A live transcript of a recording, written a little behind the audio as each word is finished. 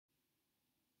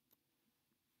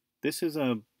This is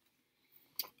a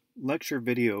lecture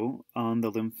video on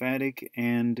the lymphatic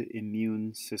and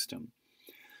immune system.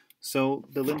 So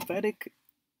the lymphatic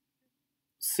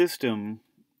system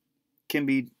can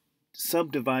be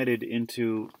subdivided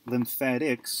into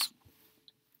lymphatics,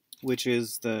 which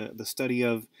is the study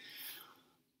of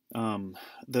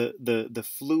the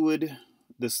fluid,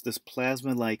 this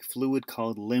plasma-like fluid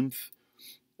called lymph,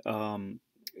 and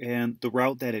the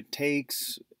route that it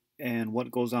takes and what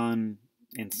goes on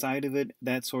inside of it,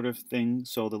 that sort of thing.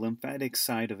 So the lymphatic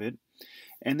side of it.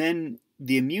 And then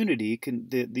the immunity,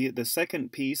 the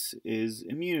second piece is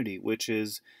immunity, which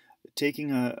is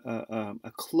taking a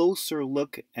closer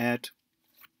look at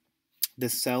the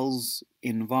cells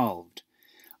involved,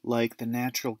 like the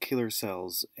natural killer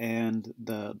cells and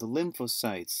the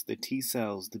lymphocytes, the T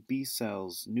cells, the B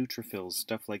cells, neutrophils,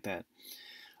 stuff like that,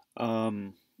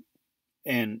 and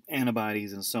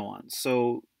antibodies and so on.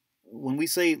 So when we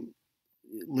say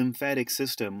lymphatic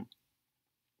system,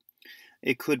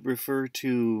 it could refer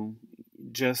to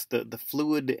just the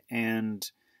fluid and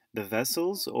the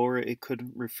vessels, or it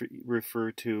could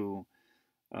refer to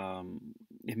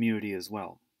immunity as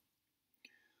well.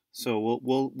 So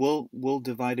we'll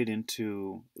divide it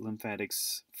into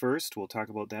lymphatics first. We'll talk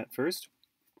about that first,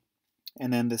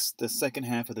 and then the second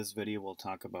half of this video we'll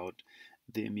talk about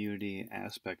the immunity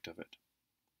aspect of it.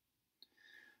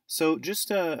 So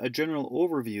just a general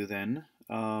overview then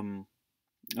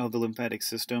of the lymphatic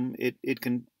system. It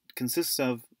consists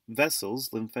of vessels,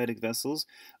 lymphatic vessels,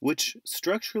 which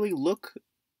structurally look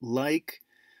like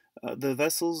the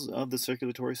vessels of the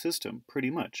circulatory system, pretty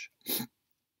much.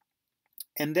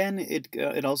 And then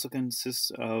it also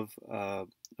consists of a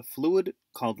fluid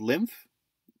called lymph,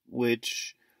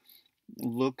 which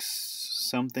looks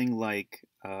something like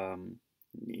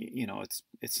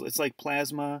it's like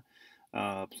plasma,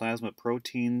 plasma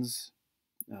proteins,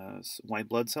 white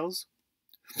blood cells.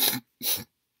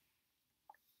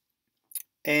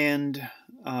 And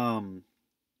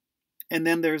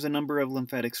then there's a number of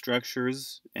lymphatic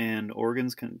structures and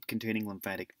organs containing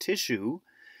lymphatic tissue,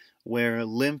 where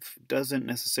lymph doesn't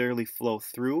necessarily flow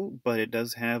through, but it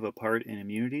does have a part in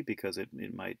immunity because it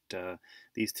might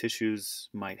these tissues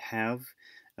might have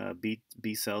B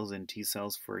cells and T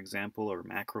cells, for example, or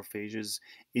macrophages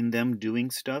in them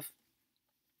doing stuff.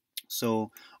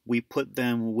 So we put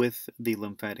them with the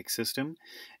lymphatic system.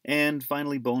 And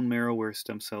finally, bone marrow, where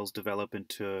stem cells develop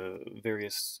into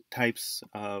various types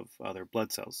of other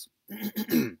blood cells.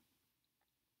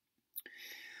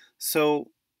 So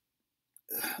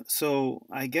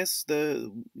I guess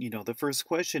the first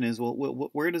question is, well,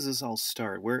 where does this all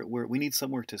start? Where we need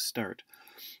somewhere to start.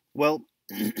 Well,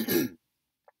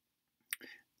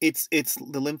 it's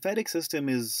the lymphatic system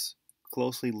is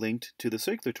closely linked to the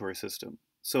circulatory system.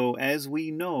 So as we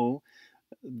know,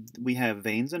 we have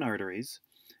veins and arteries,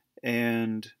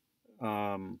 and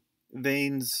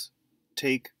veins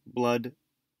take blood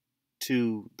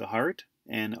to the heart,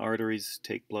 and arteries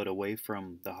take blood away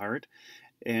from the heart.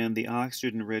 And the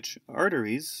oxygen-rich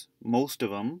arteries, most of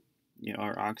them,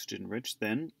 are oxygen-rich.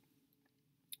 Then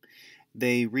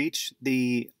they reach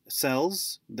the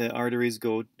cells. The arteries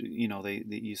go,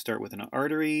 you start with an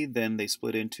artery, then they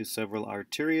split into several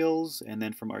arterioles, and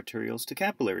then from arterioles to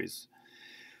capillaries.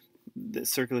 The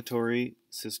circulatory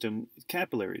system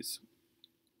capillaries.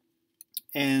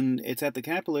 And it's at the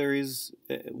capillaries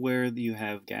where you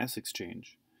have gas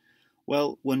exchange.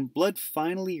 Well, when blood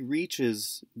finally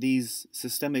reaches these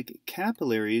systemic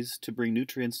capillaries to bring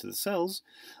nutrients to the cells,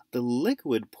 the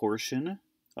liquid portion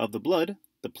of the blood,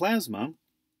 the plasma,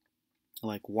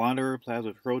 like water,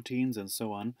 plasma proteins, and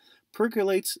so on,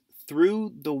 percolates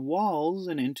through the walls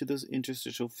and into this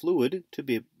interstitial fluid to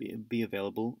be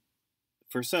available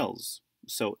for cells.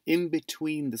 So in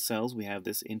between the cells, we have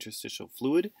this interstitial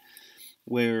fluid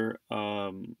where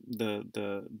where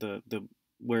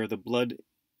the blood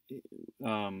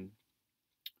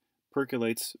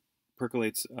percolates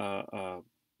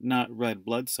not red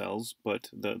blood cells, but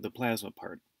the plasma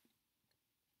part.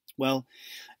 Well,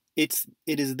 it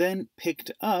is then picked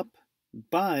up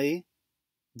by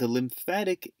the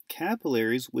lymphatic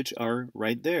capillaries, which are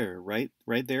right there, right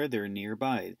there. They're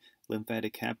nearby.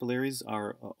 Lymphatic capillaries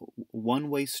are a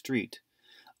one-way street,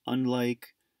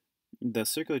 unlike the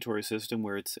circulatory system,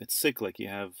 where it's cyclic. You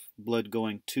have blood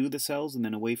going to the cells and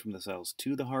then away from the cells,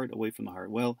 to the heart, away from the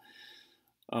heart. Well,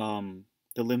 the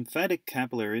lymphatic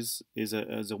capillaries is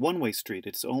a one-way street.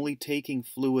 It's only taking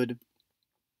fluid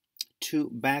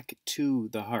back to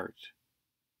the heart.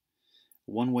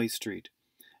 One-way street.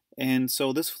 And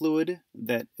so this fluid,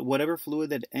 whatever fluid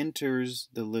that enters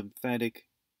the lymphatic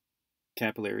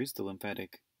capillaries, the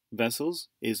lymphatic vessels,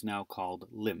 is now called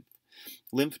lymph.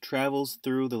 Lymph travels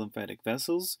through the lymphatic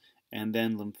vessels and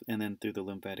then through the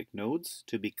lymphatic nodes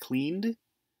to be cleaned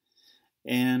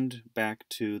and back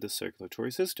to the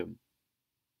circulatory system.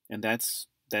 And that's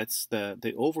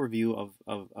the overview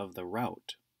of the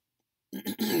route.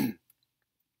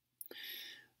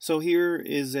 So here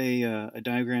is a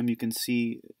diagram. You can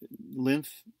see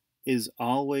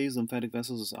lymphatic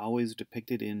vessels is always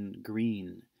depicted in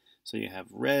green. So you have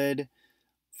red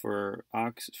for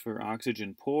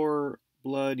oxygen poor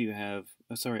blood. You have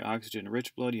oxygen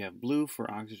rich blood. You have blue for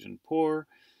oxygen poor.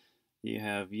 You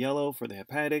have yellow for the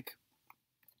hepatic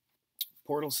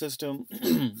portal system,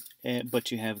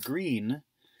 but you have green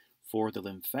for the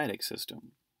lymphatic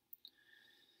system.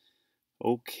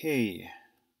 Okay,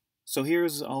 so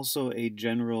here's also a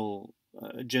general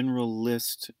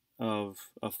list of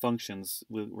functions.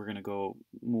 We're going to go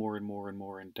more and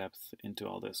more in depth into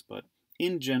all this, but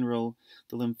in general,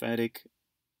 the lymphatic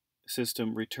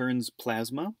system returns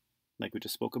plasma, like we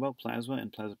just spoke about, plasma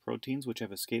and plasma proteins, which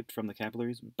have escaped from the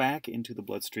capillaries, back into the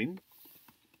bloodstream.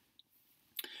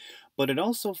 But it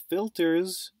also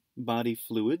filters body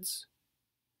fluids,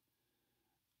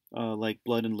 like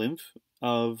blood and lymph.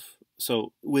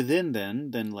 So within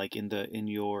then like in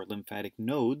your lymphatic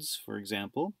nodes, for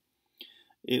example,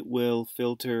 it will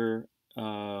filter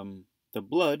the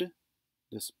blood,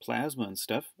 this plasma and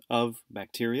stuff, of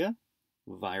bacteria,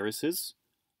 viruses,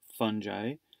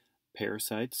 fungi,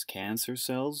 parasites, cancer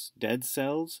cells, dead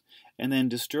cells, and then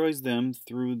destroys them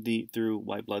through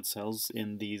white blood cells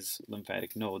in these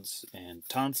lymphatic nodes and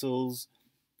tonsils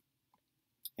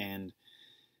and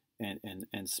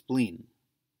spleen.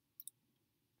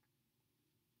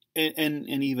 And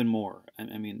even more.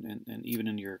 I mean, and even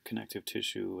in your connective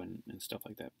tissue and stuff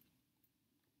like that.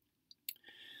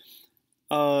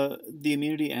 The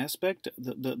immunity aspect,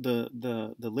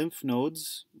 the lymph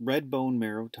nodes, red bone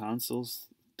marrow, tonsils,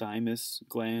 thymus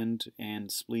gland,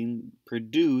 and spleen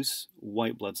produce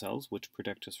white blood cells, which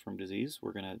protect us from disease.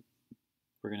 We're gonna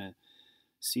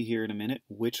see here in a minute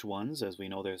which ones. As we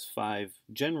know, there's 5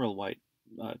 general white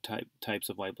types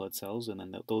of white blood cells, and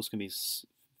then those can be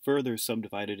further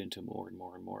subdivided into more and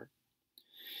more and more.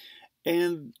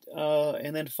 And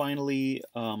then finally,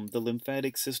 the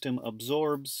lymphatic system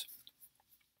absorbs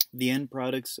the end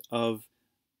products of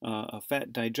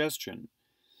fat digestion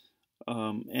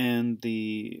and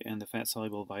the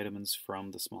fat-soluble vitamins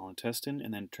from the small intestine,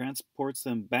 and then transports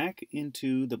them back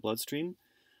into the bloodstream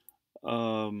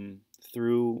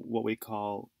through what we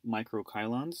call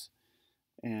microchylons,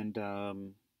 and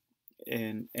the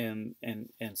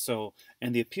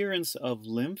appearance of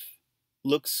lymph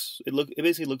it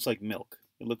basically looks like milk.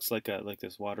 It looks like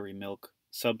this watery milk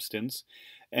substance,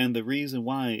 and the reason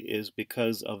why is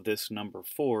because of this number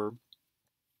 4,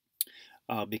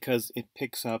 because it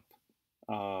picks up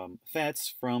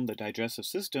fats from the digestive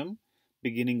system,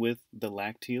 beginning with the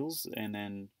lacteals, and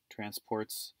then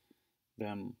transports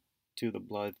them to the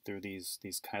blood through these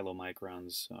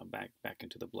chylomicrons back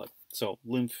into the blood. So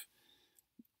lymph,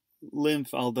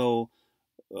 although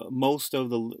most of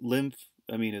the lymph,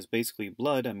 is basically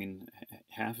blood.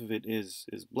 Half of it is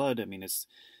blood.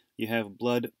 You have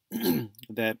blood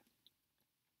that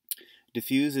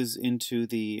diffuses into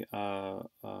the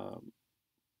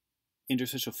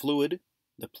interstitial fluid,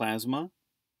 the plasma,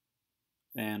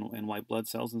 and white blood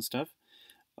cells and stuff,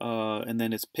 and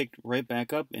then it's picked right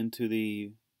back up into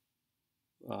the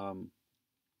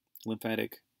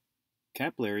lymphatic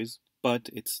capillaries, but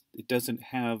it doesn't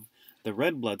have the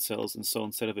red blood cells, and so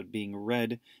instead of it being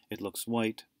red, it looks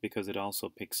white because it also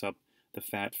picks up the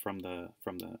fat from the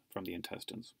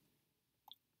intestines.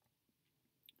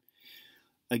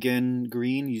 Again,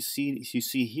 green. You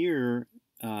see here.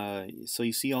 So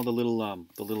you see all the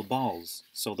little balls.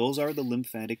 So those are the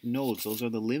lymphatic nodes. Those are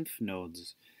the lymph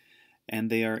nodes,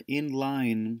 and they are in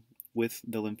line with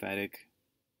the lymphatic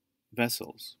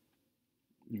vessels.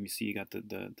 You see, you got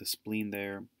the spleen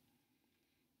there.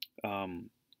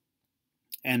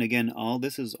 And again, all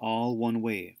this is all one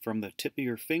way, from the tip of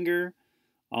your finger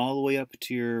all the way up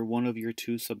to one of your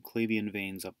 2 subclavian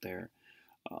veins up there.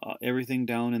 Everything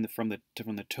down from the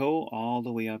toe all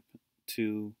the way up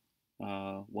to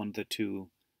one of the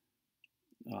 2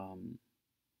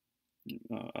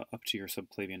 up to your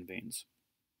subclavian veins.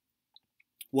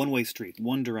 One-way street,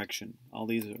 one direction. All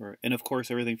these are, and of course,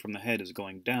 everything from the head is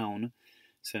going down,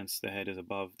 since the head is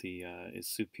above is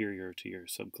superior to your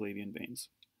subclavian veins.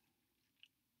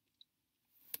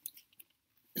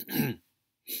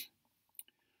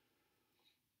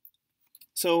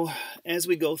 So as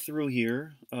we go through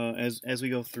here, as we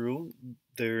go through,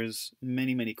 there's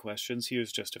many questions.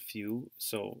 Here's just a few.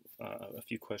 So a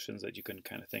few questions that you can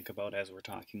kind of think about as we're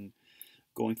talking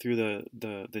going through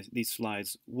these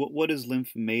slides, what is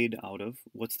lymph made out of?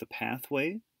 What's the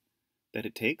pathway that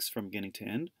it takes from beginning to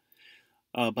end?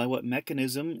 By what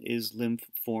mechanism is lymph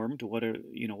formed? What are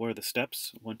the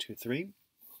steps? 1, 2, 3.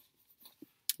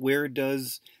 Where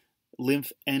does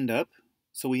lymph end up?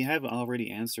 So we have already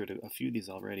answered a few of these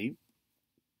already.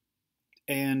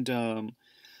 And the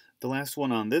last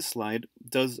one on this slide,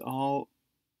 does all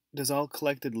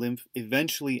collected lymph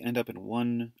eventually end up in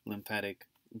one lymphatic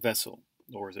vessel,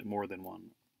 or is it more than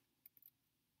one?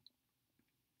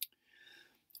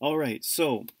 All right,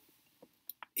 so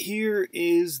here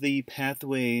is the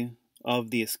pathway of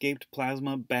the escaped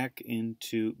plasma back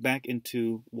into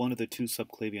one of the two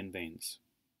subclavian veins.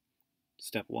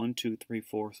 Step 1, 2, 3,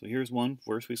 4. So here's one.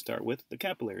 First we start with the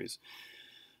capillaries,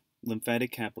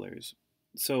 lymphatic capillaries.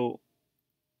 So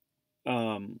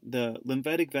the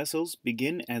lymphatic vessels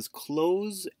begin as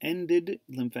close-ended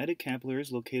lymphatic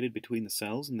capillaries located between the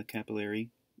cells in the capillary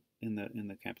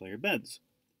beds.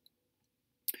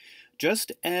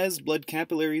 Just as blood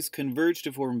capillaries converge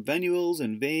to form venules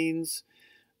and veins,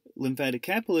 lymphatic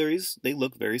capillaries, they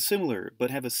look very similar, but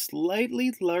have a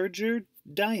slightly larger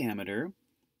diameter,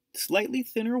 slightly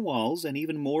thinner walls, and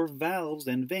even more valves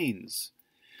than veins.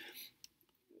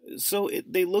 So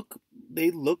they look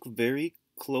very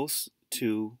close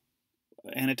to,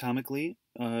 anatomically,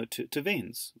 to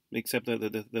veins, except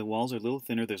that the walls are a little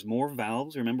thinner. There's more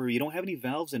valves. Remember, you don't have any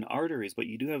valves in arteries, but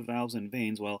you do have valves in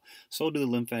veins. Well, so do the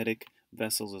lymphatic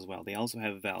vessels as well. They also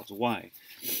have valves. Why?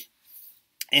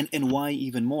 And why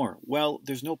even more? Well,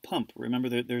 there's no pump.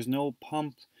 Remember, there's no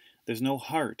pump. There's no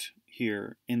heart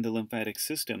here in the lymphatic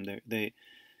system.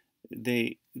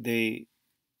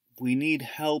 We need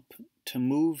help to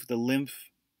move the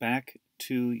lymph back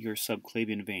to your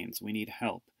subclavian veins. We need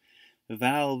help.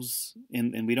 Valves,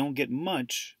 and we don't get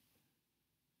much.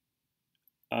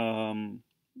 I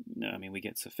mean, we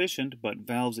get sufficient, but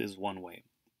valves is one way.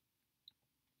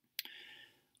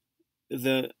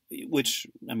 Which,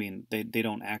 I mean, they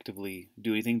don't actively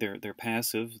do anything. They're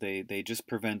passive. They just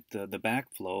prevent the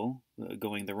backflow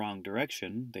going the wrong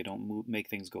direction. They don't make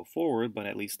things go forward, but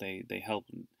at least they help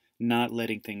not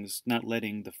letting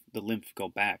the lymph go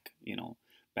back,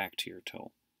 back to your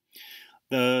toe.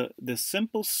 The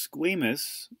simple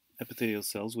squamous epithelial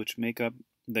cells, which make up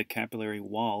the capillary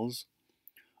walls,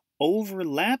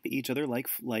 overlap each other like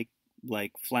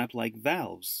flap-like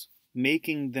valves,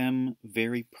 making them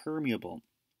very permeable.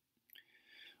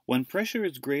 When pressure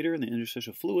is greater in the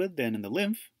interstitial fluid than in the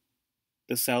lymph,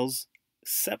 the cells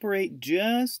separate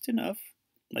just enough,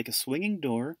 like a swinging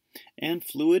door, and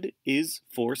fluid is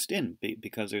forced in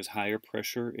because there's higher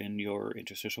pressure in your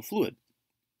interstitial fluid.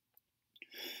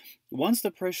 Once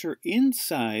the pressure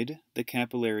inside the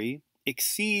capillary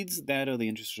exceeds that of the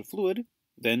interstitial fluid,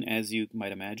 then, as you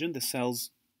might imagine, the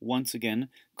cells once again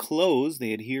close,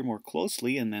 they adhere more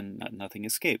closely, and then nothing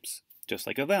escapes, just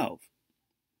like a valve.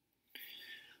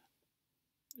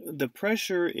 The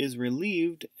pressure is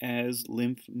relieved as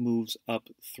lymph moves up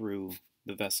through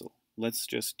the vessel. Let's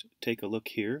just take a look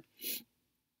here.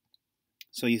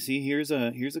 So you see here's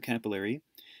a capillary,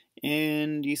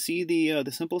 and you see the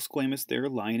simple squamous there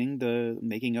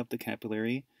making up the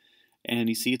capillary, and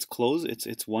you see it's closed.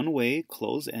 It's one way,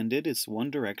 close-ended. It's one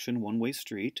direction, one-way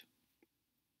street.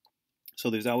 So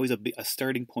there's always a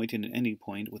starting point and an ending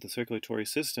point with the circulatory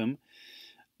system.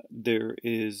 There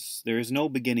is no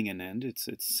beginning and end. It's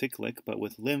cyclic, but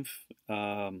with lymph,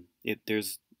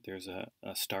 there's a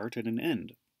start and an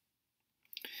end.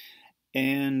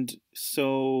 And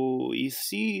so you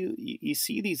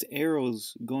see these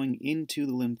arrows going into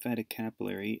the lymphatic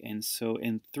capillary, and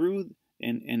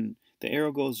the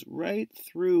arrow goes right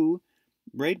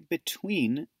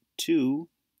between two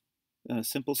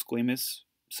simple squamous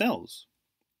cells.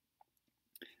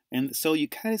 And so you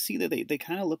kind of see that they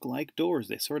kind of look like doors.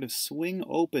 They sort of swing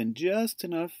open just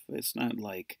enough. It's not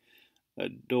like a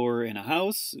door in a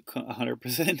house,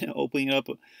 100% opening up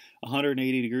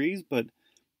 180 degrees, but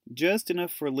just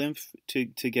enough for lymph to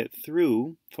get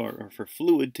through, or for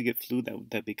fluid to get fluid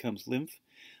that becomes lymph,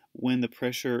 when the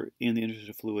pressure in the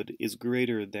interstitial fluid is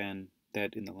greater than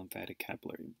that in the lymphatic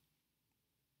capillary.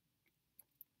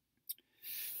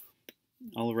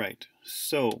 All right,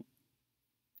 so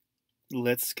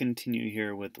let's continue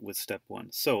here with step 1.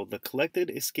 So the collected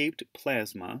escaped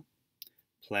plasma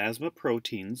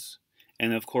proteins,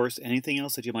 and of course anything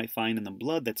else that you might find in the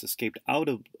blood that's escaped out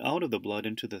of the blood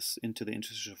into the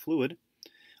interstitial fluid,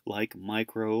 like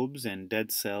microbes and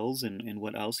dead cells and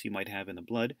what else you might have in the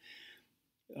blood,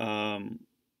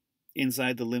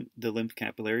 inside the lymph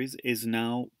capillaries is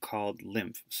now called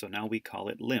lymph. So now we call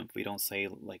it lymph. We don't say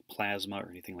like plasma or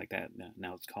anything like that.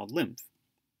 Now it's called lymph.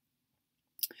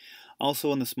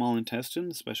 Also in the small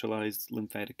intestine, specialized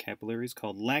lymphatic capillaries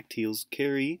called lacteals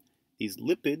carry these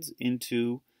lipids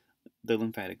into the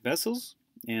lymphatic vessels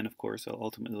and, of course,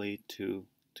 ultimately to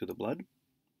the blood.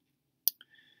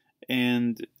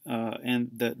 And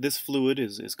this fluid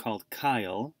is called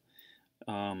chyle.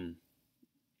 Um,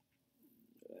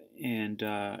 and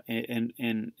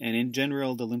in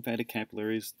general, the lymphatic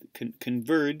capillaries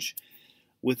converge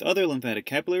with other lymphatic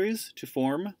capillaries to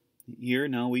form. Here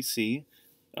now we see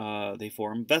they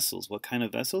form vessels. What kind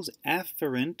of vessels?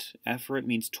 Afferent. Afferent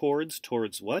means towards.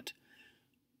 Towards what?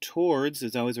 Towards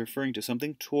is always referring to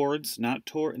something. Towards, not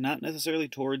necessarily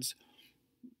towards.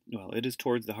 Well, it is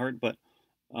towards the heart, but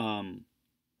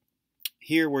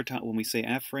here we're when we say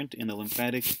afferent in the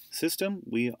lymphatic system,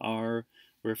 we are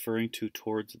referring to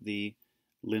towards the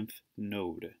lymph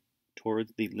node,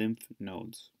 towards the lymph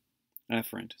nodes.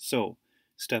 Afferent. So,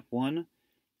 step 1,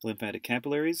 lymphatic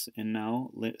capillaries, and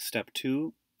now step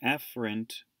 2,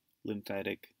 afferent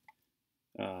lymphatic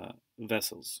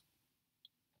vessels.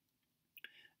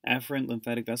 Afferent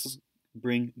lymphatic vessels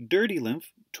bring dirty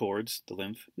lymph towards the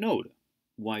lymph node.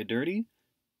 Why dirty?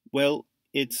 Well,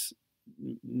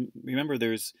 remember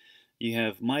you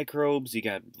have microbes, you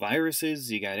got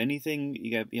viruses, you got anything,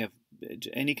 you have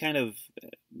any kind of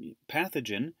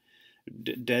pathogen,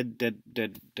 dead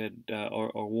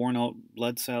or worn out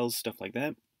blood cells, stuff like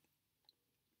that.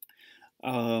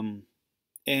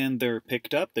 And they're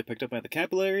picked up by the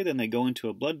capillary, then they go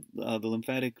into the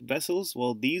lymphatic vessels.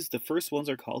 Well, the first ones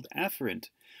are called afferent.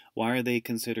 Why are they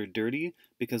considered dirty?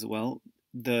 Because, well,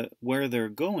 where they're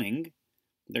going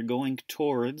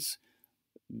towards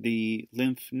the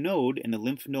lymph node, and the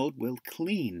lymph node will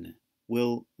clean.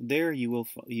 There you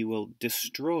will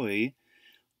destroy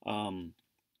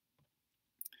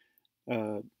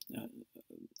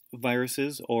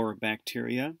viruses or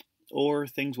bacteria, or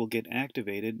things will get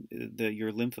activated.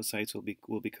 Your lymphocytes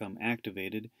will become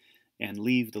activated and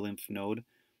leave the lymph node.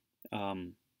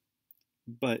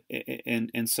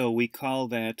 So we call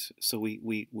that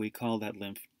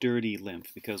lymph dirty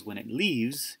lymph, because when it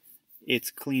leaves,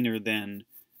 it's cleaner than,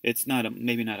 it's not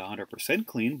maybe not 100%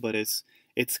 clean, but it's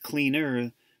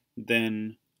cleaner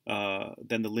than the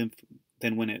lymph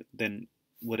than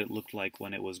what it looked like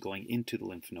when it was going into the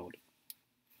lymph node.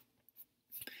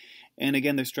 And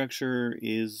again, the structure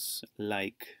is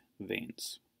like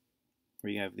veins,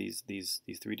 where you have these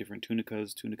 3 different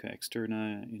tunicas: tunica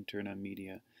externa, interna,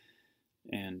 media,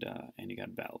 and you got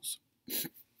valves.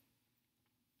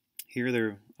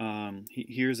 Here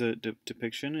here's a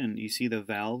depiction, and you see the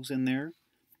valves in there.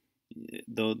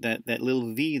 Though that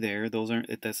little V there,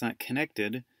 that's not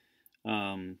connected.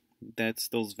 That's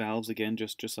those valves again,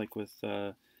 just like with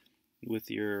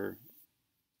your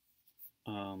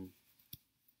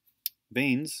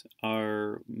veins,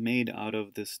 are made out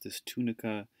of this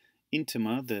tunica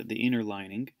intima, the inner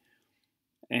lining.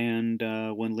 And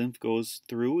when lymph goes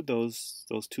through, those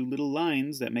 2 little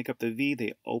lines that make up the V,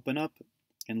 they open up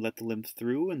and let the lymph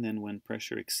through. And then when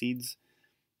pressure exceeds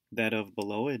that of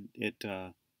below,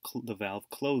 the valve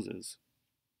closes.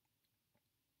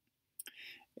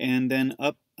 And then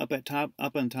up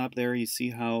on top there, you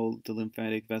see how the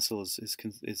lymphatic vessel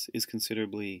is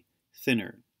considerably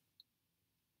thinner.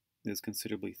 Is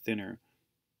considerably thinner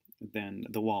than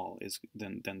the wall,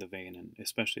 than the vein, and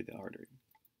especially the artery.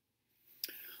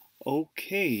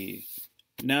 Okay,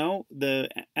 now the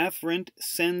afferent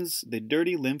sends the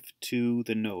dirty lymph to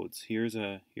the nodes. Here's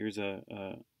a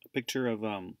picture of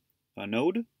a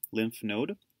node, lymph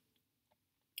node.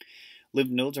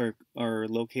 Lymph nodes are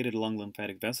located along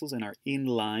lymphatic vessels and are in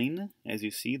line. As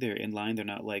you see, they're in line. They're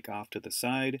not like off to the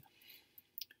side.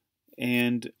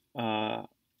 And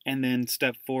then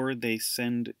step 4, they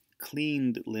send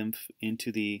cleaned lymph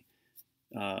into the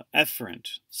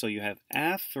efferent. So you have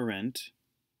afferent.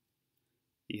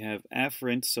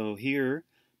 So here,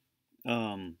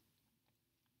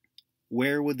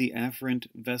 where would the afferent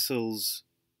vessels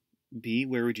be?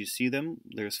 Where would you see them?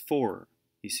 There's 4.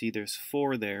 You see there's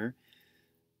 4 there,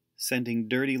 sending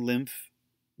dirty lymph,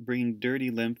 bringing dirty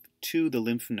lymph to the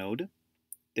lymph node.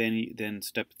 Then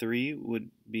step 3 would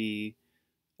be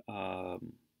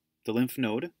the lymph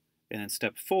node, and then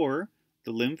step 4,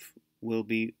 the lymph will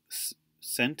be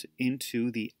sent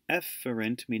into the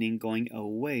efferent, meaning going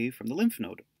away from the lymph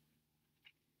node.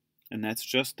 And that's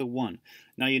just the one.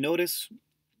 Now you notice,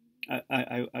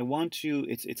 I want you,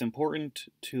 it's important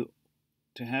to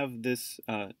have this,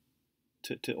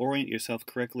 to orient yourself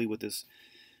correctly with this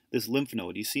lymph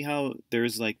node. You see how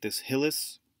there's like this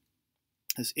hilus,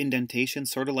 this indentation,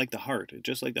 sort of like the heart.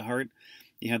 Just like the heart,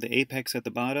 You have the apex at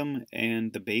the bottom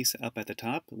and the base up at the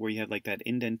top, where you have like that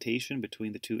indentation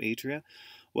between the two atria.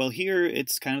 Well, here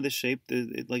it's kind of the shape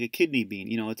like a kidney bean.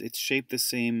 You know, it's shaped the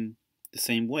same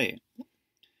way,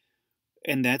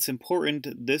 and that's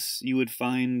important. This you would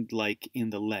find like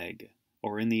in the leg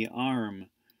or in the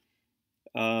arm,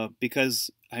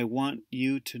 because I want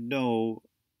you to know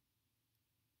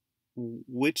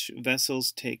which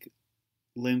vessels take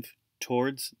lymph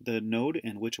towards the node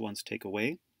and which ones take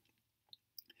away.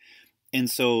 And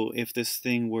so if this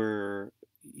thing were,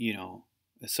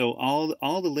 so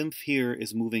all the lymph here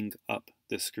is moving up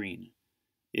the screen.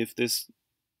 If this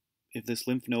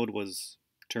lymph node was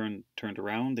turned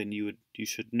around, then you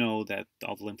should know that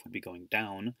all the lymph would be going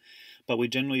down. But we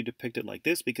generally depict it like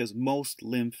this because most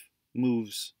lymph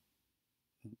moves,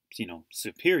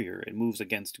 superior. It moves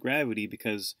against gravity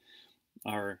because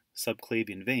our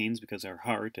subclavian veins, because our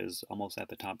heart is almost at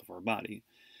the top of our body.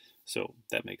 So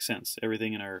that makes sense.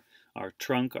 Everything in our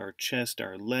trunk, our chest,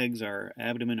 our legs, our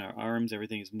abdomen, our arms,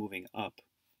 everything is moving up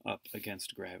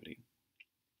against gravity.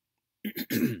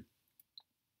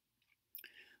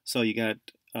 So you got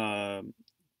the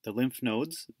lymph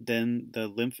nodes. Then the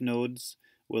lymph nodes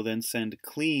will then send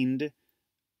cleaned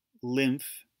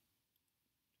lymph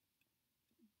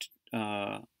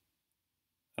to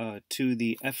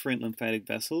the efferent lymphatic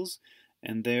vessels,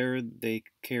 and there they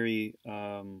carry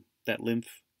that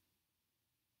lymph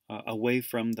away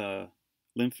from the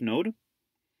lymph node.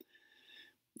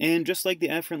 And just like the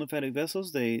afferent lymphatic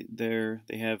vessels, they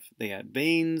have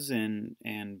veins and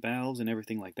valves and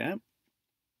everything like that.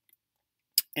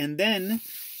 And then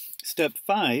step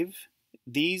 5,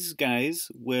 these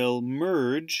guys will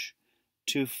merge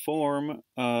to form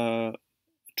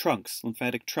trunks,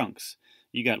 lymphatic trunks.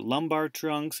 You got lumbar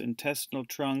trunks, intestinal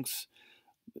trunks,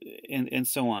 and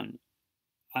so on.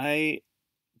 I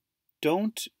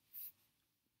don't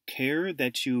care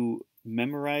that you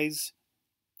memorize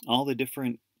all the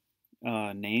different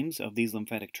names of these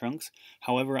lymphatic trunks.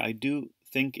 However, I do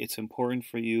think it's important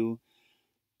for you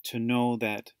to know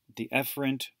that the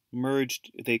efferent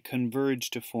they converge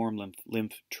to form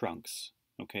lymph trunks.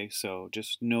 Okay, so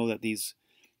just know that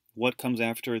what comes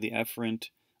after the efferent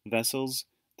vessels,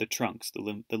 the trunks, the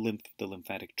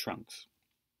lymphatic trunks.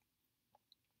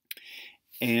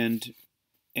 And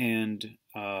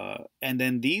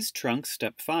then these trunks,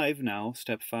 step 5,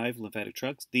 lymphatic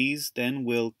trunks, these then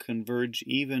will converge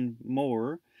even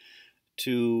more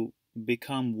to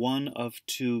become one of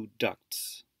 2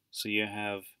 ducts. So you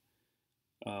have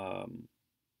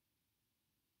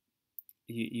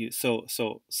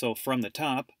so from the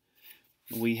top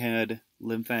we had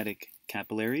lymphatic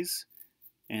capillaries,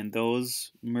 and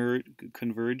those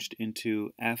converged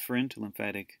into afferent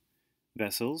lymphatic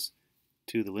vessels,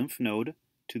 to the lymph node,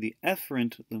 to the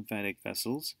efferent lymphatic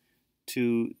vessels,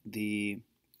 to the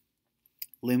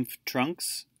lymph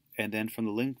trunks, and then from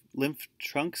the lymph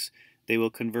trunks they will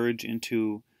converge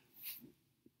into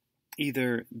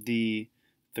either the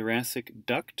thoracic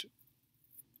duct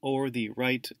or the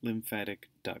right lymphatic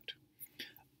duct.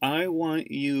 I want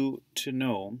you to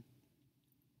know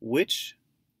which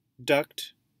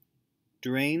duct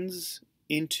drains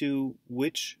into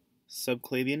which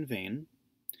subclavian vein,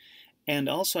 and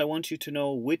also I want you to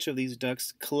know which of these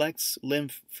ducts collects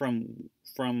lymph from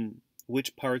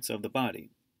which parts of the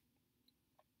body.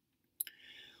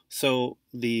 So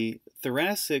the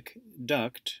thoracic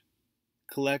duct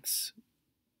collects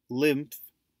lymph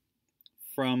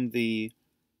from the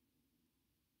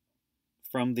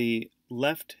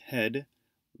left head,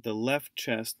 the left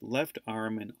chest, left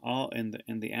arm, and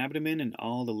the abdomen and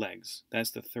all the legs.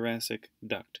 That's the thoracic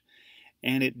duct,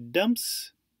 and it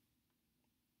dumps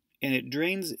and it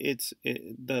drains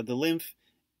the lymph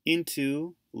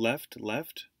into left.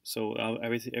 So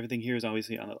everything here is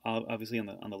obviously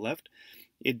on the left.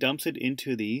 It dumps it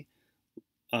into the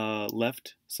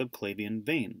left subclavian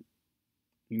vein.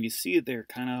 And you see it there,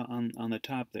 kind of on the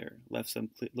top there, left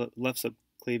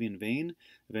subclavian vein.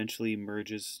 Eventually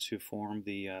merges to form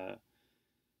the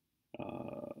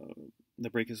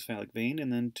brachiocephalic vein,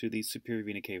 and then to the superior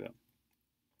vena cava.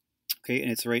 Okay,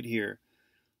 and it's right here.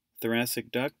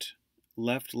 Thoracic duct,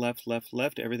 left,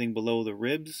 everything below the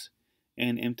ribs,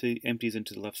 and empties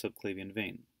into the left subclavian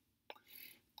vein.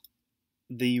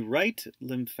 The right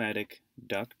lymphatic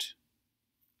duct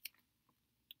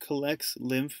collects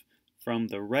lymph from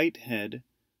the right head,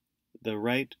 the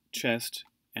right chest,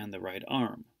 and the right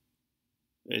arm.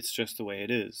 It's just the way it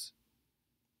is.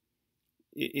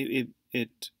 It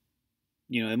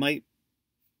might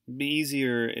be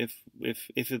easier if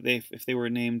they were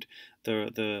named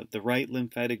the right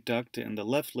lymphatic duct and the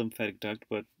left lymphatic duct,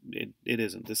 but it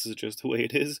isn't. This is just the way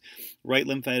it is. Right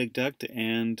lymphatic duct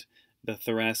and the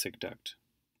thoracic duct.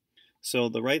 So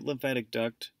the right lymphatic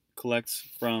duct collects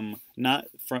from not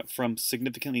from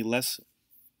significantly less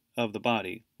of the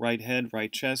body, right head,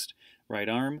 right chest, right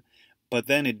arm, but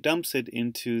then it dumps it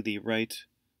into the right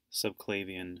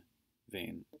subclavian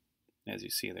vein, as you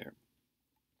see there.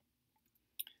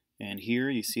 And here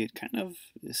you see it kind of,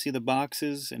 you see the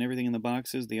boxes and everything in the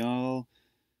boxes, they all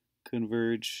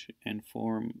converge and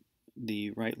form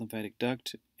the right lymphatic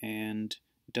duct and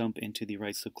dump into the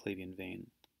right subclavian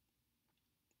vein.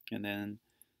 And then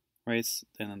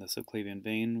then the subclavian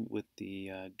vein with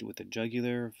the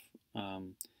jugular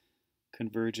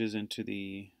converges into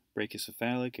the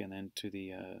brachiocephalic and then to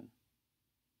the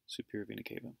superior vena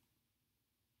cava.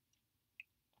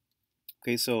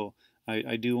 Okay, so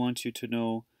I do want you to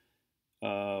know,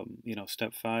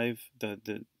 step 5,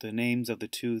 the names of the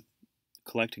two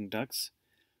collecting ducts,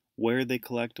 where they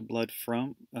collect blood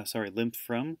from, lymph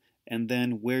from, and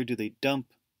then where do they dump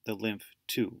the lymph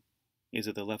to? Is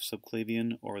it the left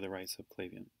subclavian or the right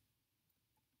subclavian?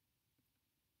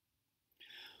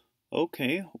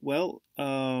 Okay, well,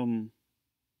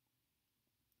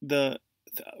 the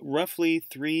roughly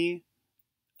 3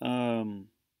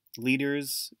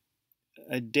 liters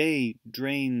a day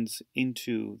drains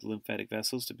into the lymphatic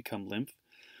vessels to become lymph.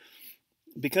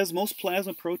 Because most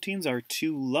plasma proteins are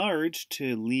too large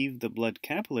to leave the blood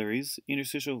capillaries,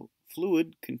 interstitial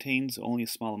fluid contains only a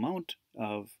small amount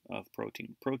of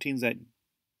protein. Proteins that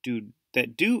do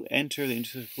enter the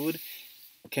interstitial fluid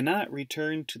cannot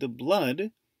return to the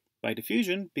blood by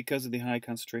diffusion because of the high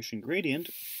concentration gradient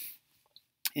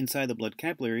inside the blood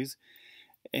capillaries.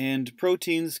 And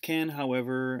proteins can,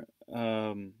 however,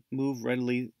 move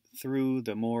readily through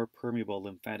the more permeable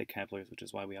lymphatic capillaries, which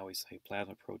is why we always say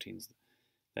plasma proteins.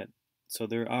 So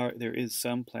there is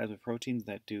some plasma proteins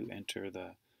that do enter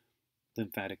the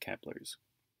lymphatic capillaries.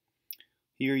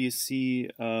 Here you see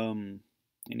an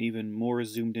even more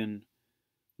zoomed in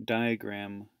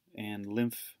diagram and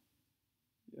lymph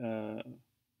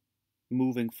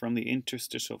moving from the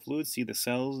interstitial fluid. See the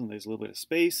cells, and there's a little bit of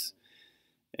space,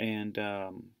 and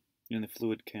the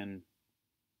fluid can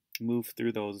move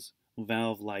through those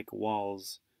valve-like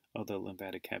walls of the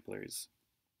lymphatic capillaries.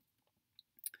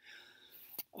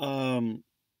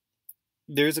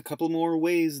 There's a couple more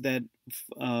ways that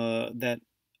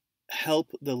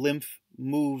help the lymph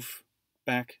move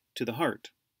back to the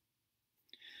heart.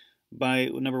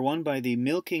 Number 1, by the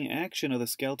milking action of the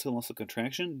skeletal muscle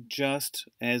contraction, just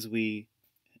as we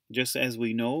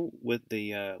know with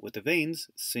the veins,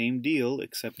 same deal,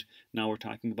 except now we're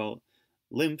talking about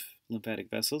lymphatic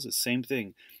vessels. It's the same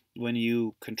thing. When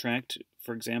you contract,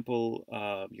 for example,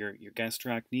 your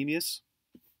gastrocnemius,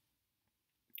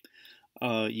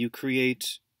 you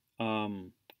create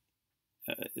the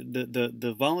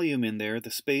volume in there,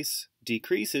 the space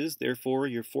decreases. Therefore,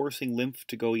 you're forcing lymph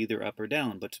to go either up or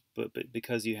down. But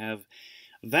because you have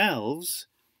valves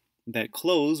that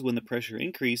close when the pressure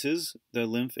increases, the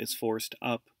lymph is forced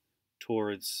up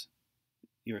towards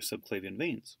your subclavian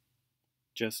veins,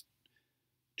 just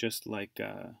like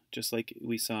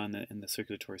we saw in the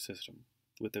circulatory system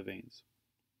with the veins.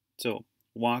 So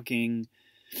walking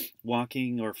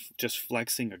or just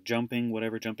flexing or jumping,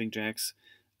 whatever, jumping jacks,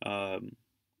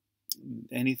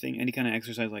 any kind of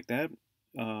exercise like that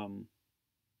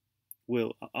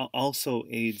will also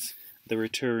aids the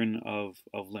return of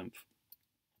lymph.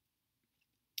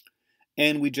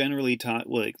 And we generally talk,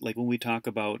 like when we talk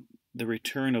about the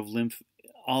return of lymph,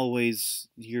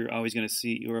 you're always going to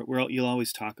see, you'll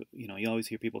always talk, you always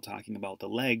hear people talking about the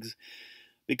legs,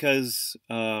 because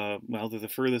they're the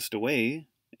furthest away,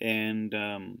 and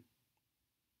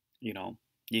you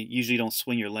usually don't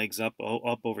swing your legs up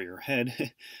over your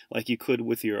head like you could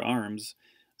with your arms.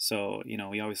 So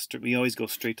we always go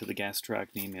straight to the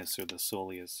gastrocnemius or the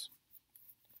soleus.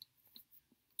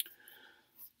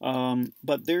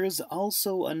 But there is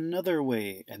also another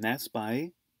way, and that's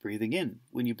by breathing in.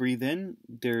 When you breathe in,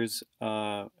 there's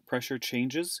pressure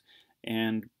changes,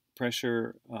 and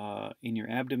pressure in your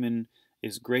abdomen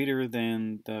is greater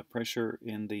than the pressure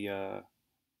in the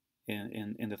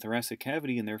thoracic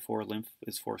cavity, and therefore lymph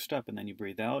is forced up. And then you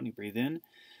breathe out and you breathe in.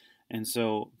 And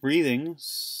so breathing,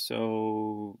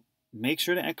 so make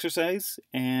sure to exercise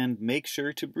and make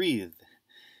sure to breathe.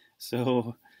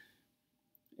 So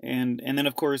and then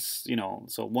of course,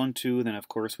 so 1, 2, then of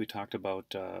course we talked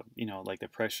about like the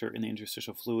pressure in the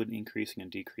interstitial fluid increasing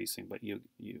and decreasing, but you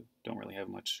don't really have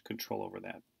much control over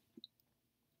that.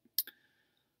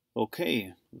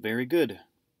 Okay, very good.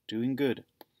 Doing good.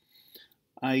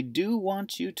 I do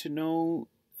want you to know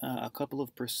a couple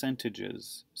of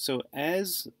percentages. So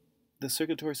as the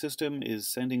circulatory system is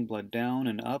sending blood down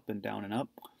and up and down and up,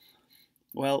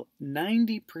 well,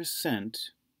 90%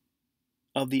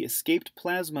 of the escaped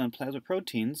plasma and plasma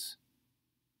proteins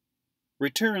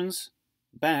returns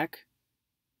back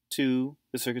to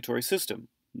the circulatory system.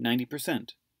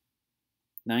 90%.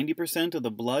 90% of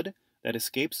the blood that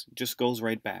escapes just goes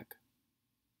right back.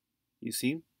 You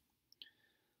see?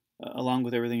 Along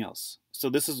with everything else. So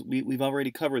this is, we've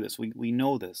already covered this. We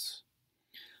know this.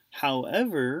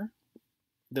 However,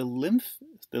 the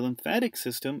lymphatic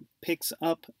system picks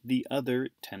up the other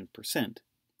 10%.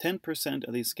 10%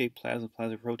 of the escaped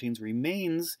plasma proteins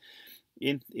remains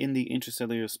in the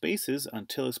intracellular spaces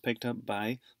until it's picked up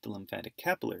by the lymphatic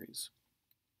capillaries.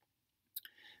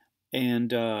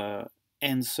 And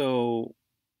so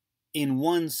in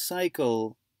one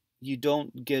cycle,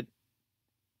 in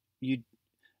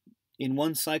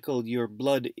one cycle, your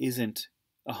blood isn't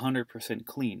 100%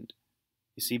 cleaned.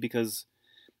 You see, because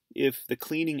if the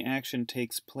cleaning action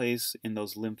takes place in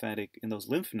those lymph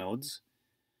nodes,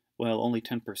 well, only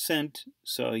 10%.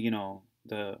 So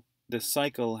the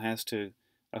cycle has to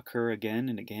occur again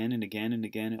and again and again and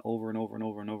again, over and over and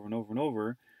over and over and over and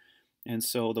over, and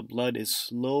so the blood is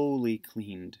slowly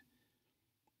cleaned,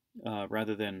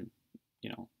 rather than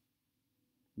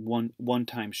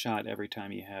one-time shot every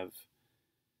time you have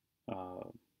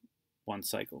one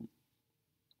cycle.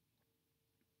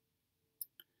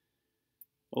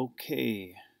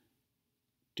 Okay,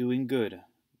 doing good,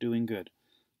 doing good.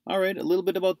 All right, a little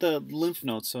bit about the lymph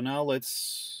nodes. So now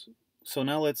let's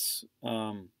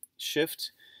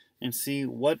shift and see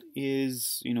what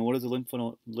does the lymph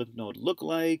node look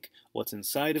like? What's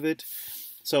inside of it?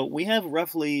 So we have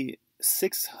roughly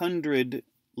 600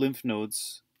 lymph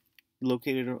nodes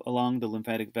located along the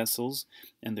lymphatic vessels,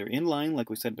 and they're in line, like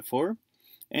we said before,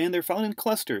 and they're found in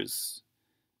clusters,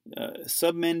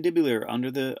 submandibular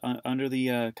under the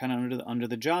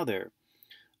jaw there,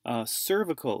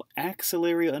 cervical,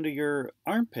 axillary under your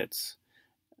armpits,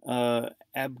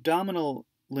 abdominal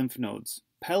lymph nodes,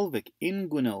 pelvic,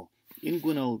 inguinal.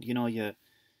 Inguinal,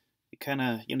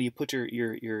 you put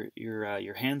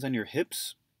your hands on your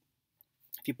hips.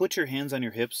 If you put your hands on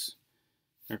your hips,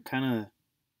 they're kind of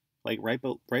like right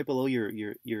below your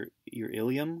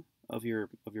ilium of your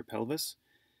pelvis,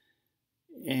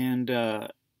 and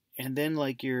then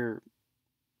like you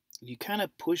kind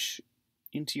of push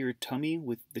into your tummy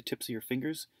with the tips of your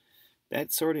fingers.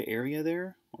 That sort of area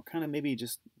there, or kind of maybe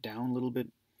just down a little bit,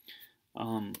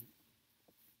 a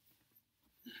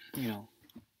little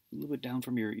bit down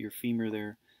from your femur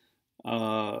there.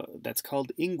 That's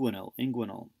called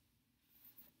inguinal.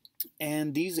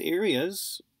 And these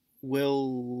areas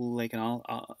will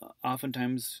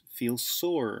oftentimes feel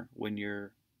sore when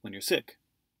you're sick,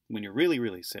 when you're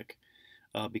really sick,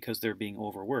 because they're being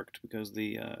overworked, because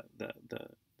the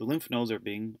lymph nodes are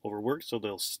being overworked, so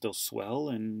they'll swell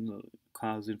and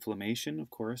cause inflammation,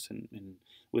 of course, and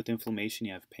with inflammation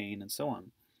you have pain and so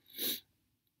on.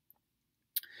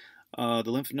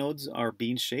 The lymph nodes are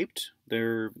bean-shaped.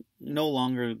 They're no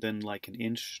longer than like an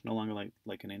inch, no longer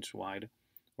like an inch wide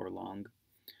or long.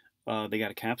 They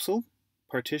got a capsule,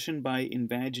 partitioned by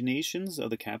invaginations of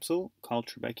the capsule, called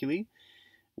trabeculae,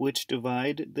 which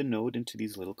divide the node into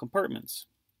these little compartments,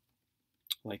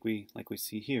 like we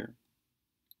see here.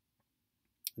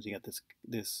 So you got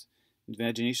this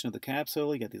invagination of the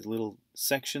capsule. You got these little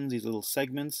sections, these little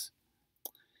segments,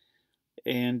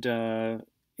 and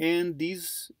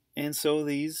these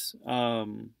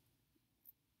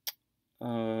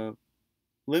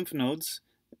lymph nodes,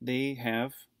 they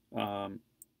have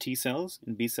T cells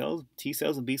and B cells. T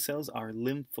cells and B cells are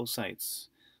lymphocytes.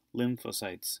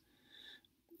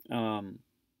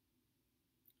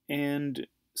 And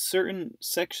certain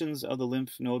sections of the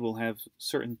lymph node will have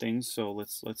certain things. So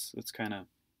let's kind of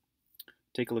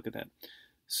take a look at that.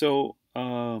 So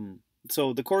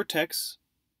the cortex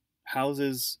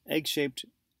houses egg-shaped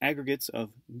aggregates of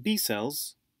B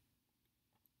cells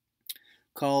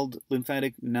called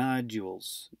lymphatic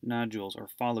nodules or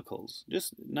follicles.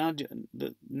 Just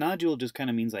the nodule just kind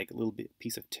of means like a little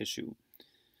piece of tissue.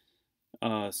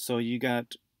 So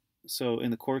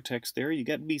in the cortex there you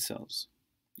got B cells.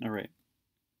 All right.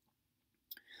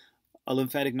 A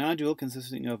lymphatic nodule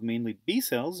consisting of mainly B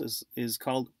cells is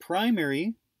called a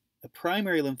primary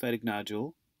lymphatic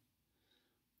nodule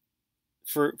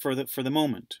for the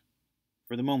moment.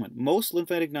 Most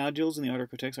lymphatic nodules in the outer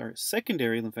cortex are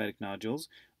secondary lymphatic nodules,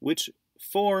 which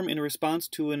form in response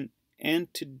to an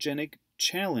antigenic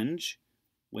challenge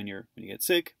when you get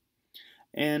sick,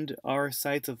 and are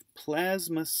sites of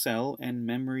plasma cell and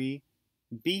memory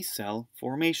B cell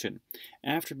formation.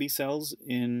 After B cells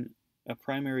in a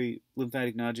primary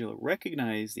lymphatic nodule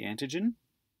recognize the antigen,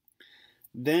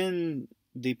 then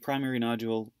the primary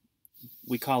nodule,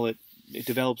 we call it, it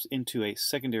develops into a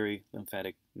secondary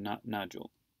lymphatic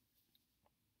nodule.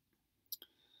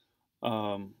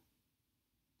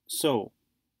 So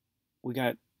we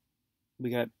got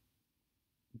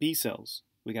B cells,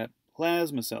 we got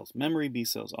plasma cells, memory B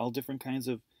cells, all different kinds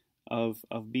of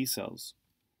B cells.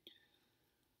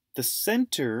 The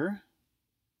center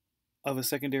of a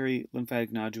secondary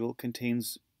lymphatic nodule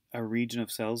contains a region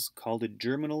of cells called a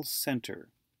germinal center.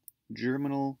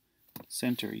 Germinal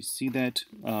center. You see that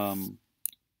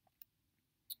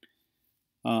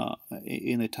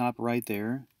in the top right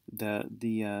there.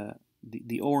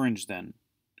 The orange then.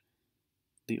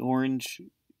 The orange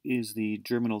is the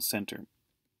germinal center.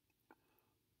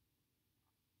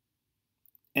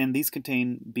 And these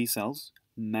contain B cells,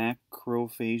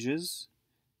 macrophages,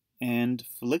 and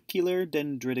follicular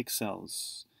dendritic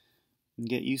cells.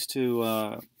 Get used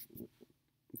to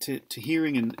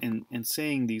hearing and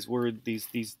saying these words,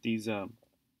 these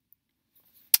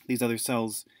other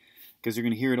cells, because you're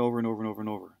going to hear it over and over and over and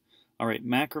over. All right,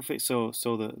 macrophage. So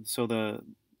the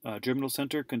germinal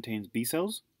center contains B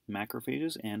cells,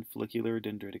 macrophages, and follicular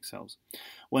dendritic cells.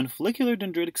 When follicular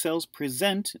dendritic cells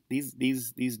present, these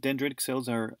dendritic cells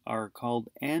are called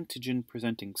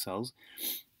antigen-presenting cells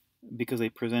because they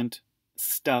present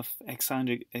stuff,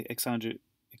 exogenic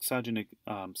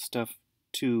stuff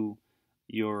to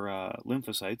your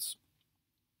lymphocytes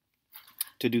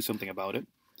to do something about it.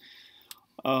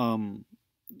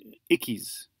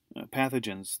 Ickies,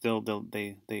 pathogens,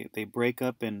 they break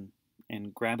up and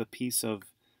grab a piece of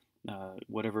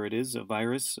whatever it is, a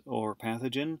virus or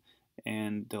pathogen,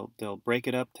 and they'll break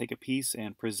it up, take a piece,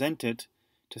 and present it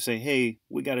to say, hey,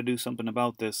 we got to do something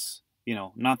about this. You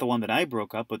know, not the one that I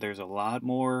broke up, but there's a lot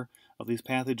more of these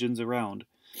pathogens around.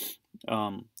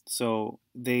 So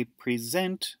they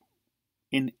present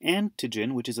an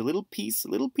antigen, which is a little piece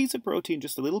of protein,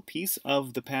 just a little piece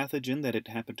of the pathogen that it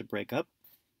happened to break up.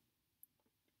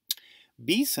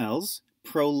 B cells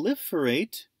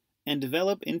proliferate and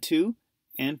develop into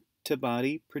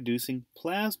antibody-producing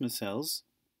plasma cells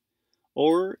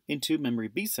or into memory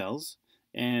B cells,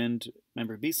 and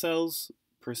memory B cells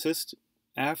persist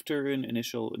after an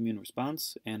initial immune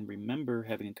response and remember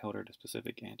having encountered a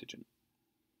specific antigen.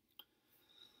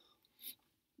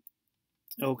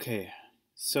 Okay,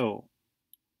 so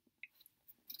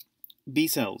B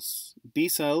cells. B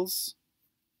cells,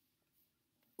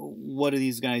 what do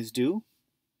these guys do?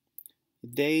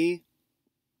 They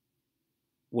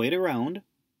wait around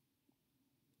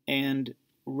and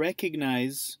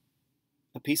recognize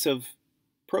a piece of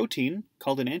protein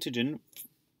called an antigen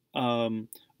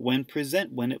when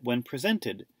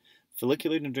presented.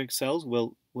 Follicular dendritic cells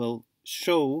will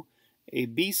show a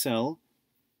B cell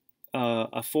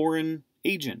a foreign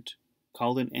agent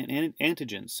called an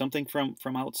antigen, something from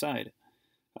outside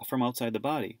the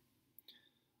body,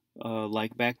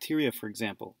 like bacteria, for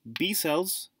example. B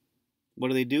cells,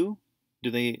 what do?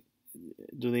 Do they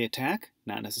attack?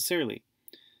 Not necessarily.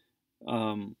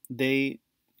 They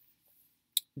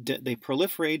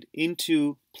proliferate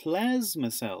into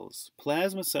plasma cells.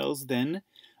 Plasma cells then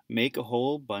make a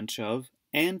whole bunch of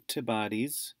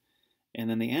antibodies, and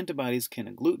then the antibodies can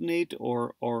agglutinate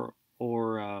or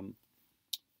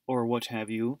what have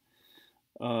you.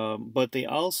 But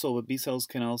B cells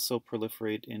can also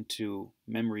proliferate into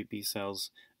memory B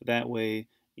cells. That way,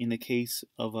 in the case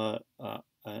of an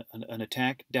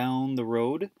attack down the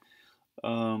road,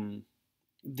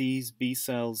 these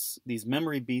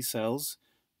memory B cells,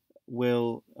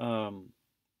 will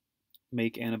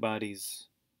make antibodies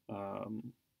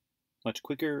much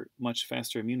quicker, much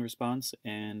faster immune response,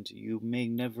 and you may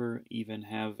never even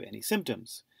have any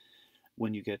symptoms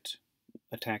when you get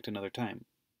attacked another time.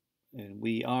 And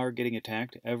we are getting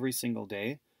attacked every single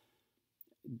day,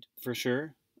 for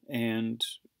sure, and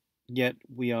yet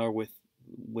we are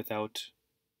without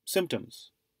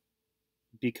symptoms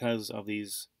because of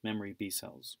these memory B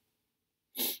cells.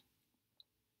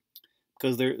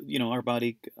 Because our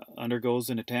body undergoes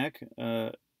an attack,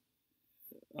 or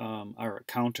a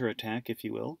counterattack, if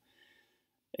you will,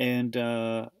 and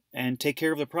take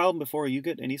care of the problem before you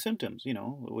get any symptoms.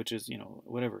 Which is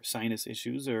whatever, sinus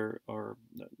issues or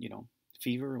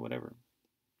fever or whatever.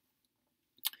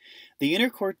 The inner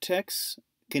cortex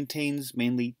contains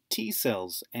mainly T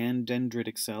cells and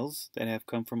dendritic cells that have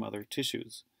come from other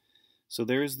tissues. So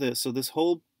this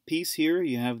whole piece here,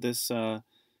 you have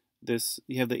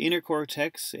you have the inner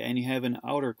cortex and you have an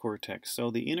outer cortex.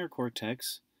 So the inner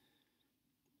cortex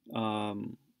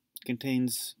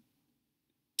contains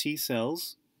T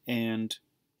cells and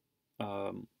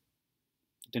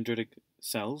dendritic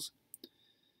cells.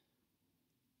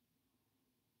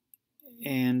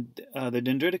 And the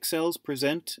dendritic cells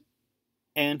present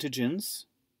antigens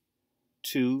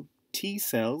to T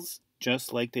cells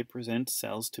just like they present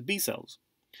cells to B cells.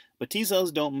 But T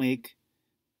cells don't make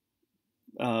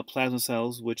plasma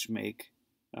cells which make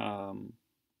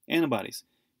antibodies.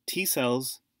 T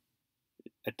cells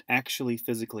actually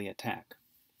physically attack.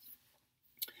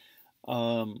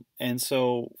 And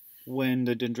so when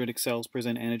the dendritic cells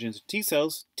present antigens to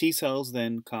T cells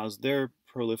then cause their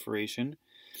proliferation,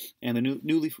 and the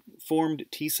newly formed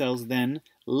T cells then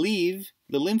leave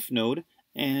the lymph node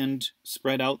and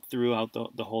spread out throughout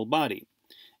the whole body.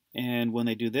 And when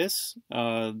they do this,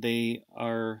 they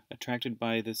are attracted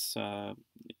by this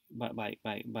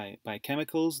by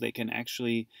chemicals. They can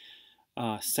actually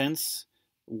sense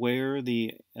where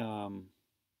the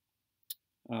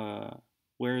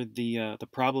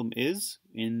problem is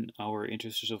in our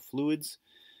interstitial fluids,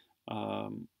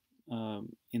 in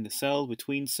the cell,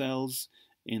 between cells,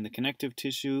 in the connective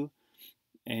tissue,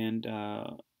 and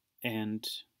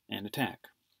attack.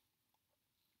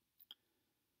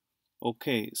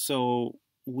 Okay, so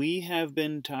we have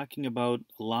been talking a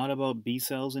lot about B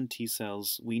cells and T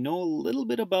cells. We know a little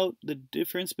bit about the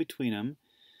difference between them.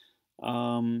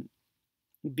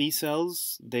 B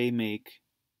cells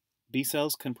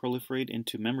can proliferate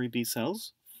into memory B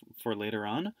cells for later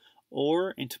on,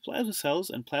 or into plasma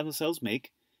cells, and plasma cells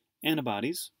make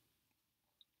antibodies.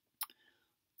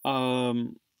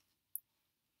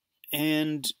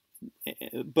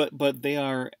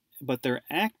 But they're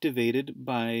activated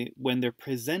by when they're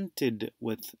presented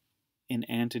with an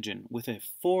antigen, with a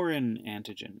foreign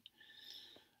antigen.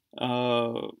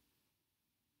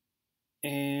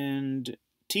 And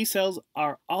T cells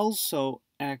are also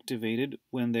activated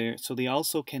when they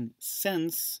also can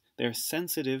sense, they're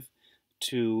sensitive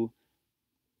to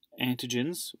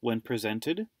antigens when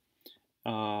presented.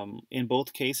 In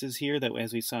both cases here, that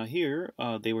as we saw here,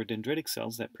 they were dendritic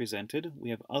cells that presented.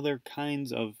 We have other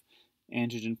kinds of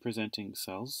antigen presenting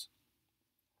cells.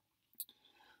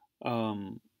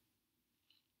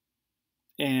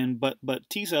 But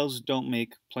T cells don't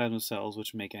make plasma cells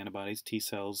which make antibodies. T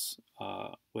cells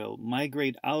will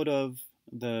migrate out of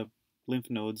the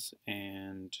lymph nodes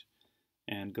and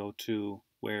go to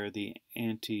where the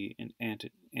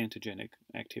antigenic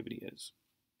activity is.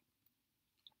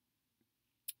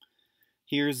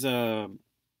 Here's a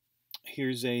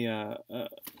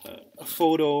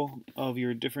photo of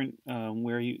your different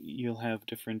where you'll have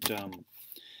different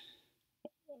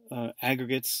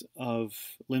aggregates of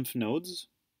lymph nodes,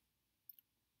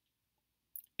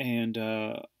 and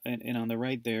on the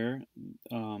right there,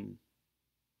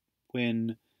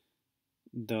 when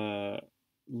the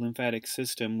lymphatic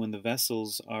system, when the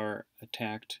vessels are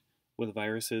attacked with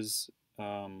viruses,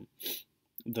 they'll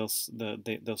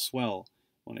swell.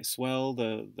 When they swell,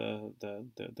 the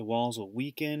walls will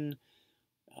weaken.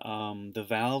 The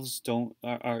valves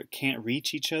can't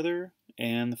reach each other,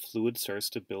 and the fluid starts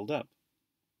to build up.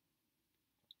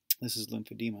 This is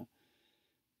lymphedema,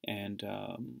 and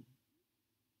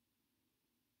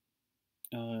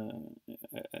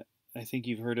I think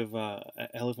you've heard of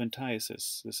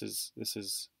elephantiasis. This is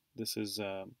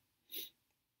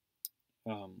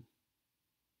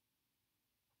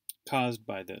caused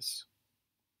by this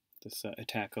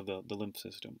attack of the lymph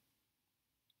system.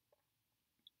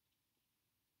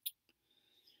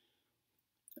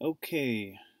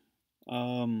 Okay.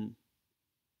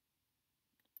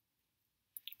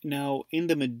 Now, in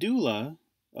the medulla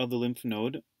of the lymph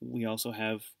node, we also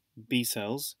have B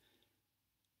cells.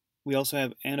 We also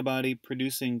have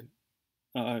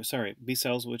B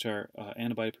cells, which are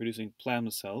antibody-producing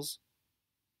plasma cells.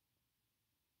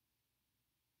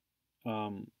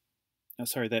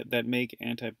 That make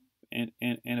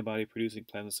antibody-producing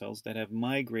plasma cells that have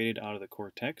migrated out of the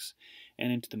cortex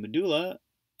and into the medulla,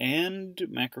 and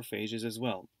macrophages as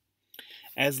well.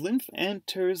 As lymph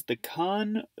enters the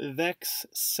convex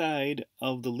side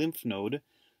of the lymph node,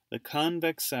 the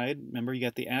convex side, remember you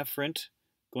got the afferent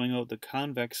going out the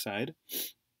convex side.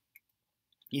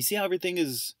 You see how everything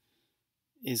is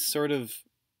sort of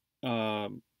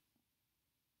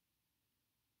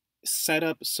set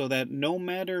up so that no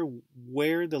matter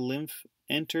where the lymph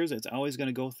enters, it's always going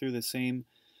to go through the same,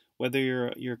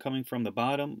 whether you're coming from the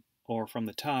bottom or from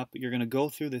the top, you're going to go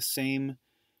through the same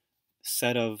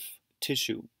set of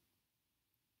tissue,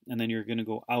 and then you're going to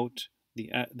go out the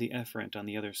efferent on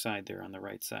the other side there on the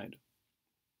right side.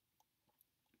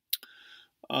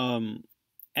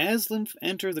 As lymph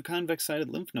enters the convex side of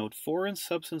the lymph node, foreign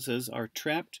substances are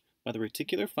trapped by the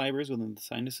reticular fibers within the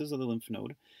sinuses of the lymph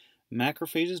node.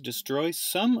 Macrophages destroy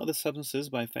some of the substances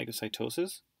by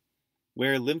phagocytosis,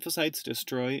 where lymphocytes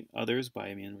destroy others by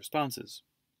immune responses.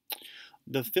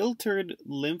 The filtered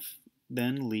lymph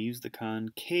then leaves the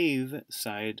concave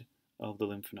side of the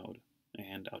lymph node,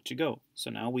 and out you go. So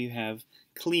now we have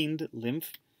cleaned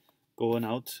lymph going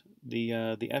out the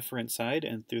efferent side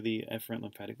and through the efferent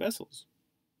lymphatic vessels.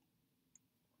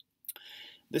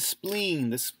 The spleen.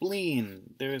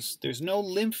 There's no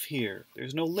lymph here.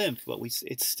 There's no lymph, but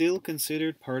it's still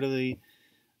considered part of the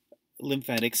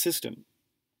lymphatic system.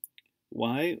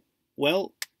 Why?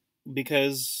 Well,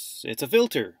 because it's a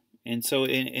filter, and so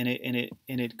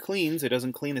it cleans. It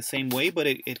doesn't clean the same way, but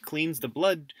it cleans the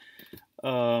blood.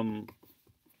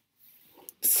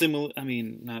 Similar. I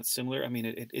mean, not similar. I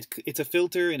mean, it's a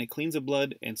filter and it cleans the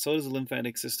blood, and so does the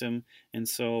lymphatic system, and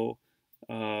so.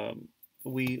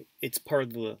 It's part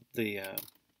of the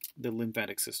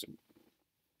lymphatic system.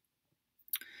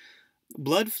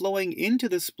 Blood flowing into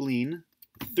the spleen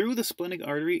through the splenic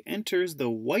artery enters the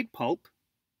white pulp,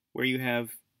 where you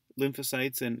have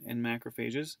lymphocytes and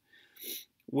macrophages,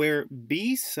 where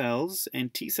B cells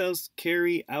and T cells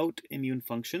carry out immune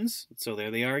functions. So there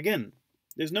they are again.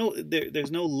 There's no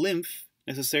lymph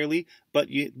necessarily, but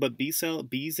B's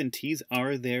and T's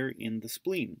are there in the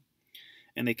spleen.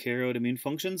 And they carry out immune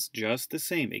functions just the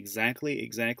same, exactly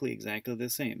the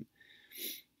same.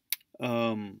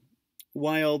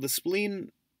 While the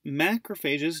spleen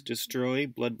macrophages destroy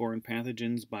blood-borne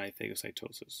pathogens by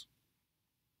phagocytosis.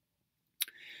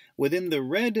 Within the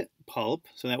red pulp,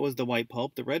 so that was the white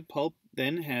pulp, the red pulp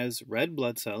then has red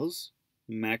blood cells,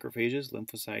 macrophages,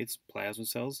 lymphocytes, plasma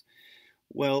cells.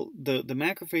 Well, the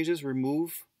macrophages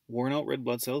remove worn-out red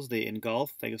blood cells. They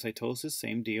engulf phagocytosis,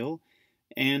 same deal.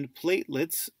 And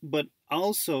platelets, but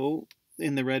also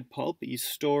in the red pulp, you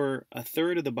store a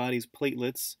third of the body's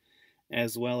platelets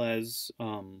as well as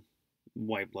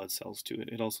white blood cells too.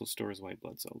 It also stores white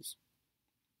blood cells.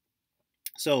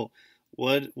 So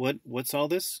what's all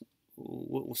this?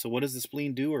 So what does the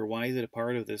spleen do, or why is it a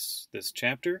part of this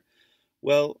chapter?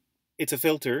 Well, it's a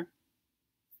filter.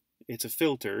 It's a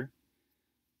filter,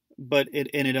 but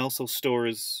it also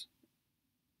stores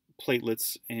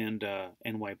platelets and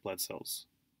white blood cells.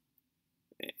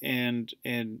 And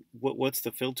what's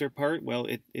the filter part? Well,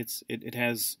 it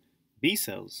has B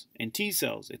cells and T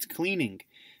cells. It's cleaning,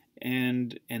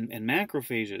 and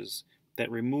macrophages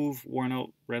that remove worn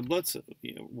out red blood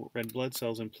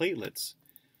cells and platelets,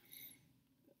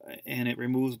 and it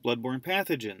removes bloodborne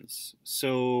pathogens.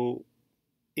 So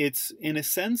it's, in a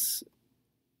sense,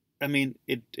 I mean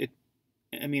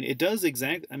it does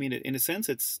exact. I mean, in a sense,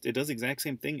 it does the exact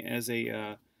same thing as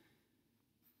the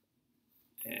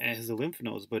lymph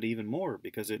nodes, but even more,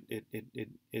 because it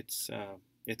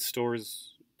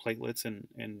stores platelets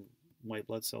and white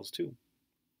blood cells too.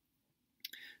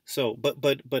 So,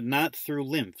 but not through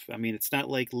lymph. I mean, it's not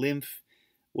like lymph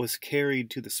was carried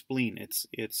to the spleen.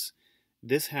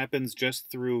 This happens just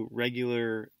through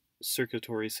regular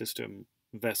circulatory system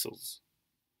vessels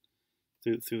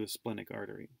through the splenic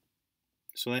artery.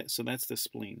 So that's the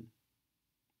spleen.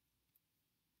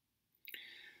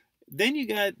 Then you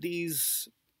got these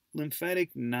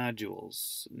lymphatic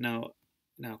nodules. Now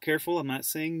careful, I'm not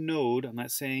saying node. I'm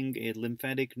not saying a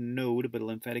lymphatic node, but a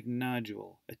lymphatic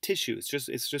nodule, a tissue.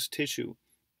 It's just tissue.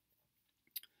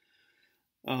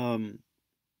 And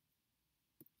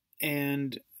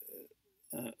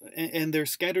they're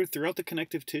scattered throughout the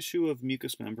connective tissue of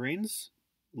mucous membranes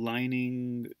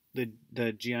lining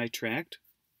the GI tract,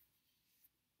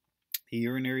 the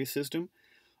urinary system,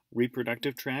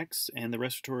 reproductive tracts, and the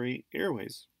respiratory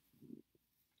airways.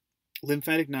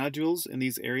 Lymphatic nodules in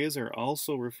these areas are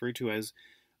also referred to as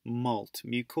MALT,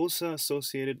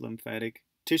 mucosa-associated lymphatic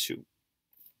tissue.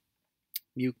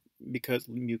 Because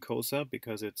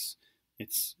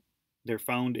they're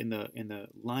found in the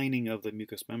lining of the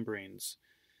mucous membranes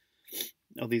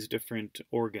of these different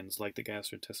organs, like the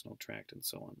gastrointestinal tract and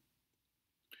so on.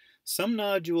 Some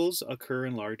nodules occur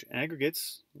in large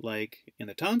aggregates, like in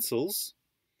the tonsils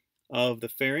of the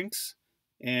pharynx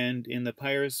and in the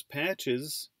Peyer's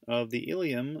patches of the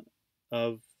ileum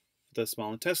of the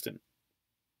small intestine.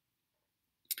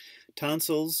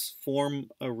 Tonsils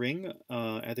form a ring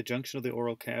at the junction of the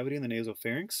oral cavity and the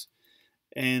nasopharynx,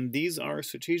 and these are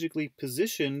strategically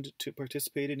positioned to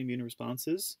participate in immune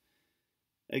responses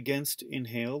against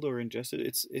inhaled or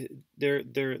ingested.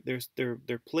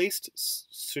 They're placed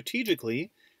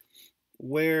strategically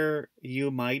where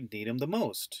you might need them the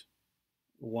most.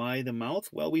 Why the mouth?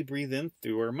 Well, we breathe in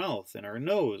through our mouth and our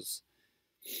nose.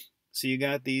 So you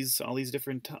got all these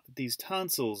different these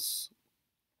tonsils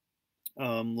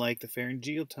like the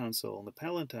pharyngeal tonsil and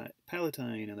the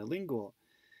palatine and the lingual.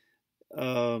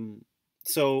 Um,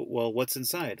 well, what's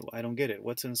inside? Well, I don't get it.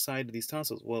 What's inside of these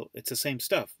tonsils? Well, it's the same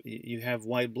stuff. You have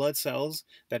white blood cells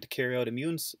that carry out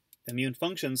immune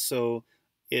functions. So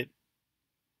it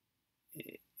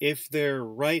if they're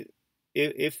right,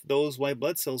 if those white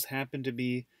blood cells happen to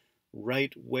be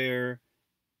right where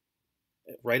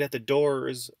right at the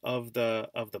doors of the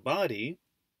body,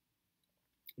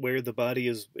 where the body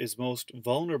is most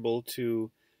vulnerable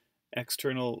to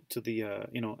the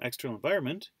external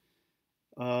environment,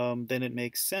 then it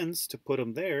makes sense to put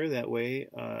them there. That way,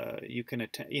 you can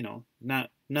not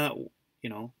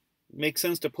makes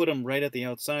sense to put them right at the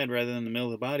outside rather than in the middle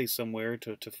of the body somewhere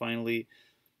to finally,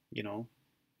 you know,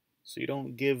 so you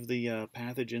don't give the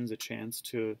pathogens a chance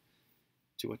to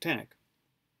attack.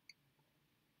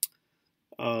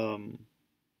 Um,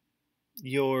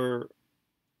 your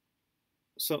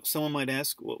So someone might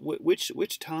ask,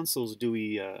 which tonsils do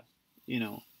we,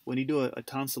 when you do a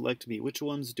tonsillectomy, which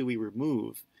ones do we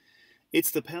remove?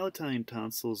 It's the palatine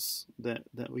tonsils that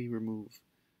we remove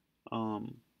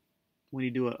um, when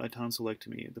you do a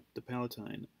tonsillectomy, the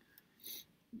palatine.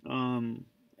 Um,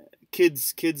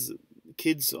 kids kids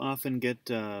kids often get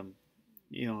an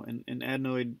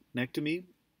adenoidectomy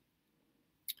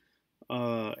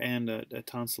and a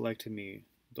tonsillectomy.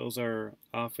 Those are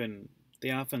often they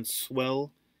often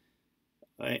swell,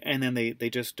 and then they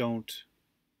just don't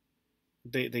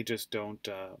they just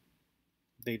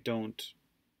they don't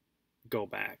go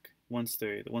back. Once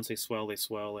they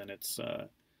swell, and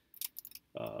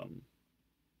um,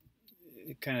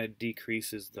 it kind of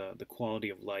decreases the quality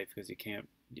of life because you can't.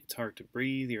 It's hard to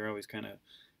breathe. You're always kind of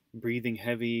breathing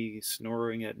heavy,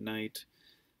 snoring at night.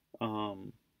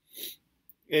 Um,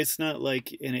 it's not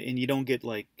like and you don't get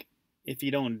like if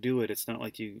you don't do it, it's not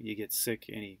like you get sick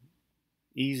any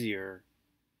easier.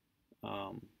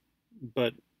 Um,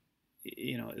 but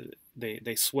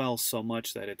they swell so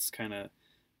much that it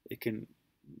can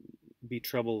be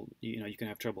trouble. You can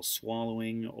have trouble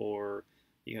swallowing, or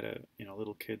you gotta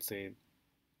little kids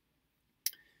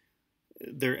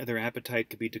their appetite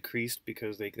could be decreased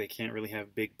because they can't really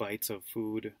have big bites of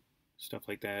food, stuff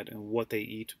like that, and what they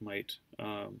eat might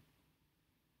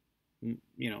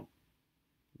you know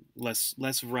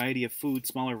less variety of food,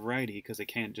 smaller variety because they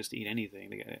can't just eat anything.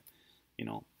 They got you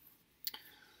know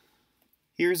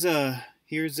here's a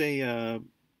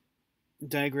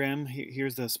diagram.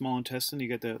 Here's the small intestine.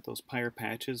 You got those pyre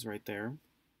patches right there.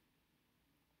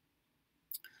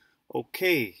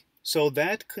 Okay, so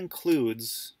that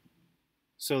concludes.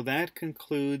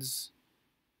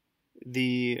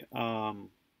 The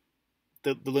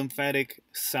the lymphatic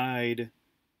side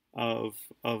of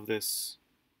this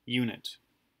unit.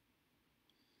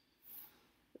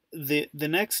 The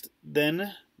next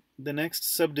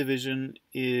subdivision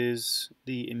is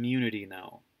the immunity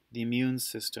now. The immune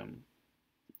system.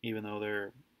 Even though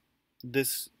they're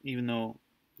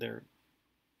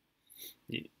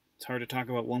it's hard to talk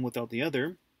about one without the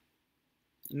other.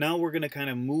 Now we're going to kind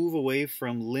of move away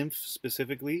from lymph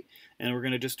specifically, and we're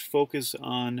going to just focus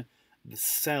on the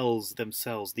cells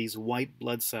themselves, these white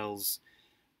blood cells,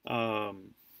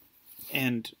 um,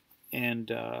 and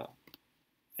and uh,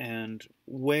 and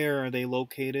where are they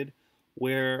located?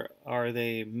 Where are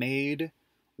they made?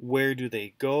 Where do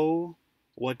they go?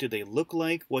 What do they look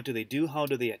like? What do they do? How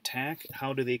do they attack?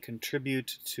 How do they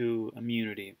contribute to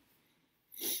immunity?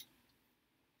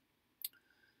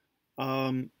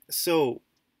 Um, so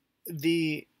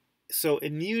the so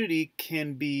immunity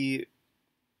can be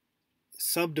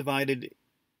subdivided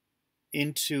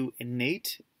into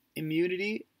innate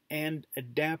immunity and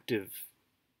adaptive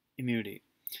immunity.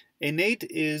 Innate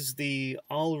is the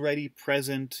already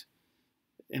present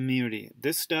immunity.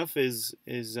 This stuff this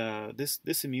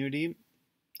immunity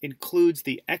includes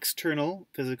the external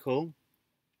physical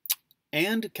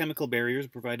and chemical barriers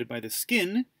provided by the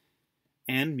skin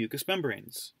and mucous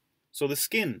membranes. So the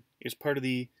skin is part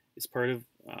of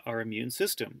our immune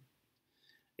system.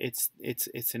 It's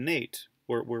innate.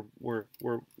 We're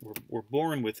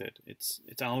born with it. It's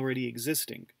already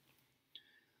existing.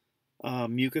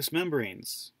 Mucous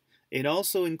membranes. It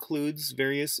also includes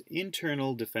various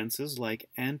internal defenses like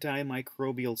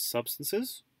antimicrobial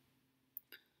substances,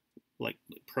 like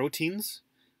proteins,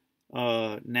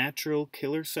 natural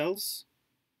killer cells.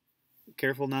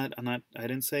 Careful, I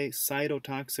didn't say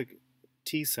cytotoxic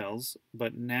T cells,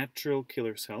 but natural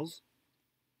killer cells.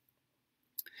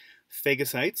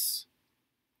 Phagocytes,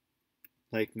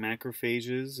 like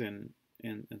macrophages and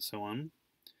so on.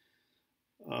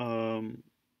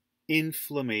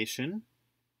 Inflammation,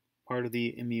 part of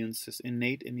the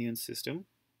innate immune system,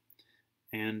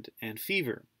 and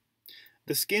fever.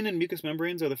 The skin and mucous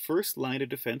membranes are the first line of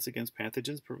defense against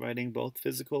pathogens, providing both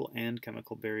physical and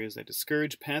chemical barriers that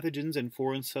discourage pathogens and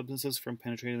foreign substances from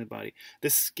penetrating the body. The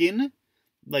skin,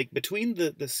 like between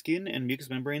the skin and mucous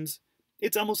membranes,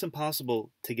 it's almost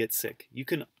impossible to get sick. You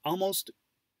can almost,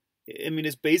 I mean,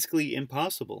 it's basically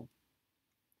impossible.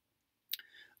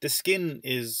 The skin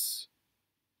is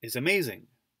amazing.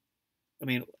 I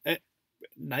mean,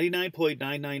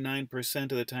 99.999%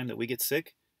 of the time that we get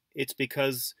sick, it's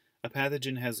because a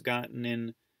pathogen has gotten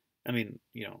in. I mean,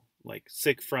 like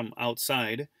sick from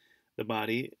outside the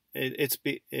body. It's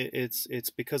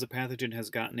because a pathogen has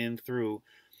gotten in through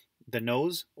the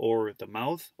nose or the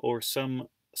mouth or some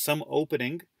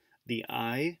opening, the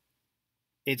eye.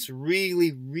 It's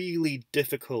really, really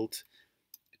difficult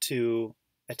to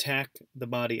attack the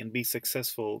body and be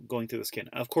successful going through the skin.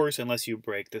 Of course, unless you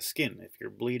break the skin, if you're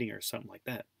bleeding or something like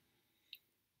that.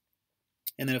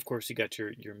 And then, of course, you got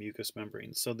your mucous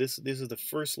membranes. So this is the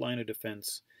first line of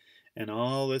defense, and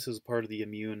all this is part of the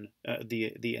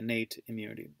the innate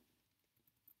immunity.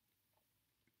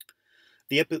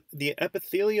 The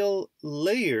epithelial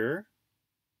layer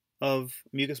of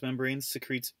mucous membranes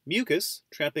secretes mucus,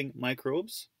 trapping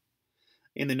microbes.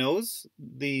 In the nose,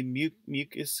 the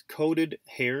mucus-coated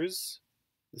hairs,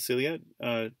 the cilia,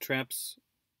 traps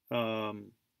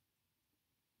and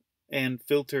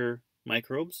filter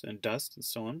microbes and dust and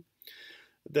so on.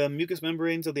 The mucous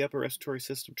membranes of the upper respiratory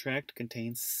system tract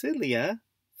contain cilia,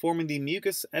 forming the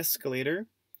mucus escalator,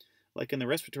 like in the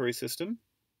respiratory system.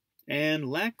 And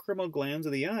lacrimal glands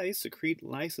of the eyes secrete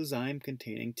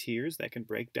lysozyme-containing tears that can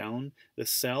break down the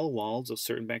cell walls of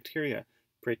certain bacteria.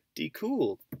 Pretty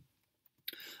cool.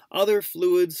 Other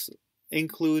fluids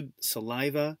include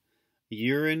saliva,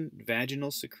 urine, vaginal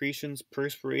secretions,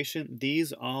 perspiration.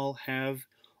 These all have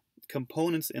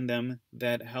components in them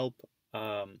that help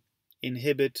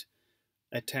inhibit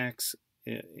attacks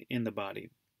in the body,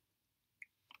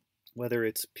 whether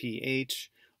it's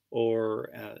pH or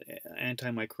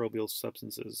antimicrobial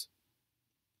substances.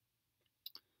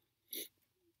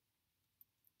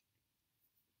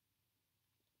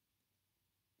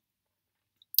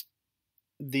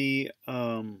 The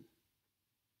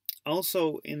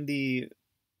also in the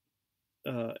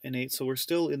innate, so we're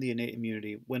still in the innate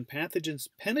immunity. When pathogens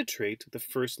penetrate the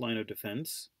first line of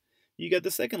defense, you got the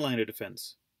second line of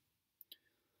defense.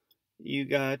 You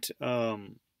got,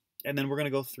 and then we're going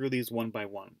to go through these one by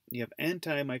one. You have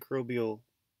antimicrobial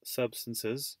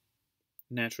substances,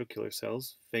 natural killer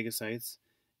cells, phagocytes,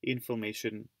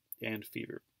 inflammation, and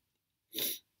fever.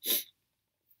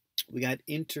 We got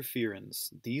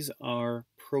interferons. These are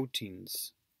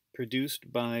proteins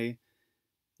produced by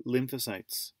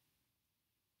lymphocytes,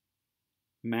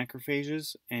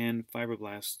 macrophages, and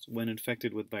fibroblasts when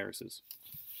infected with viruses.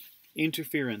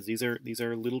 Interferons, these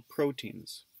are little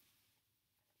proteins.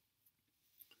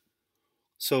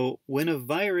 So when a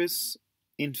virus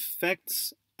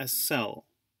infects a cell,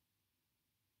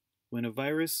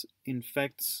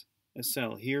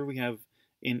 here we have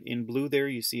in blue there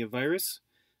you see a virus,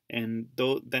 and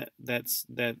though that's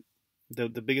the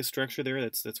biggest structure there,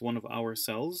 that's one of our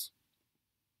cells.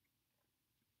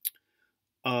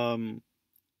 Well,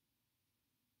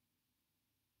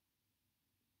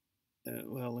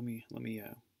 let me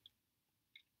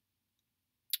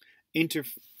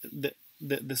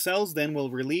the cells then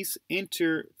will release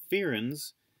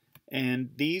interferons, and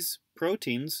these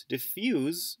proteins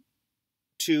diffuse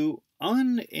to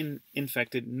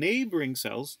uninfected neighboring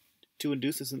cells to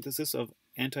induce the synthesis of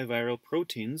antiviral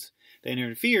proteins that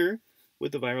interfere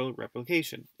with the viral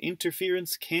replication.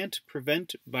 Interferons can't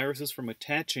prevent viruses from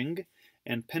attaching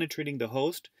and penetrating the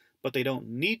host, but they don't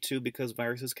need to, because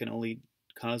viruses can only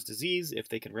cause disease if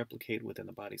they can replicate within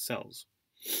the body cells.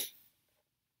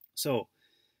 So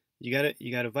you got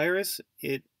a virus.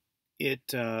 It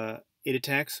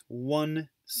attacks one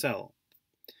cell.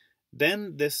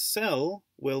 Then this cell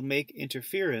will make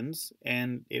interferons,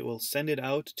 and it will send it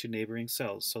out to neighboring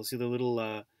cells. So see the little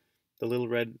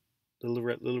red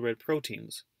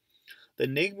proteins. The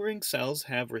neighboring cells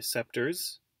have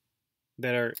receptors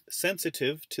that are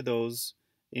sensitive to those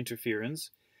interferons,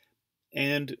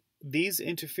 and these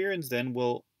interferons then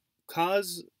will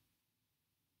cause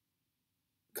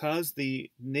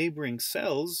the neighboring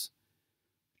cells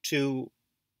to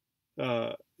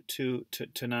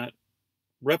not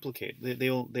replicate. They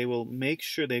will make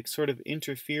sure they sort of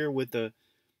interfere with the.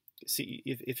 See,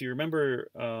 if you remember,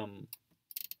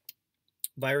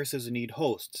 viruses need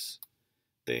hosts.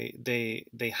 Viruses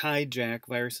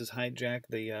hijack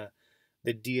the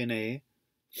DNA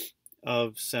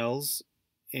of cells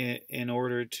in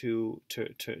order to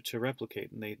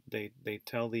replicate, and they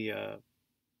tell the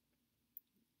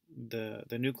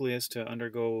the nucleus to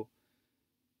undergo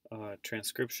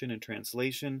transcription and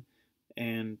translation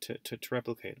and to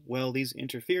replicate. Well, these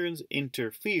interferons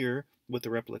interfere with the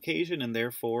replication, and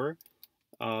therefore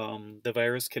the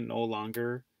virus can no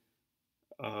longer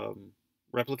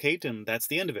replicate, and that's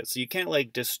the end of it. So you can't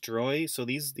like destroy. So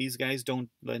these guys don't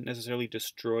necessarily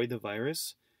destroy the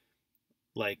virus,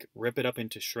 like rip it up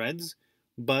into shreds,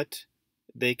 but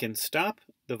they can stop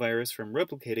the virus from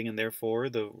replicating, and therefore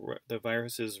the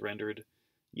virus is rendered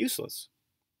useless.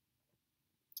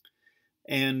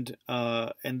 And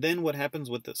then what happens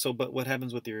with the but what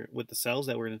happens with the cells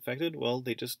that were infected? Well,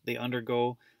 they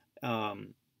undergo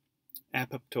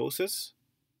apoptosis,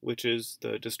 which is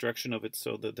the destruction of it.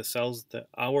 So the cells,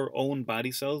 our own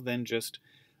body cells, then just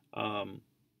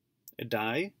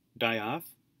die off,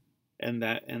 and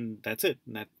that's it.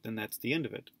 And that's the end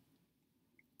of it.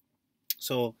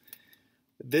 So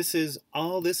this is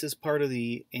part of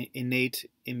the innate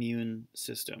immune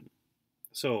system.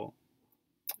 So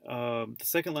the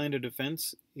second line of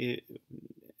defense, A,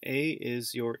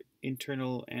 is your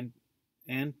internal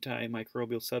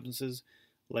antimicrobial substances,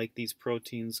 like these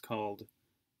proteins called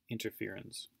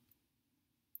interferons.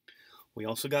 We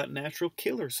also got natural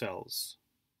killer cells.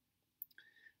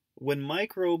 When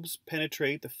microbes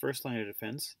penetrate the first line of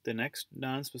defense, the next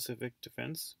non-specific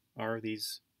defense are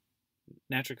these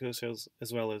natural killer cells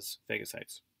as well as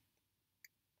phagocytes.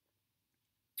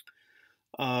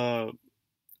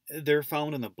 They're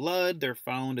found in the blood, they're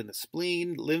found in the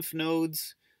spleen, lymph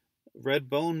nodes, red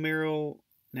bone marrow,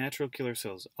 natural killer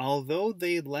cells. Although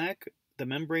they lack the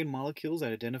membrane molecules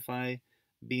that identify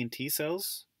B and T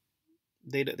cells,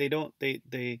 they do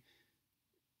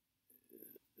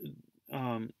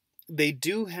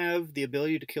have the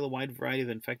ability to kill a wide variety of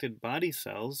infected body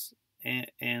cells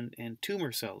and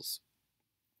tumor cells.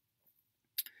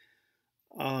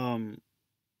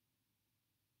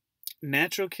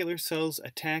 Natural killer cells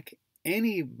attack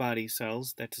any body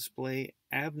cells that display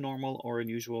abnormal or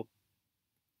unusual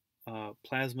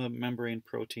plasma membrane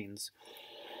proteins.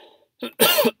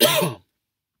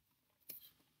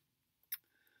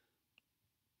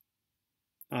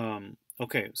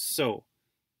 Okay, so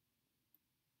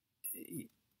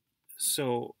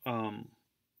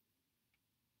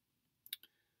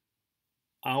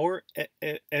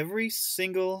every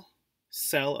single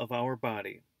cell of our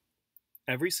body,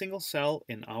 every single cell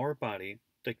in our body,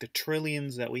 like the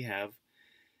trillions that we have,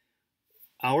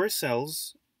 our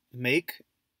cells make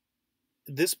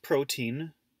this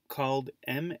protein called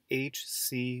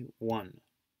MHC1.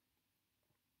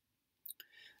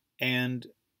 And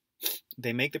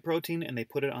they make the protein and they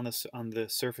put it on the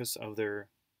surface of their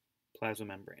plasma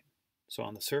membrane. So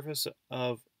on the surface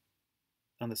of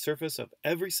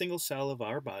every single cell of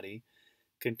our body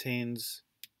contains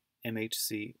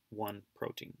MHC1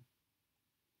 protein.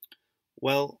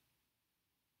 Well,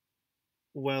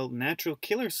 natural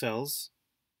killer cells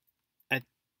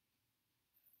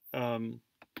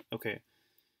okay.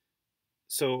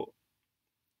 So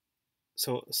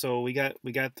we got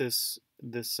this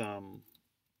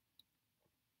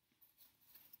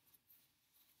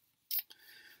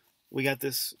we got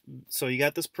this, so you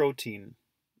got this protein,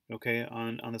 okay,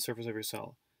 on the surface of your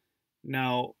cell.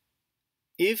 Now,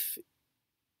 if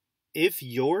a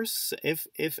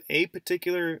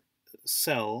particular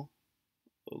cell,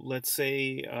 let's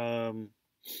say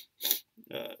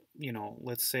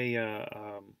let's say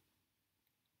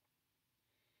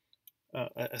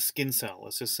a skin cell.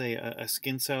 Let's just say a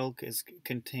skin cell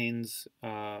contains.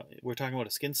 We're talking about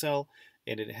a skin cell,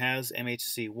 and it has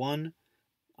MHC1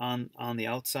 on the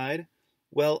outside.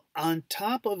 Well, on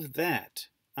top of that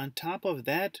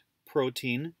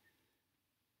protein,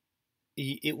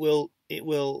 it will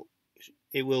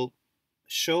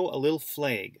show a little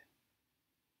flag.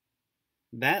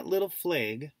 That little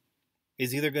flag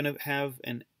is either going to have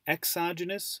an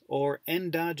exogenous or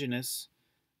endogenous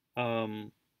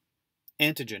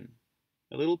antigen,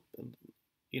 a little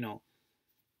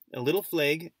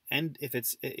flag, and if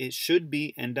it should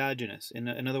be endogenous. In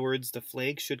other words, the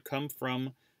flag should come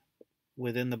from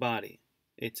within the body.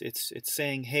 It's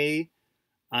saying, hey,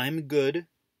 I'm good.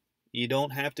 You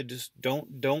don't have to just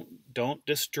don't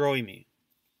destroy me.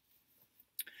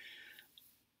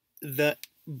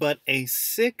 But a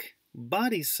sick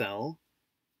body cell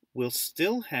will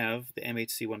still have the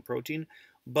MHC1 protein,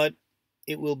 but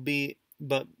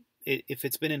if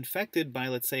it's been infected by,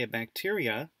 let's say, a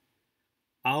bacteria,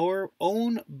 our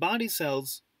own body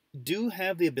cells do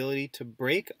have the ability to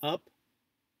break up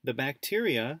the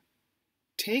bacteria,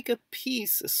 take a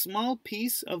small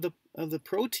piece of the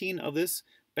protein of this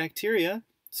bacteria,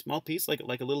 small piece like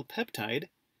a little peptide,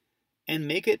 and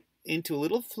make it into a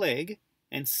little flag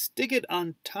and stick it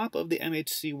on top of the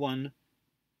MHC1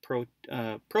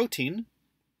 protein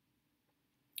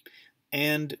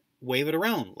and wave it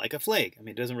around like a flag. I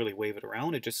mean, it doesn't really wave it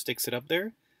around, it just sticks it up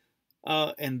there.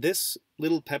 And this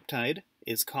little peptide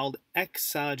is called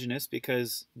exogenous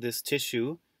because this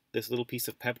tissue, this little piece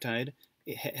of peptide,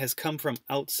 it has come from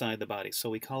outside the body. So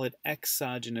we call it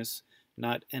exogenous,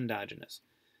 not endogenous.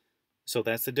 So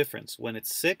that's the difference. When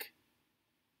it's sick,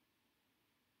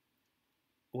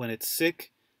 when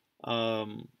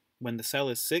the cell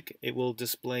is sick, it will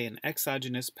display an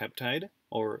exogenous peptide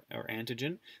or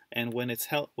antigen, and when it's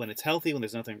healthy, when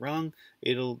there's nothing wrong,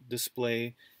 it'll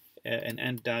display an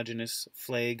endogenous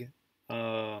flag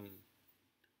on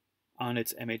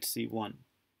its MHC1.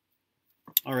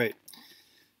 All right.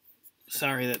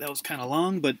 Sorry that was kind of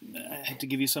long, but I had to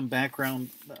give you some background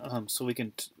so we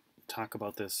can talk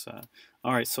about this.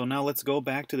 All right, so now let's go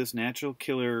back to this natural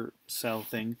killer cell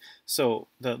thing. So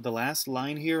the last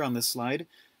line here on this slide,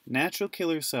 natural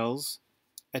killer cells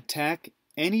attack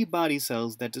any body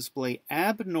cells that display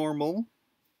abnormal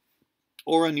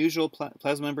or unusual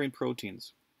plasma membrane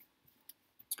proteins.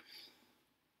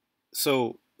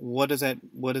 So what does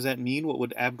that mean? What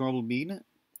would abnormal mean?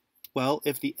 Well,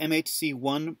 if the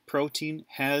MHC1 protein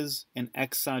has an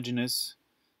exogenous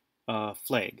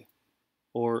flag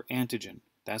or antigen,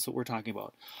 that's what we're talking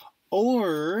about.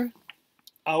 Or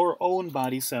our own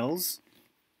body cells,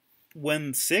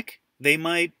 when sick, they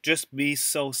might just be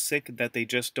so sick that they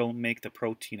just don't make the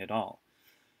protein at all.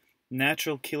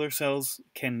 Natural killer cells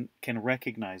can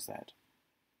recognize that.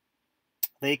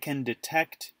 They can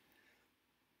detect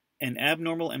an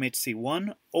abnormal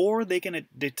MHC1, or they can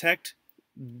detect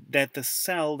that the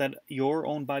cell, that your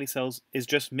own body cells, is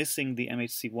just missing the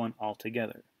MHC1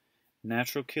 altogether.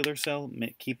 Natural killer cell,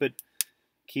 keep it,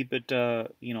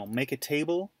 make a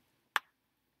table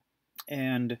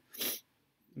and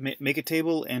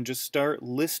just start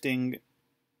listing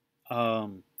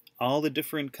all the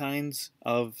different kinds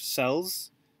of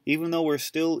cells, even though we're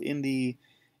still in the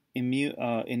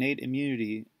innate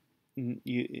immunity. I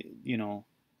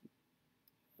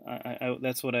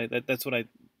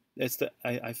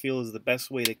feel is the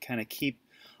best way to kind of keep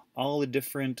all the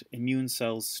different immune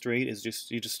cells straight. Is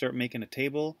you just start making a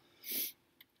table,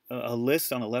 a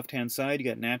list on the left hand side. You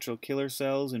got natural killer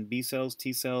cells and B cells,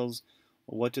 T cells.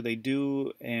 What do they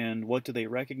do and what do they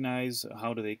recognize?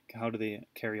 How do they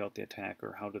carry out the attack,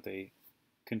 or how do they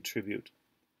contribute?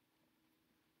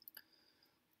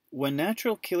 When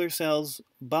natural killer cells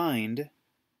bind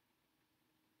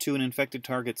to an infected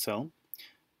target cell,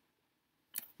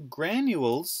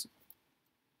 granules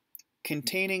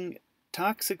containing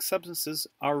toxic substances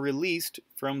are released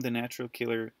from the natural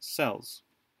killer cells.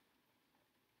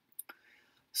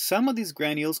 Some of these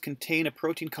granules contain a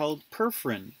protein called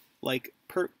perforin,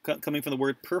 coming from the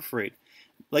word perforate,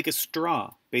 like a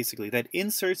straw, basically, that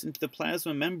inserts into the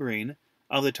plasma membrane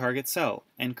of the target cell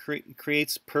and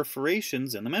creates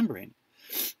perforations in the membrane.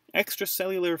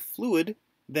 Extracellular fluid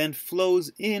then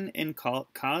flows in and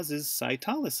causes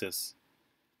cytolysis,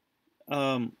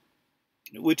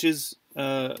 which is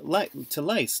to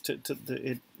lyse.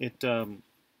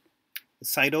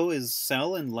 Cyto is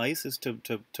cell and lyse is to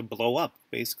blow up,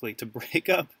 basically, to break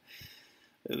up.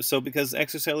 So because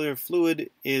extracellular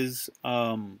fluid is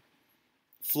flowing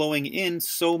in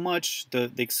so much,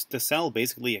 the cell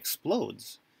basically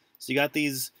explodes. So you got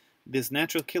this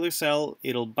natural killer cell.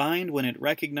 It'll bind when it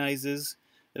recognizes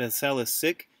that a cell is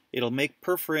sick. It'll make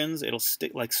perforins. It'll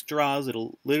stick like straws.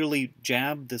 It'll literally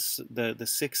jab the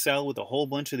sick cell with a whole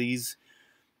bunch of these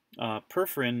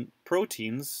perforin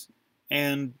proteins,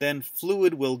 and then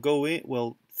fluid will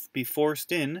be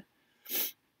forced in.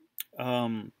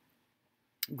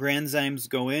 Granzymes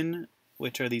go in,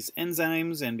 which are these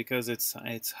enzymes, and because it's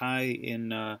high in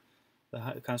the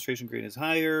concentration gradient is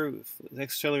higher, the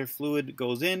extracellular fluid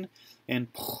goes in, and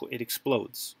it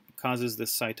explodes, causes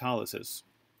this cytolysis.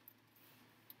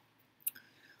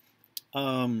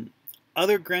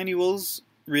 Other granules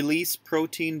release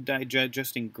protein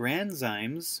digesting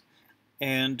granzymes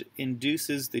and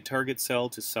induces the target cell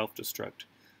to self-destruct.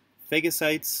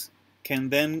 Phagocytes can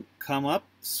then come up,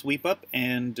 sweep up,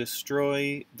 and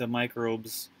destroy the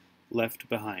microbes left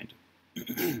behind.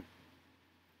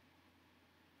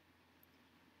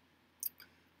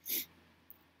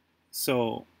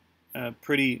 So,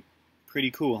 pretty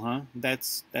cool, huh?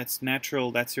 That's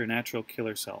natural. That's your natural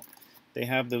killer cell. They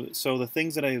have the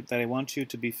things that I want you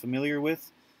to be familiar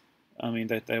with.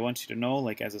 That I want you to know,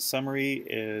 like as a summary,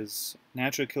 is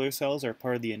natural killer cells are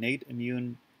part of the innate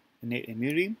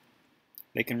immunity.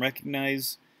 They can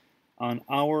recognize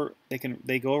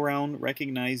they go around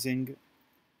recognizing,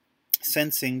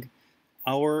 sensing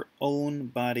our own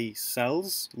body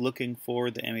cells looking for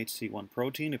the MHC1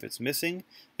 protein. If it's missing,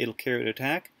 it'll carry out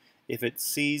attack. If it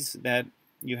sees that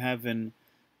you have an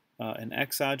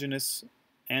exogenous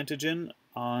antigen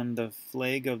on the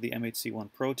flag of the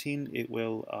MHC1 protein, it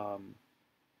will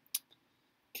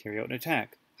carry out an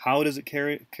attack. How does it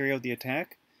carry out the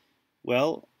attack?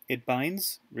 Well, it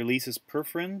binds, releases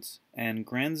perforins and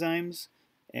granzymes,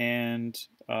 and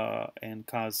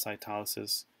cause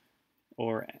cytolysis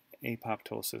or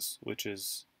apoptosis, which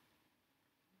is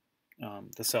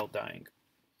the cell dying.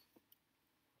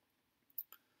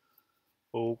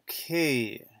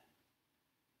 Okay.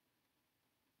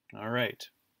 All right.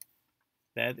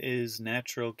 That is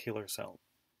natural killer cell.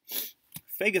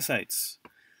 Phagocytes.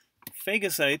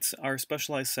 Phagocytes are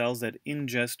specialized cells that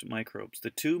ingest microbes. The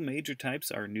two major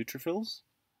types are neutrophils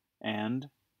and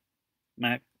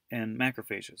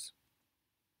macrophages.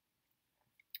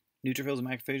 Neutrophils and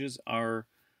macrophages are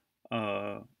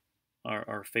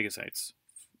phagocytes.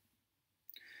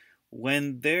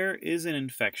 When there is an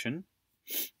infection,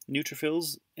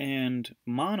 neutrophils and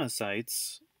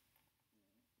monocytes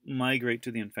migrate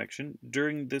to the infection.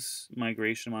 During this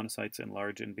migration, monocytes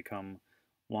enlarge and become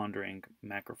wandering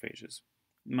macrophages.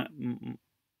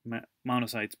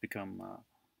 Monocytes become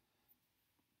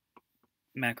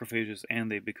macrophages,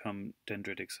 and they become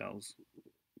dendritic cells.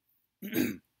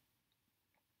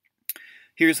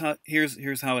 Here's how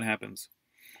it happens.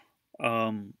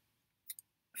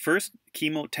 First,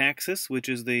 chemotaxis, which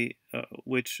is the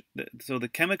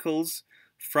chemicals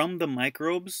from the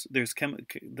microbes.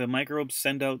 The microbes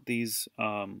send out these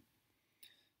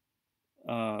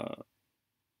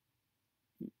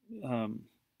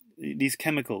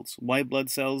chemicals. White blood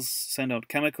cells send out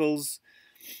chemicals.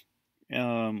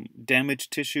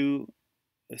 Damaged tissue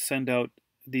send out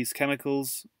these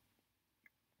chemicals.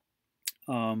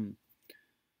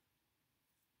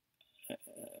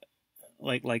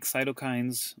 Like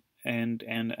cytokines and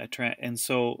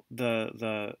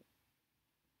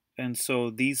so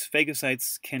these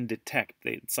phagocytes can detect.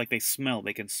 It's like they smell.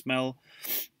 They can smell.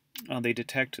 They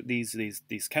detect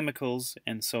these chemicals,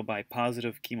 and so by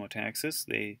positive chemotaxis,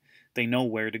 they know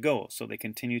where to go. So they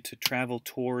continue to travel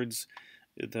towards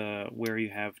where you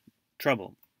have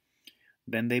trouble.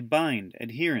 Then they bind.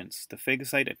 Adherence. The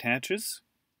phagocyte attaches.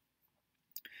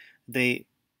 They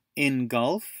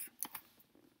engulf.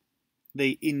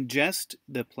 They ingest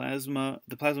the plasma.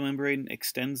 The plasma membrane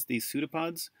extends these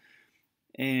pseudopods,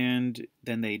 and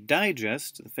then they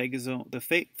digest. The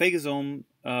phagosome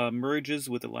merges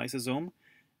with the lysosome,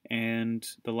 and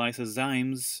the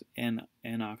lysozymes and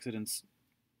oxidants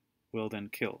will then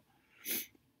kill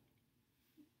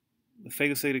the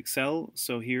phagocytic cell.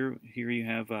 So here you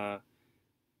have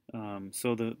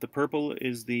so the purple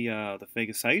is the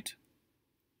phagocyte,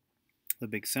 the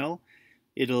big cell.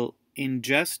 It'll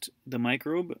ingest the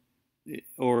microbe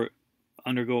or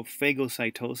undergo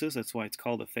phagocytosis. That's why it's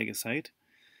called a phagocyte.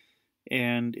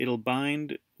 And it'll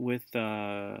bind with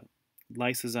lysozymes,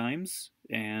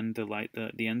 and the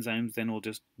enzymes then will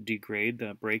just degrade,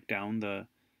 break down the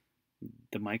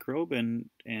microbe, and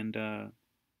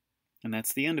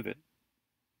that's the end of it.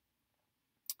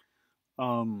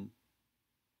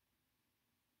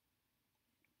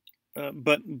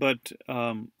 But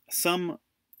some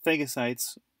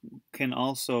phagocytes can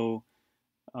also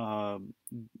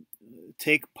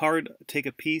take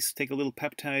a little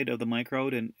peptide of the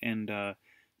microbe and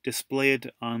display it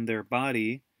on their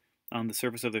body, on the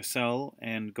surface of their cell,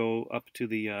 and go up to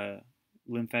the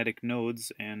lymphatic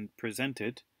nodes and present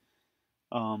it.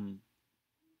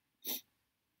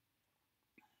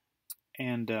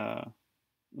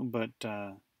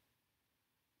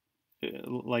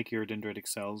 Like your dendritic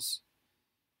cells.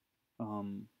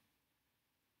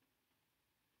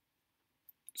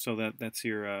 So that's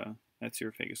your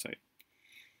phagocyte.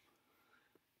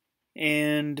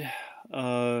 And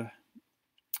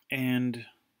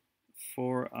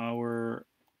for our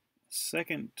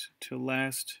second to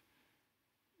last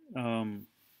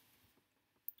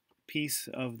piece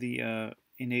of the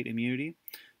innate immunity,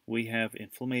 we have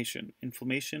inflammation.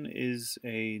 Inflammation is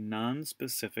a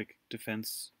non-specific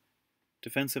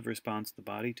defensive response of the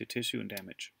body to tissue and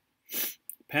damage.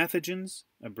 Pathogens,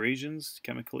 abrasions,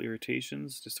 chemical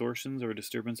irritations, distortions, or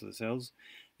disturbance of the cells,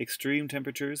 extreme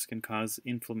temperatures can cause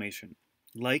inflammation,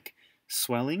 like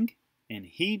swelling and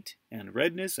heat and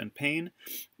redness and pain,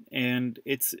 and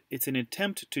it's an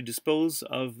attempt to dispose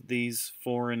of these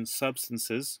foreign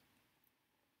substances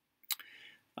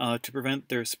to prevent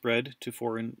their spread to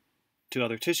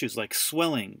other tissues, like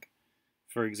swelling,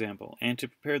 for example, and to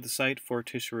prepare the site for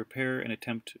tissue repair and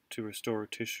attempt to restore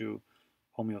tissue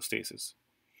homeostasis.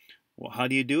 Well, how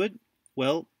do you do it?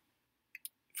 Well,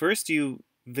 First, you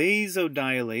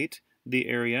vasodilate the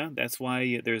area. That's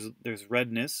why there's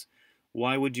redness.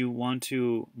 Why would you want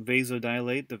to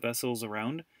vasodilate the vessels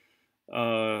around?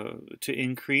 To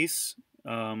increase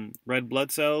red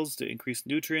blood cells, to increase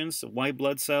nutrients, white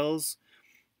blood cells,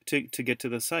 to get to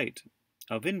the site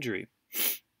of injury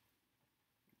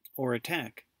or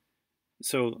attack.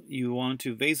 So you want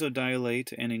to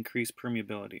vasodilate and increase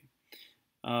permeability.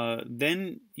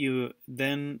 Then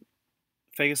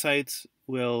phagocytes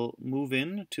will move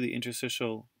in to the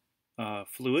interstitial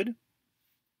fluid,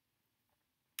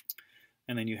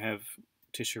 and then you have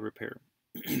tissue repair.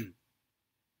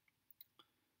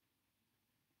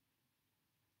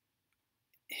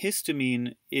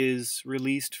 Histamine is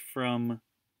released from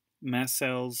mast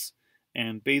cells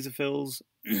and basophils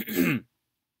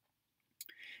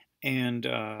and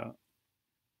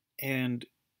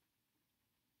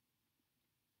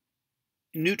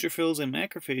neutrophils and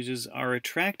macrophages are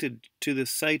attracted to the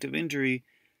site of injury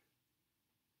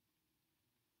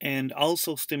and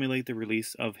also stimulate the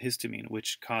release of histamine,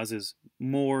 which causes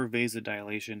more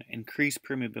vasodilation, increased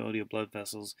permeability of blood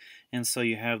vessels, and so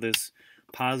you have this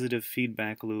positive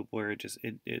feedback loop where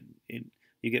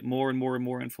you get more and more and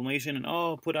more inflammation, and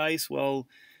oh, put ice. Well,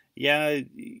 yeah,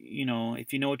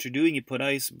 if you know what you're doing, you put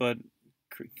ice, but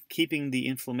keeping the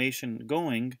inflammation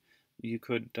going, you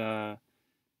could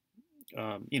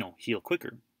heal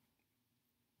quicker.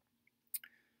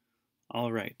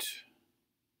 All right.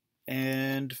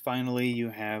 And finally, you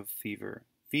have fever.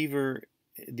 Fever,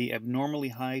 the abnormally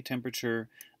high temperature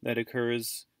that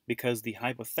occurs because the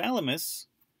hypothalamus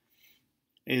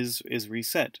is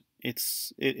reset.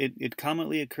 It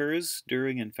commonly occurs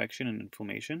during infection and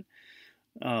inflammation.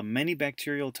 Many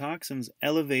bacterial toxins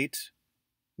elevate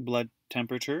blood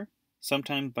temperature,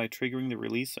 sometimes by triggering the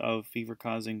release of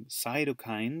fever-causing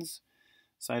cytokines.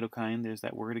 Cytokine, there's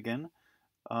that word again.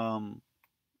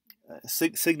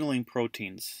 Signaling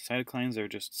proteins. Cytokines are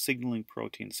just signaling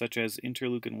proteins, such as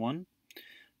interleukin-1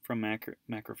 from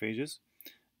macrophages.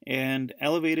 And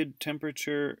elevated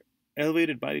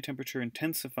body temperature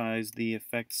intensifies the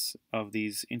effects of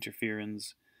these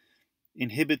interferons,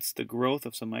 inhibits the growth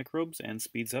of some microbes, and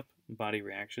speeds up body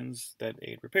reactions that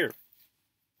aid repair.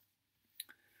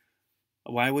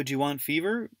 Why would you want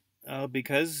fever?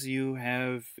 Because you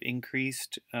have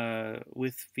increased,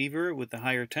 with fever, with the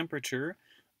higher temperature,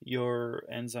 your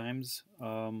enzymes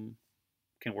can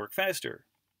work faster,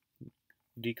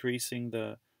 decreasing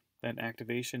that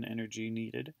activation energy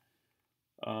needed.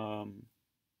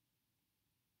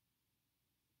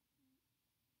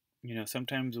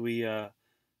 Sometimes we,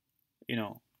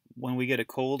 when we get a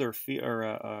cold or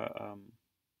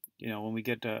when we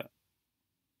get the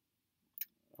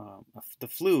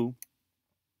flu,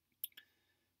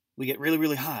 we get really,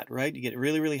 really hot, right? You get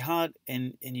really, really hot,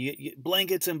 and you get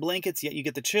blankets and blankets, yet you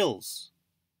get the chills.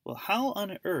 Well, how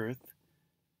on earth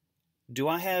do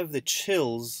I have the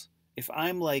chills if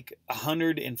I'm like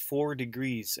 104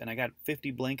 degrees and I got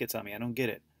 50 blankets on me? I don't get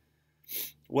it.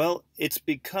 Well, it's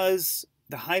because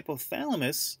the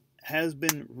hypothalamus has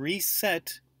been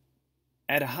reset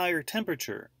at a higher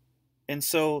temperature. And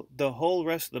so the whole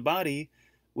rest of the body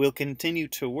will continue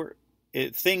to work.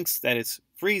 It thinks that it's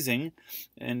freezing,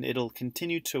 and it'll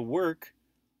continue to work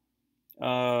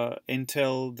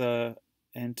until the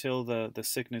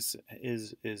sickness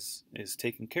is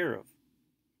taken care of.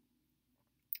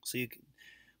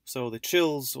 So the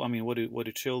chills. I mean, what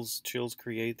do chills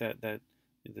create?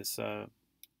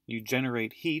 You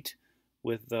generate heat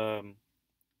with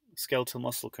skeletal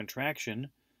muscle contraction.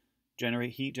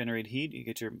 Generate heat. You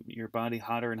get your body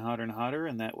hotter and hotter and hotter,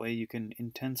 and that way you can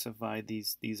intensify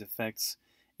these effects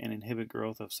and inhibit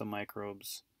growth of some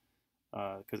microbes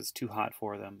because it's too hot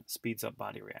for them. Speeds up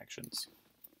body reactions.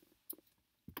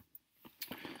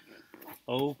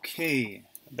 Okay,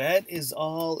 that is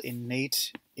all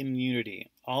innate immunity.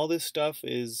 All this stuff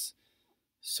is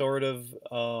sort of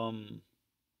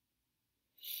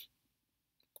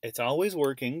it's always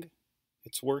working.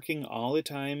 It's working all the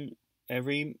time.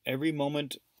 Every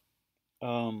moment,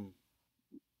 every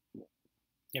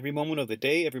moment of the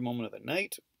day, every moment of the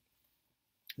night,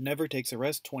 never takes a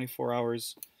rest. 24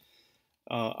 hours,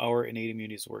 our innate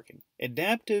immunity is working.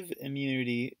 Adaptive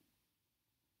immunity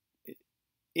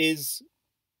is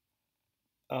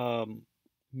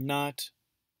not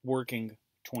working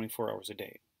 24 hours a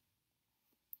day.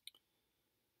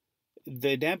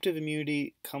 The adaptive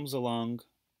immunity comes along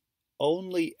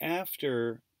only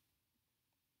after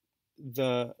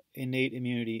the innate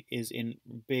immunity is in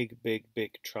big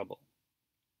trouble.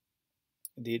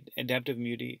 The adaptive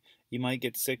immunity, you might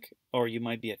get sick or you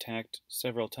might be attacked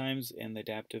several times, and the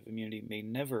adaptive immunity may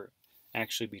never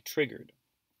actually be triggered.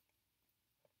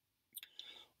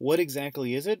 What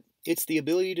exactly is it? It's the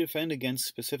ability to defend against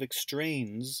specific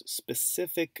strains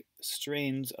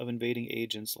of invading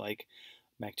agents like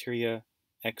bacteria,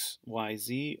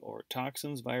 XYZ, or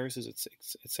toxins, viruses,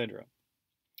 etc.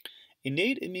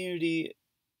 Innate immunity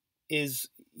is,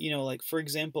 like for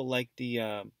example, like the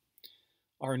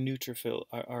our neutrophil,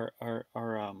 our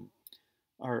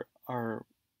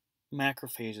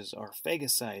macrophages, our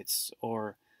phagocytes,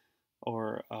 or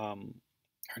our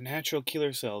natural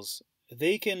killer cells.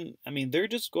 They can, they're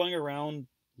just going around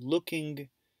looking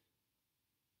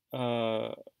uh,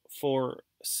 for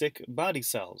sick body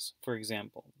cells, for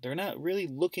example. They're not really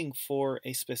looking for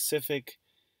a specific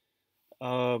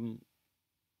um,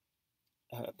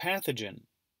 pathogen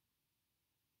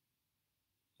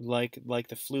like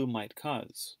the flu might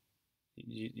cause.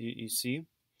 You see,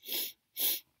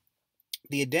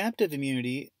 the adaptive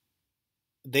immunity,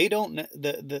 they don't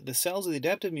the cells of the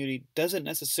adaptive immunity doesn't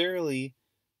necessarily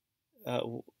uh,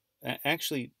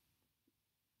 actually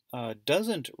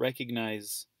doesn't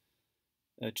recognize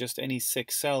just any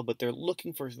sick cell, but they're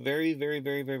looking for very, very,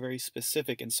 very, very, very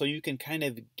specific. And so you can kind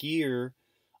of gear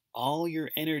all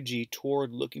your energy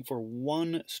toward looking for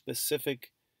one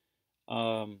specific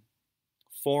um,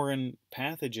 foreign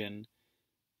pathogen,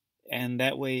 and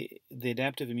that way the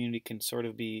adaptive immunity can sort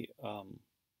of be, um,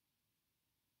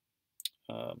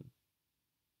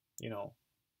 you know,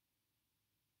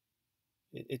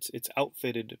 it's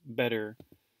outfitted better.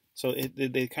 So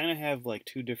they kind of have like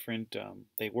two different.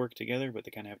 They work together, but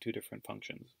they kind of have two different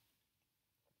functions.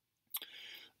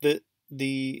 The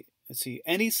let's see,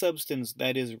 any substance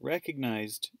that is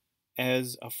recognized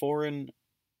as a foreign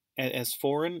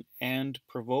and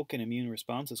provoke an immune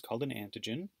response is called an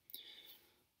antigen.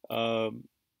 Um,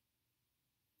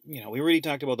 we already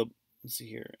talked about the, let's see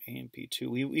here, AMP2.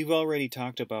 We've already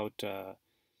talked about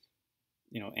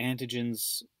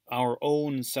antigens, our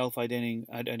own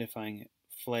self-identifying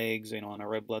flags, on our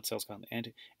red blood cells called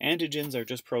antigens are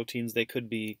just proteins. They could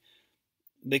be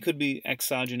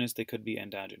exogenous, they could be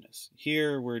endogenous.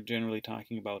 Here we're generally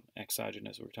talking about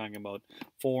exogenous. We're talking about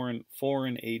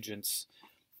foreign agents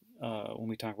when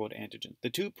we talk about antigens. The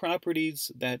two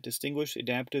properties that distinguish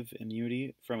adaptive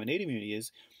immunity from innate immunity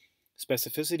is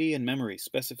specificity and memory.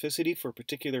 Specificity for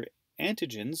particular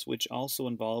antigens, which also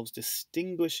involves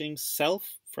distinguishing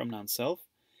self from non-self.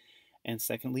 And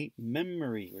secondly,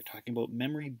 memory. We're talking about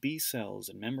memory B cells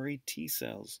and memory T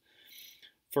cells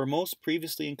for most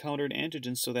previously encountered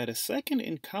antigens, so that a second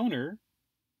encounter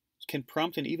can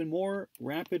prompt an even more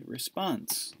rapid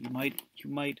response. You might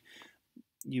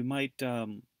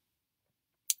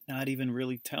not even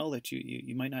really tell that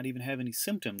you might not even have any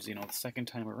symptoms, the second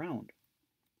time around,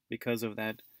 because of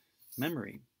that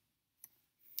memory.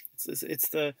 This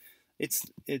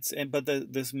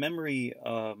memory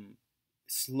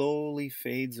slowly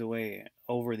fades away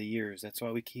over the years. That's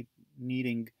why we keep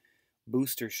needing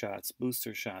booster shots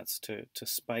to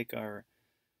spike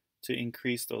to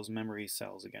increase those memory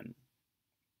cells again.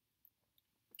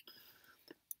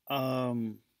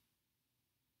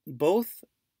 Both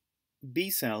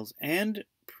B cells and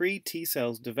pre-T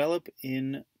cells develop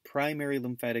in primary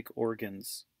lymphatic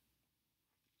organs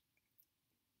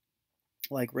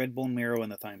like red bone marrow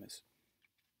and the thymus.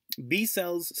 B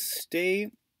cells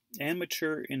stay and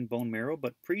mature in bone marrow,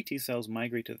 but pre-T cells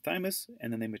migrate to the thymus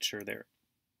and then they mature there.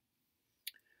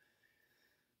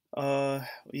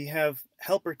 You have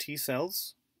helper T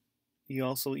cells.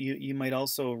 You might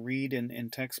also read in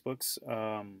textbooks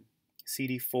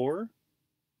CD4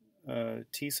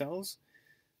 T cells.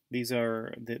 These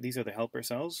are the helper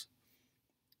cells,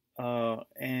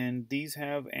 and these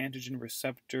have antigen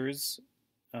receptors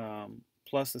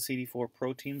plus the CD4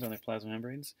 proteins on their plasma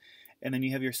membranes. And then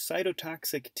you have your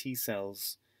cytotoxic T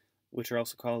cells, which are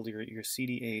also called your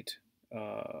CD8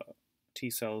 T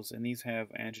cells, and these have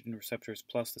antigen receptors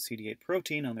plus the CD8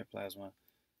 protein on their plasma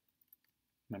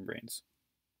membranes.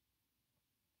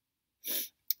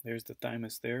 There's the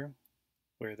thymus there,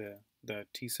 where the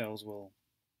T cells will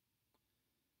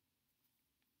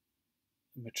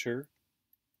mature.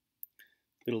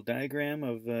 Little diagram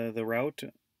of the route,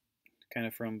 kind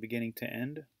of from beginning to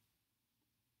end.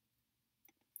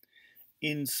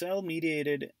 In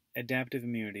cell-mediated adaptive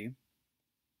immunity,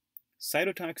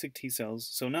 cytotoxic T cells,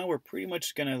 so now we're pretty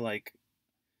much gonna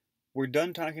we're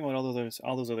done talking about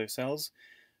all those other cells.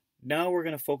 Now we're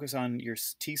gonna focus on your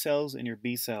T cells and your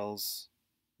B cells,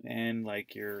 and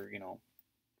your,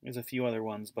 there's a few other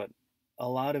ones, but a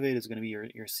lot of it is gonna be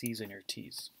your C's and your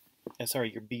T's.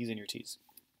 Your B's and your T's.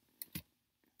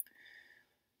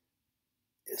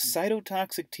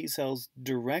 Cytotoxic T cells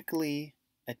directly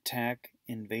attack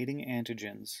invading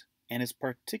antigens and is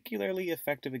particularly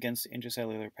effective against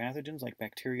intracellular pathogens like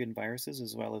bacteria and viruses,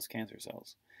 as well as cancer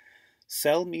cells.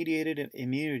 Cell-mediated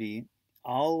immunity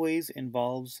always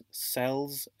involves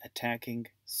cells attacking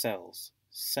cells.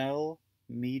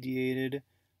 Cell-mediated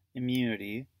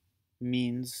immunity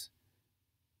means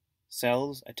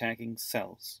cells attacking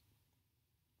cells,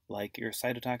 like your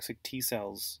cytotoxic T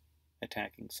cells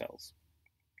attacking cells.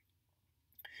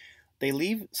 They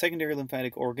leave secondary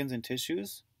lymphatic organs and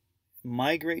tissues,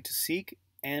 migrate to seek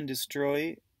and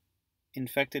destroy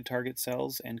infected target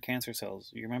cells and cancer cells.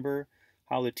 You remember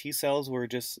how the T cells were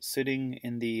just sitting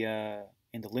in the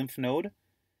lymph node,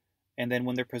 and then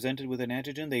when they're presented with an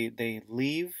antigen, they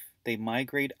leave, they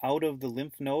migrate out of the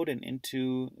lymph node and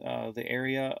into the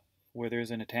area where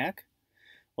there's an attack.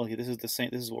 Well, this is the same.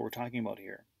 This is what we're talking about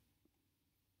here.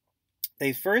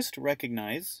 They first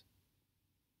recognize,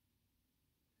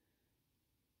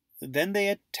 then they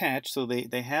attach, so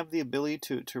they have the ability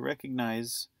to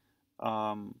recognize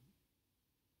the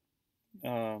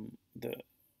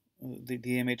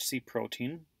MHC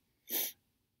protein.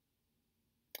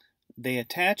 They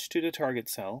attach to the target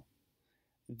cell.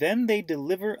 Then they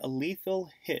deliver a lethal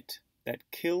hit that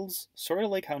kills, sort of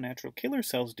like how natural killer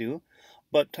cells do,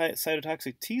 but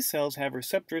cytotoxic T cells have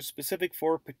receptors specific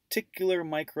for a particular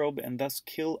microbe and thus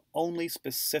kill only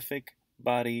specific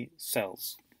body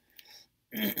cells.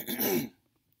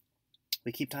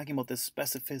 We keep talking about this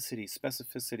specificity.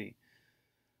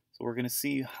 So we're going to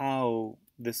see how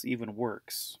this even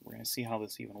works.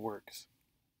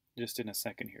 Just in a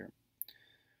second here.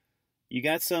 You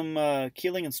got some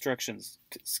killing instructions.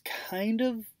 It's kind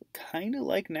of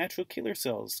like natural killer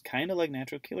cells.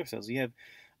 You have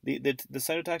the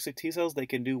cytotoxic T cells. They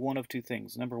can do one of two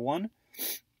things. Number one,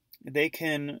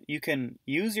 you can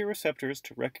use your receptors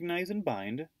to recognize and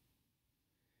bind.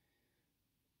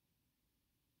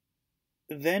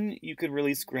 Then you could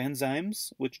release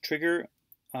granzymes, which trigger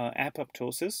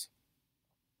apoptosis.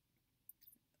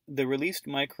 The released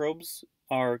microbes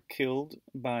are killed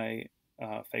by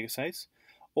phagocytes,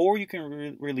 or you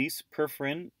can release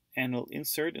perforin and it'll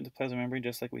insert into the plasma membrane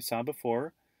just like we saw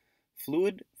before.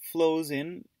 Fluid flows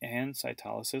in and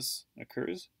cytolysis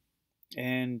occurs,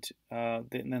 and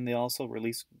then they also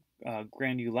release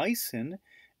granulysin,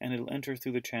 and it'll enter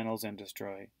through the channels and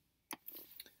destroy.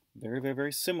 Very, very,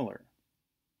 very similar,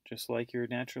 just like your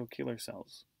natural killer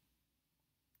cells.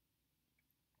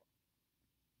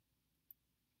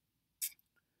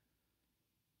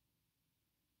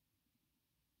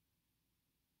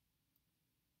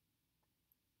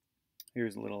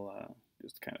 Here's a little,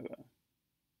 just kind of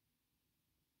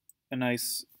a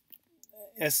nice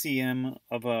SEM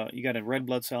of you got a red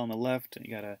blood cell on the left, and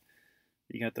you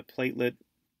got the platelet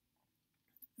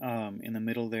in the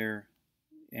middle there,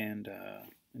 and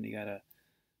you got a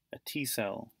T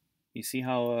cell. You see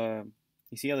how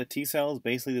the T cell is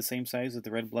basically the same size as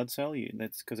the red blood cell.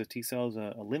 That's because a T cell is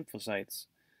a lymphocyte's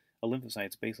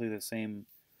basically the same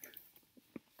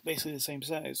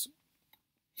size.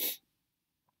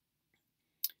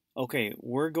 Okay,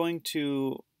 we're going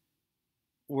to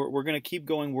keep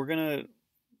going. We're gonna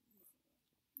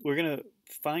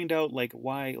find out like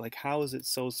why, like how is it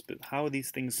so how are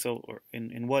these things so, or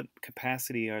in what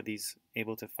capacity are these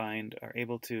able to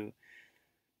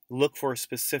look for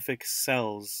specific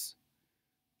cells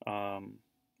in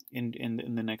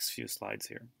the next few slides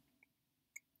here.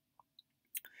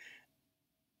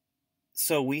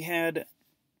 So we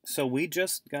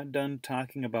just got done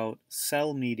talking about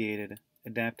cell-mediated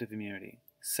adaptive immunity.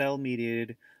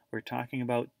 Cell-mediated, we're talking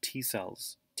about T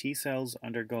cells. T cells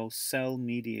undergo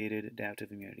cell-mediated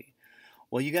adaptive immunity.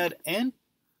 Well, you got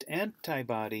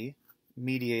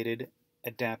antibody-mediated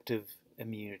adaptive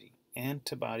immunity.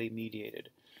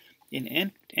 Antibody-mediated.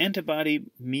 In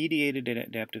antibody-mediated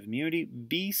adaptive immunity,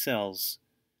 B cells,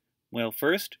 well,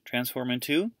 first transform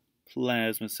into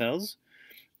plasma cells,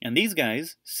 and these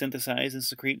guys synthesize and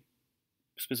secrete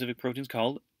specific proteins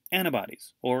called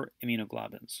antibodies or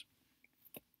immunoglobulins.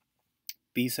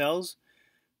 B cells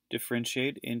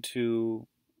differentiate into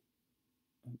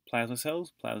plasma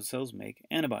cells. Plasma cells make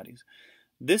antibodies.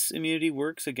 This immunity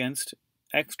works against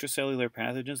extracellular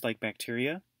pathogens like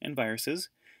bacteria and viruses,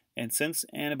 and since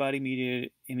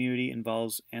antibody-mediated immunity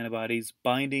involves antibodies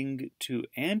binding to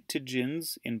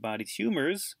antigens in body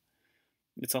tumors,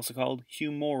 it's also called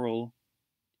humoral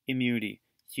immunity.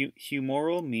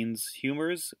 Humoral means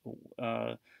humors,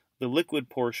 the liquid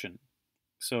portion.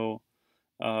 So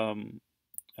in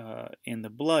the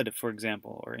blood, for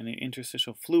example, or in the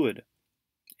interstitial fluid,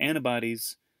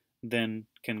 antibodies then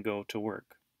can go to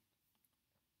work.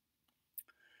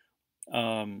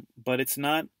 But it's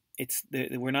not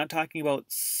we're not talking about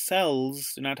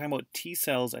cells. We're not talking about T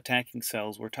cells attacking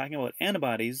cells. We're talking about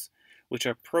antibodies, which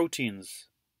are proteins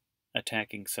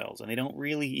attacking cells, and they don't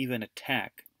really even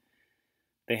attack.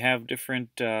 They have different.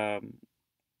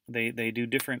 They do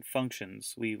different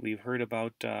functions. We've heard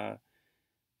about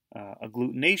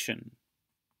agglutination.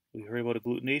 We heard about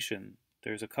agglutination.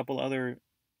 There's a couple other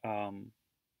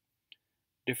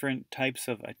different types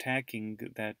of attacking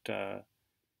that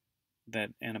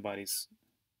that antibodies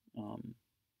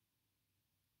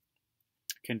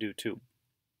can do too.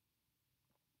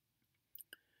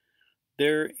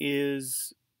 There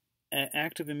is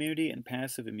active immunity and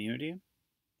passive immunity.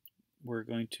 We're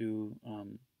going to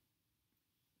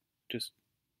just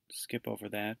skip over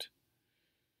that.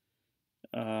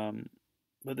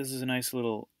 But this is a nice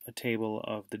little table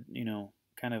of the,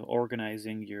 kind of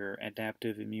organizing your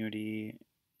adaptive immunity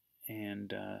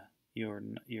and your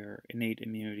innate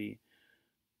immunity.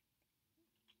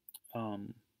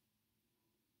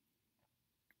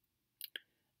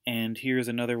 And here's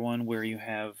another one where you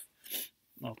have,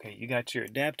 okay, you got your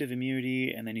adaptive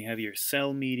immunity, and then you have your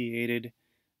cell-mediated,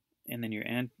 and then your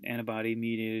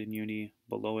antibody-mediated immunity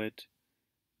below it.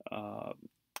 All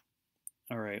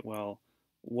right, well,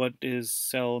 what is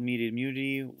cell-mediated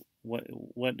immunity?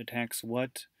 What attacks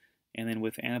what? And then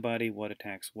with antibody, what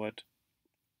attacks what?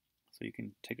 So you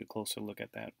can take a closer look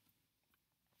at that.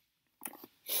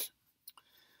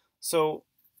 So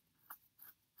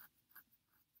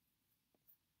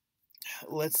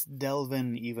let's delve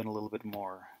in even a little bit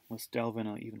more. Let's delve in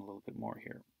even a little bit more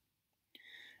here.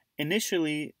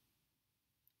 Initially,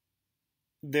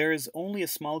 there is only a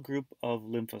small group of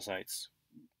lymphocytes,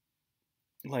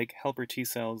 like helper T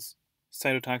cells,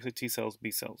 cytotoxic T cells,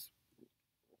 B cells,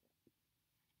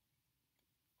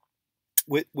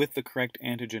 with the correct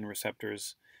antigen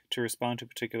receptors to respond to a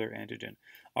particular antigen.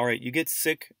 All right, you get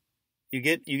sick, you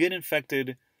get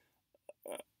infected.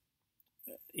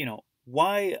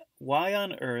 Why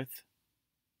on earth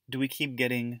do we keep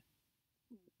getting?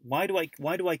 Why do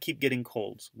I keep getting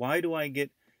colds? Why do I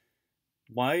get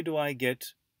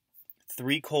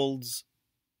 3 colds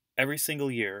every single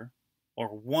year, or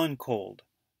 1 cold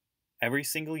every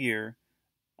single year?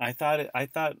 I thought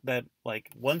that, like,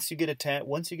 once you get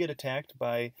attacked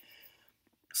by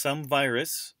some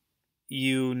virus,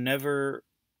 you never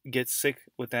get sick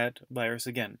with that virus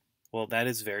again. Well, that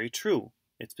is very true.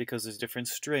 It's because there's different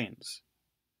strains.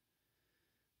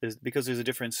 Because there's a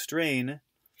different strain,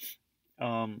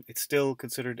 it's still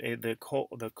considered the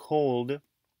cold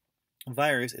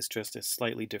virus is just a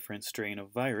slightly different strain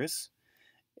of virus,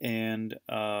 and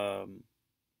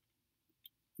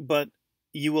but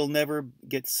you will never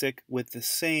get sick with the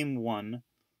same one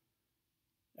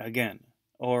again,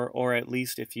 or at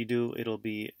least if you do, it'll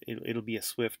be a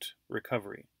swift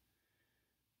recovery.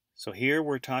 So here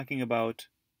we're talking about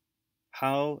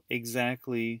how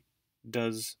exactly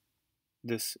does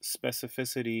this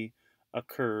specificity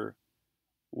occur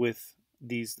with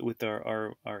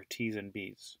our T's and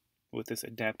B's, with this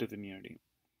adaptive immunity.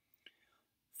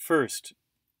 First,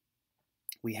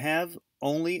 we have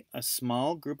only a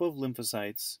small group of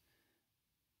lymphocytes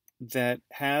that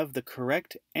have the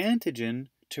correct antigen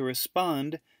to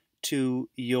respond to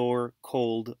your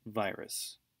cold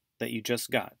virus that you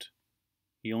just got.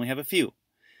 You only have a few.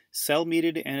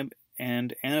 Cell-mediated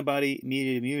and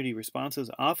antibody-mediated immunity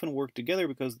responses often work together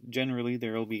because generally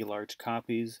there will be large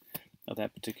copies of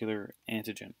that particular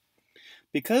antigen.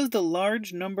 Because the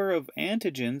large number of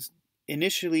antigens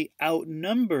initially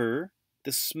outnumber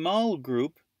the small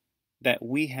group that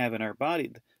we have in our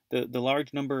body, the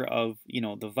large number of,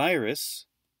 the virus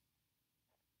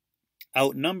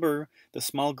outnumber the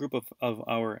small group of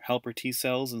our helper T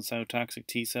cells and cytotoxic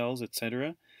T cells,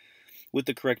 etc. With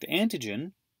the correct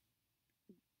antigen,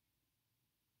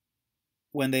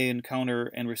 when they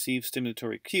encounter and receive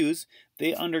stimulatory cues,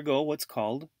 they undergo what's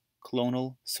called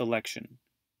clonal selection.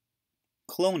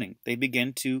 Cloning. They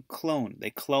begin to clone. They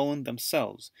clone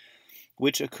themselves,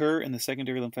 which occur in the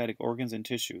secondary lymphatic organs and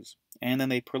tissues. And then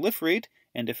they proliferate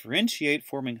and differentiate,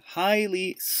 forming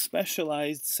highly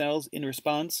specialized cells in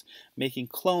response, making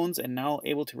clones and now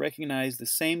able to recognize the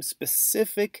same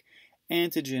specific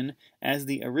antigen as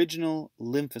the original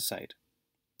lymphocyte.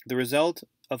 The result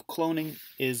of cloning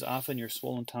is often your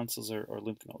swollen tonsils or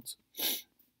lymph nodes.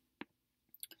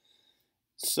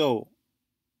 So,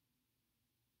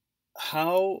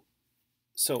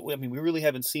 we really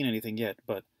haven't seen anything yet,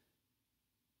 but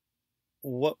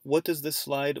what does this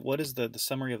slide, what is the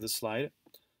summary of this slide?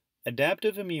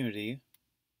 Adaptive immunity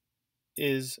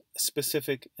is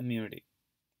specific immunity.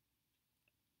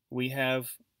 We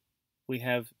have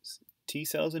T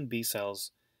cells and B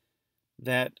cells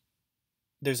that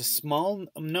there's a small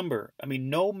number. I mean,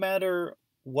 no matter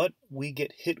what we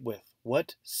get hit with,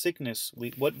 what sickness,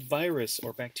 what virus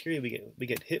or bacteria we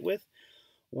get hit with,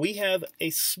 we have a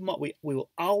small. We will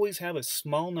always have a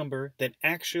small number that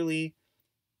actually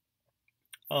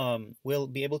will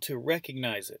be able to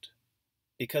recognize it,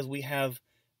 because we have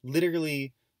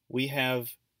literally we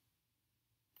have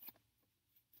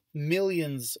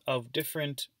millions of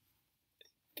different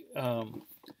um,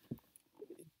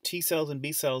 T cells and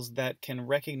B cells that can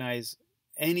recognize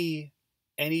any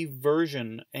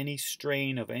version, any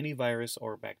strain of any virus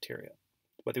or bacteria,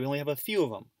 but we only have a few of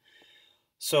them.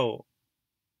 So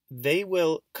they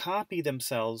will copy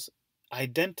themselves,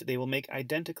 they will make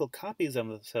identical copies of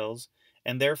themselves,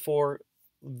 and therefore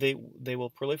they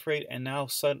will proliferate. And now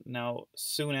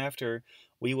soon after,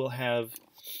 we will have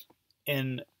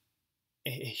a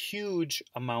huge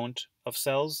amount of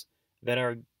cells that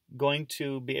are going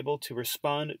to be able to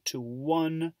respond to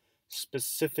one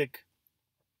specific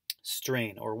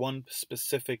strain or one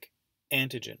specific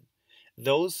antigen.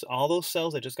 All those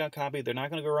cells that just got copied, they're not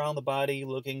going to go around the body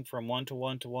looking from one to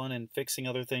one to one and fixing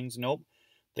other things. Nope.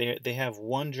 They have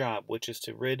one job, which is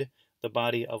to rid the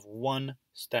body of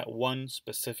that one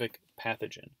specific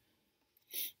pathogen.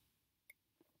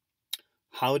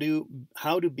 How do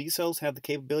B cells have the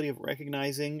capability of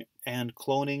recognizing and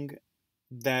cloning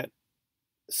that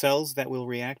cells that will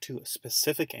react to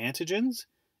specific antigens?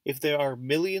 If there are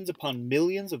millions upon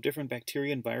millions of different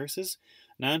bacteria and viruses,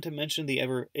 not to mention the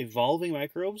ever evolving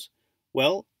microbes,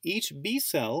 well, each B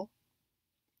cell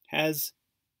has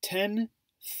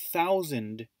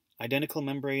 10,000 identical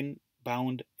membrane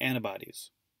bound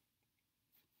antibodies.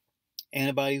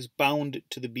 Antibodies bound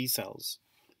to the B cells.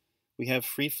 We have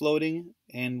free floating,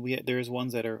 and there's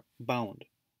ones that are bound.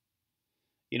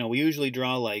 We usually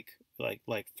draw like 4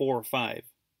 or 5.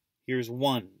 Here's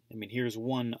one. Here's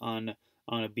one on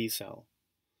a B cell.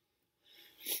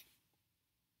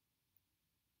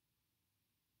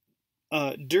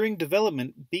 During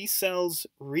development, B cells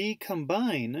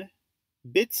recombine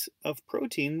bits of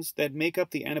proteins that make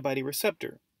up the antibody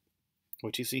receptor,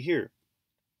 what you see here.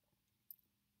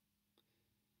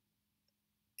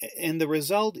 And the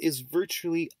result is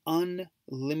virtually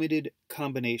unlimited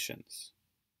combinations.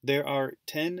 There are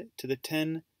 10 to the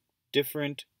 10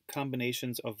 different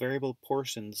combinations of variable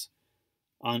portions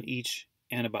on each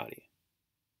antibody.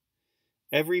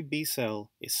 Every B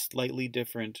cell is slightly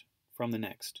different from the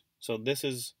next. So this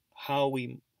is how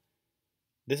we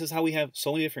have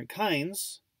so many different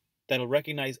kinds that'll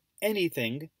recognize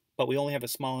anything, but we only have a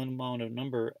small amount of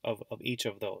number of each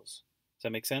of those. Does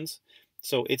that make sense?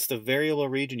 So it's the variable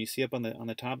region you see up on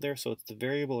the top there. So it's the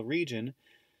variable region.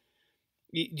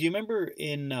 Do you remember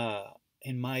in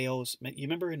meiosis? You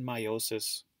remember in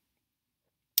meiosis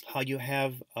how you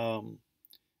have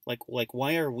like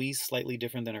why are we slightly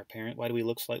different than our parent? Why do we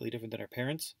look slightly different than our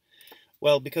parents?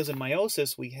 Well, because in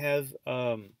meiosis we have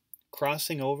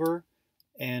crossing over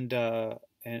and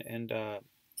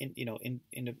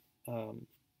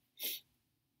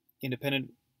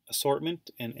independent assortment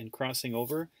and crossing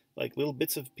over, like little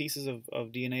bits of pieces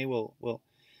of DNA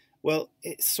well,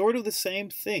 it's sort of the same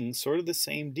thing, sort of the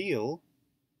same deal.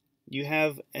 You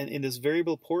have, and in this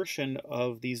variable portion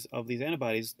of these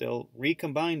antibodies, they'll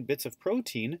recombine bits of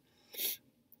protein,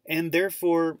 and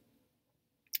therefore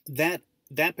that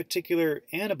particular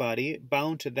antibody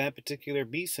bound to that particular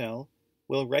B cell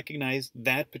will recognize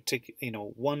that particular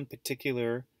one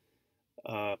particular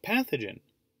pathogen.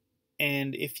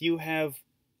 And if you have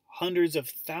hundreds of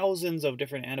thousands of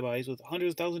different antibodies with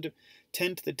hundreds of thousands of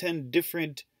 10 to the 10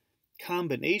 different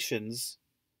combinations,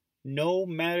 no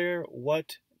matter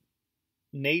what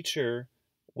nature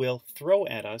will throw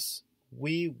at us,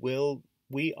 we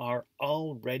are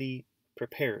already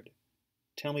prepared.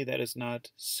 Tell me that is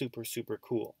not super, super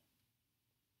cool.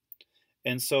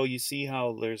 And so you see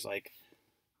how there's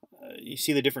you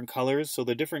see the different colors. So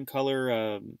the different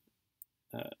color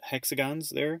hexagons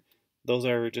there, those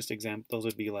are just examples. Those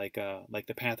would be like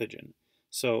the pathogen.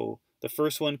 So the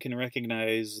first one can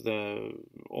recognize the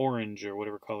orange or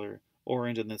whatever color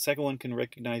orange, and the second one can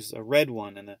recognize a red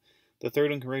one, and the third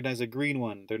one can recognize a green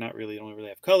one. They don't really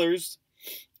have colors,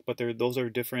 but those are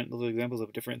different. Those are examples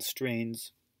of different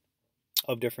strains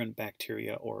of different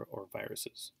bacteria or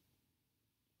viruses.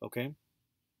 Okay.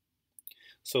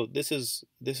 So this is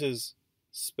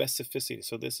specificity.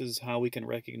 So this is how we can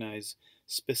recognize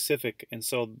specific, and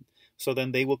so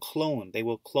then they will clone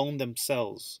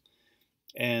themselves,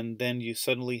 and then you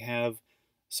suddenly have,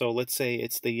 so let's say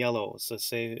it's the yellow. So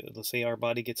let's say our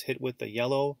body gets hit with the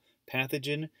yellow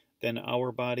pathogen, then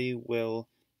our body will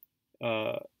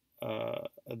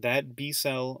that B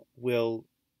cell will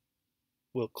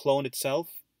will clone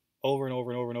itself over and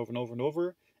over and over and over and over and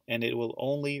over, and it will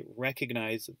only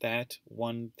recognize that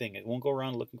one thing. It won't go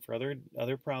around looking for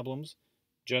other problems,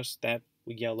 just that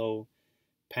yellow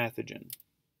pathogen.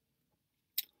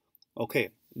 Okay,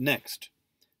 next.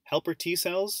 Helper T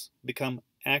cells become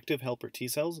active helper T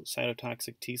cells.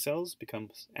 Cytotoxic T cells become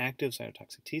active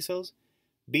cytotoxic T cells.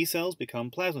 B cells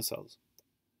become plasma cells.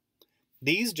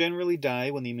 These generally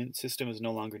die when the immune system is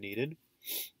no longer needed,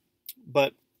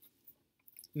 but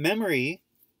memory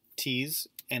Ts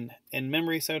and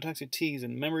memory cytotoxic Ts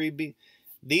and memory B,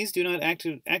 these do not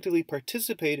actively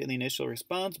participate in the initial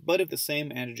response, but if the same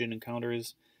antigen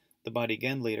encounters the body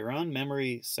again later on,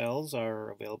 memory cells are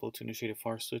available to initiate a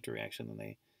far swifter reaction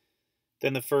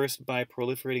than the first by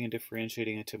proliferating and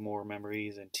differentiating into more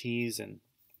memories and Ts, and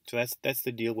so that's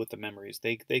the deal with the memories.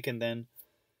 They can then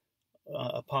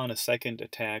upon a second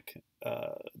attack,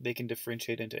 they can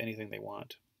differentiate into anything they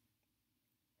want.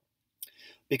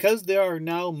 Because there are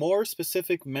now more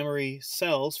specific memory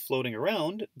cells floating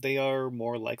around, they are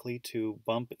more likely to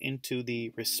bump into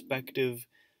the respective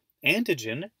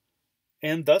antigen,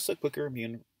 and thus a quicker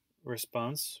immune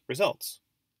response results.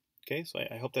 Okay, so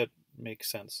I hope that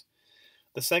makes sense.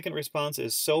 The second response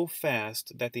is so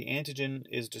fast that the antigen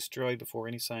is destroyed before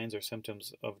any signs or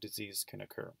symptoms of disease can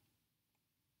occur.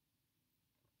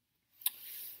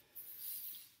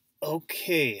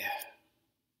 Okay,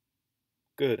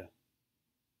 good.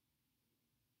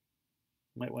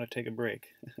 Might want to take a break.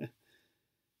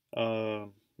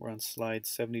 We're on slide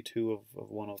 72 of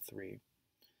 103.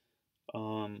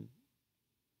 All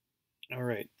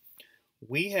right.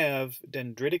 We have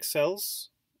dendritic cells,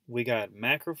 we got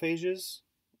macrophages,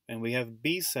 and we have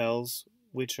B cells,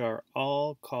 which are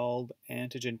all called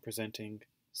antigen-presenting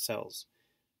cells.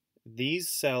 These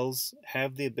cells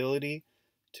have the ability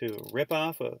to rip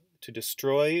off, to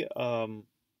destroy a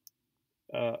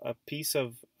piece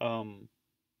of,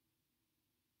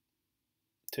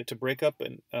 to break up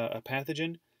a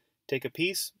pathogen, take a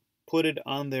piece, put it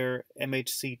on their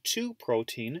MHC2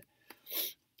 protein,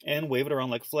 and wave it around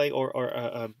like flag,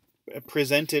 or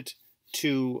present it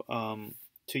to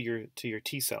your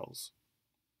T cells.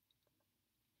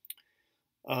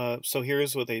 So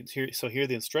here's what so here are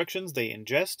the instructions. They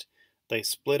ingest, they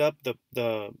split up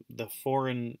the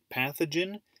foreign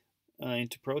pathogen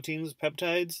into proteins,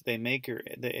 peptides. They make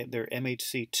their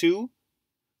MHC2.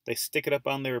 They stick it up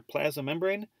on their plasma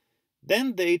membrane.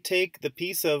 Then they take the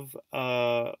piece of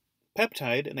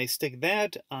peptide and they stick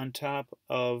that on top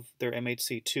of their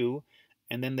MHC2,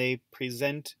 and then they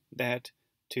present that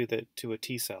to a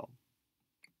T cell.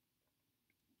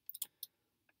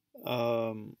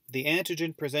 The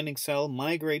antigen presenting cell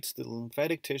migrates to the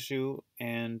lymphatic tissue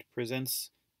and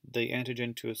presents the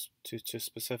antigen to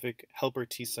specific helper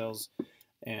T cells,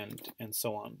 and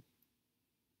so on.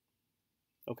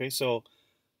 Okay, so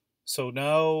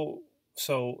now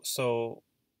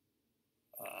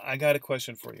I got a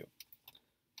question for you.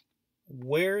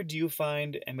 Where do you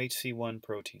find MHC1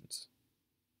 proteins?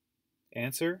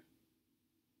 Answer: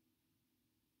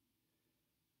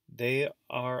 they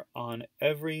are on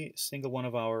every single one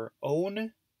of our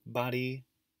own body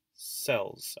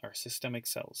cells, our systemic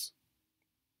cells.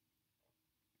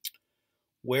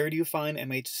 Where do you find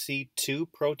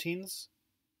MHC2 proteins?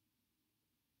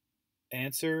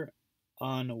 Answer: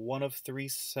 on one of three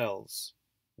cells,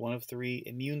 one of three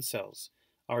immune cells: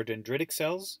 our dendritic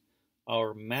cells,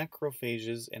 our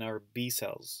macrophages, and our B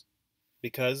cells,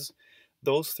 because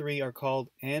those three are called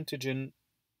antigen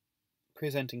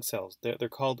presenting cells. They're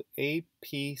called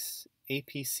APCs,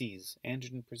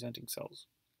 antigen presenting cells.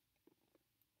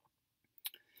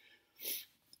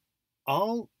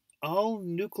 All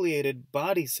nucleated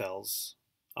body cells,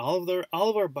 all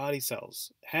of our body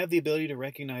cells have the ability to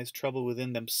recognize trouble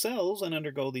within themselves and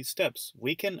undergo these steps.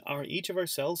 Each of our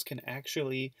cells can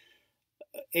actually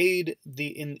aid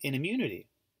in immunity.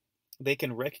 They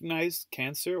can recognize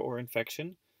cancer or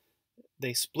infection.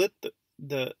 They split the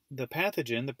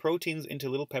pathogen, the proteins, into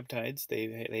little peptides.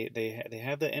 They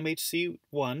have the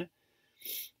MHC1.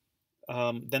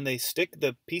 Then they stick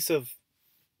the piece of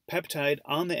peptide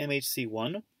on the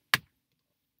MHC1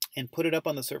 and put it up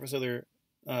on the surface of their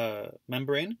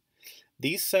membrane.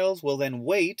 These cells will then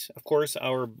wait. Of course,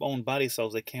 our own body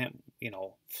cells, they can't,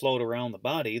 float around the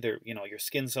body. They're, your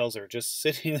skin cells are just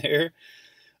sitting there.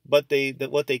 But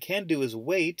what they can do is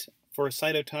wait for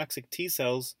cytotoxic T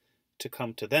cells to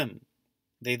come to them.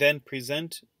 They then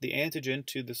present the antigen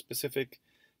to the specific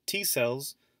T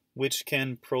cells, which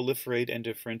can proliferate and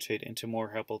differentiate into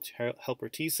more helper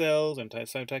T cells and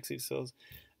cytotoxic cells,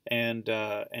 and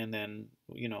then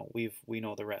we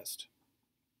know the rest.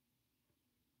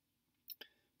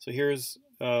 So here's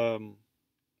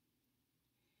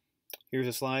Here's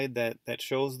a slide that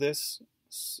shows this.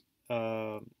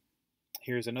 Uh,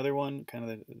 Here's another one, kind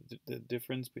of the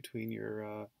difference between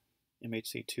your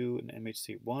MHC2 and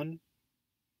MHC1.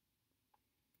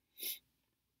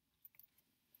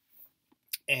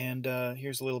 And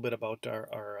here's a little bit about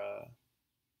our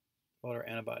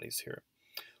antibodies here.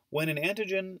 When an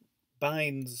antigen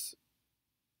binds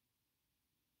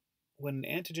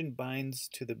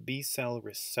to the B cell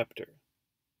receptor,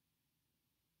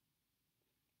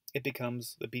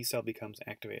 the B cell becomes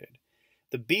activated.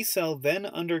 The B cell then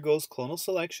undergoes clonal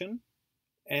selection,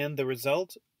 and the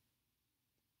result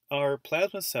are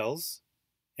plasma cells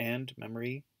and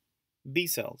memory B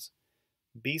cells.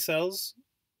 B cells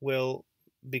will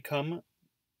become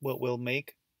what will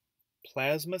make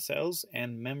plasma cells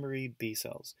and memory B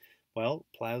cells. Well,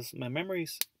 plasma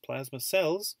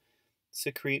cells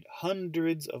secrete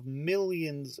hundreds of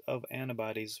millions of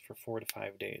antibodies for 4 to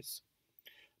 5 days.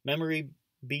 Memory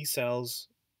B cells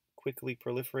quickly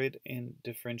proliferate and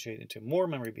differentiate into more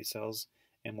memory B cells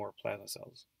and more plasma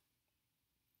cells.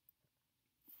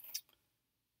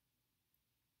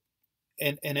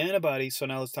 And an antibody, so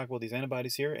now let's talk about these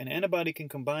antibodies here. An antibody can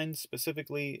combine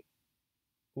specifically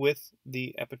with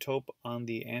the epitope on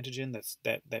the antigen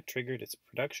that triggered its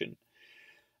production.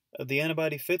 The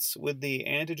antibody fits with the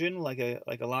antigen like a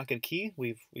lock and key.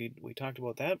 We talked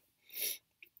about that.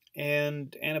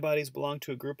 And antibodies belong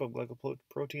to a group of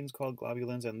glycoproteins called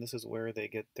globulins, and this is where they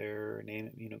get their name,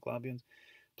 immunoglobulins.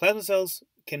 Plasma cells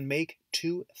can make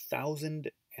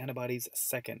 2,000 antibodies a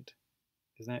second.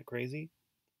 Isn't that crazy?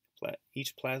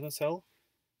 Each plasma cell.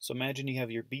 So imagine you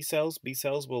have your B cells. B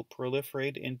cells will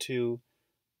proliferate into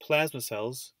plasma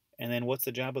cells, and then what's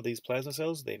the job of these plasma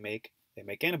cells? They make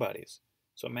antibodies.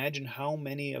 So imagine how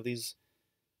many of these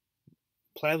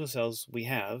plasma cells we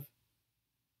have,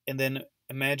 and then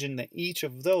imagine that each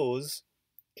of those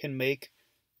can make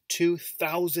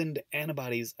 2,000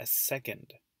 antibodies a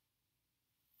second.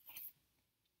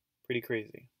 Pretty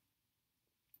crazy.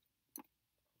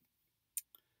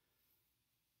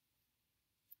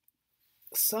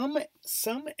 Some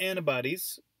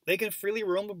antibodies, they can freely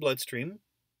roam the bloodstream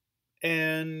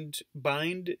and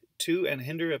bind to and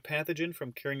hinder a pathogen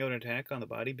from carrying out an attack on the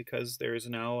body because there is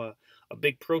now a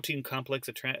big protein complex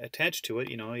attached to it.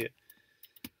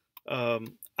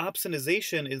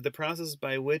 Opsonization is the process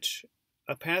by which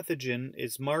a pathogen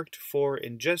is marked for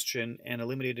ingestion and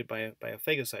eliminated by a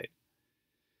phagocyte.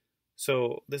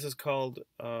 So this is called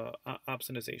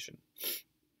opsonization.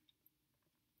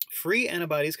 Free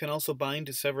antibodies can also bind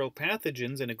to several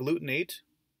pathogens and agglutinate.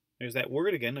 There's that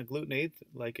word again, agglutinate,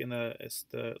 like in the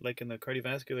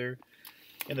cardiovascular,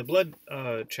 in the blood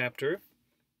chapter.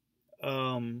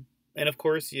 And of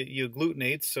course, you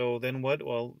agglutinate. So then what?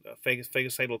 Well, a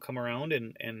phagocyte will come around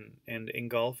and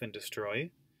engulf and destroy.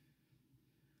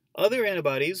 Other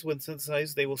antibodies, when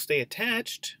synthesized, they will stay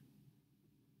attached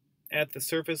at the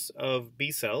surface of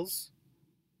B cells.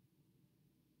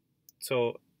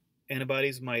 So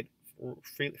antibodies might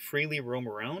freely roam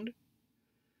around.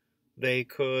 They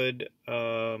could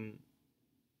and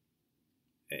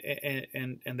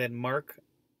then mark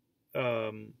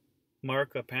a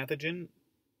pathogen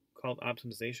called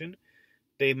opsonization.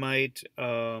 They might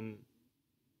agglutinate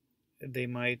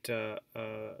a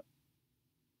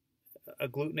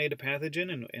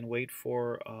pathogen and wait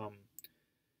for a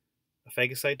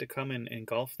phagocyte to come and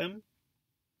engulf them.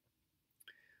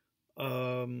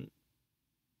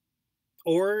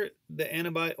 Or the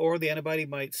antibody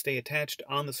might stay attached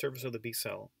on the surface of the B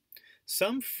cell.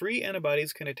 Some free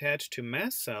antibodies can attach to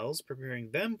mast cells, preparing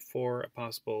them for a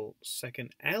possible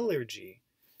second allergy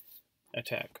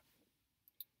attack.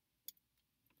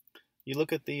 You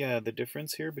look at the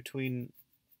difference here between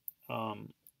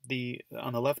on the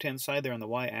left-hand side there on the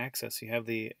y-axis, you have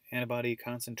the antibody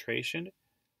concentration,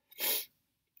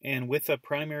 and with a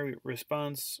primary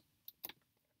response,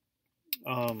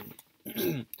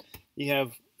 you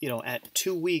have, at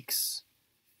 2 weeks,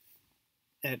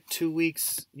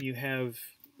 you have,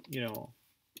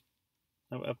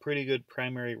 a pretty good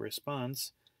primary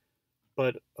response.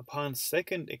 But upon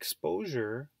second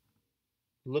exposure,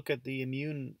 look at the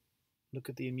immune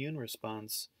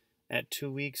response. At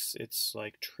 2 weeks, it's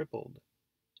like tripled.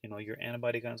 Your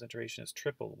antibody concentration is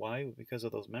tripled. Why? Because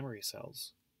of those memory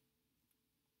cells.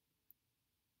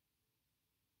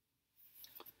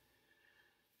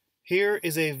 Here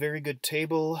is a very good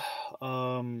table.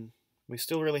 We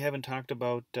still really haven't talked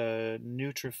about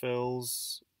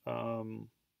neutrophils,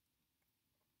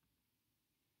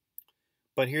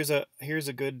 but here's a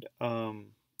good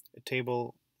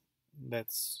table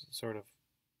that's sort of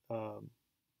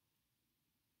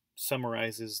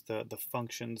summarizes the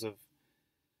functions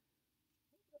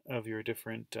your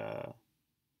different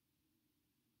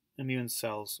immune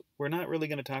cells. We're not really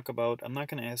going to talk about, I'm not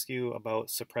going to ask you about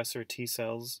suppressor T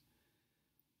cells,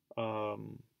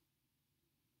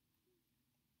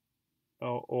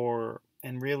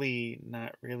 and really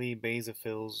not really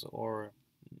basophils, or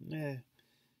maybe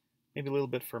a little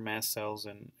bit for mast cells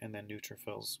and then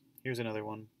neutrophils. Here's another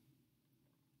one.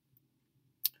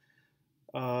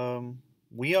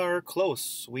 We are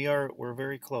close. We're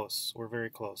very close. We're very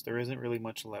close. There isn't really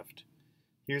much left.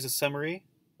 Here's a summary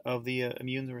of the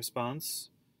immune response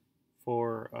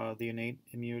for the innate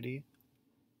immunity.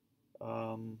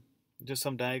 Just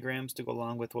some diagrams to go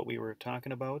along with what we were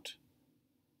talking about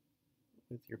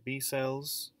with your B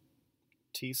cells,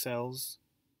 T cells.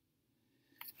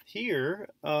 Here,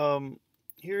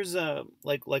 here's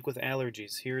like with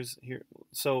allergies. Here.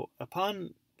 So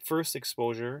upon first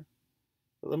exposure,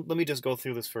 let me just go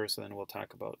through this first, and then we'll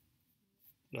talk about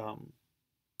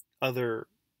other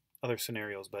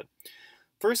scenarios. But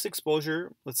first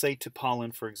exposure, let's say to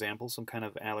pollen, for example, some kind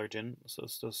of allergen.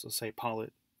 So say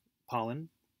pollen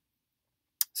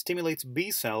stimulates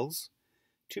B cells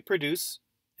to produce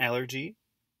allergy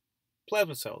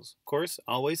plasma cells. Of course,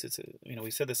 always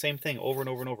we said the same thing over and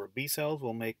over and over. B cells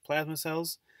will make plasma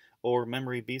cells or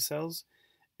memory B cells,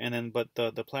 and then but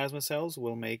the plasma cells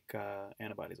will make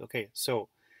antibodies. Okay, so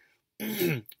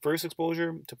first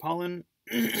exposure to pollen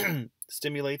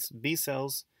stimulates B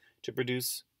cells to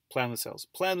produce plasma cells.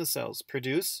 Plasma cells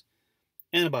produce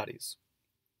antibodies.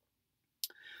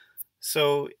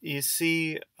 So you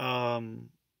see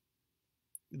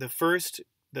the first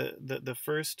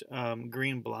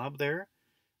green blob there.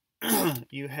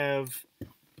 You have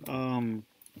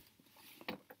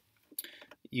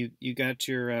you got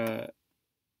your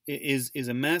is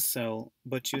a mast cell,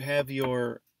 but you have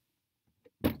your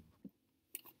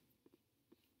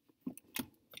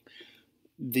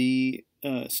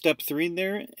step 3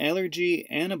 there. Allergy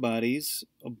antibodies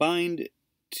bind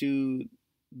to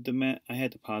the I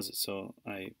had to pause it, so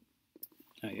I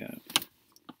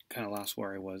kind of lost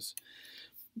where I was.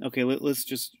 Okay, let's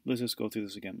just go through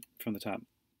this again from the top.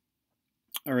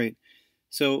 All right,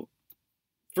 so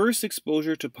first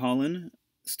exposure to pollen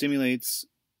stimulates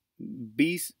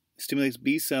B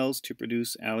cells to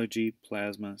produce allergy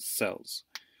plasma cells.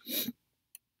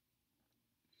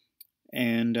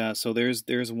 And so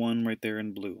there's one right there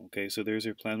in blue. Okay, so there's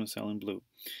your plasma cell in blue.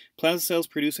 Plasma cells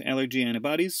produce allergy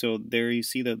antibodies. So there you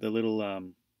see the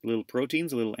little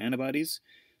proteins, the little antibodies.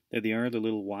 There they are, the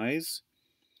little Ys.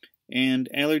 And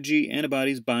allergy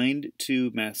antibodies bind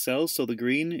to mast cells. So the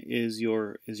green is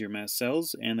your mast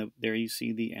cells, and there you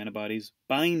see the antibodies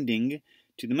binding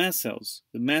to the mast cells.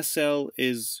 The mast cell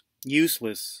is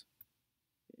useless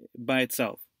by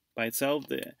itself. By itself,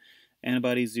 the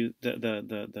antibodies do by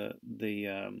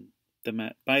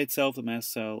itself the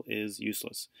mast cell is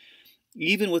useless.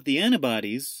 Even with the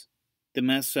antibodies, the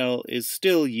mast cell is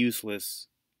still useless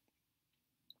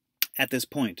at this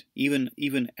point.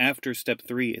 Even after step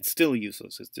 3, it's still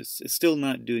useless. It's still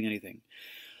not doing anything.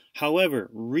 However,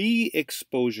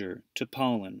 re-exposure to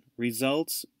pollen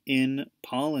results in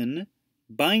pollen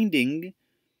binding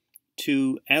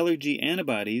to allergy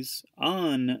antibodies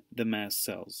on the mast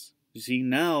cells. You see,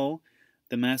 now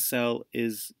the mast cell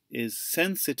is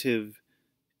sensitive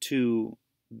to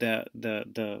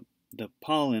the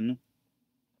pollen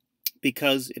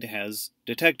because it has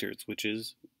detectors, which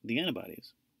is the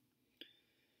antibodies.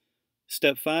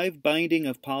 Step 5, binding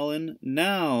of pollen.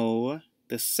 Now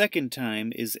the second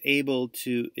time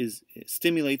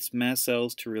stimulates mast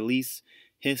cells to release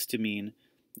histamine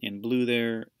in blue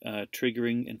there,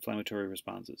 triggering inflammatory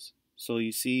responses. So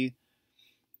you see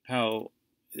how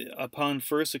upon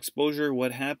first exposure,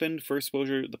 what happened? First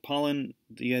exposure, the pollen,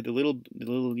 you had the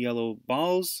little yellow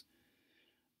balls,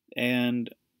 and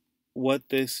what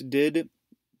this did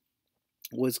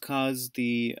was cause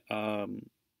the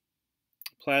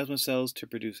plasma cells to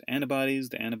produce antibodies.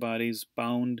 The antibodies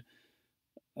bound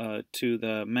to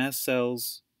the mast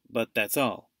cells, but that's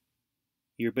all.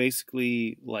 You're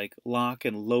basically like lock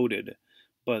and loaded,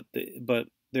 but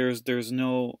there's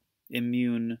no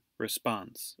immune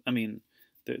response. I mean,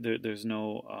 there's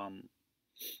no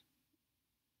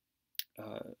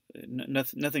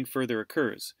nothing further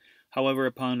occurs. However,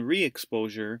 upon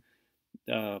re-exposure,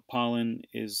 pollen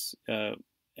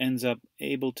ends up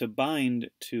able to bind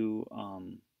to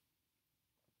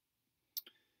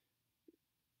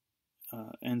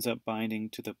ends up binding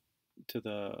to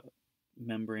the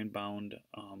membrane-bound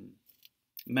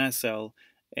mast cell,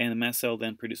 and the mast cell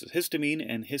then produces histamine,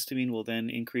 and histamine will then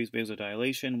increase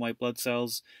vasodilation. White blood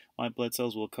cells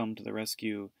will come to the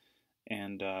rescue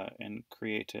and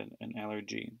create an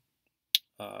allergy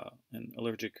an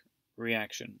allergic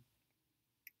reaction.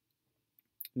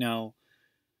 Now,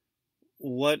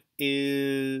 what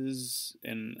is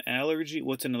an allergy?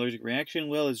 What's an allergic reaction?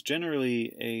 Well, it's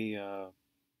generally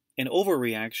an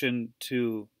overreaction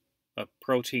to a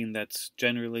protein that's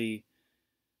generally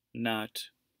not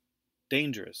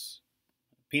dangerous.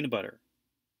 Peanut butter,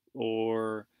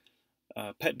 or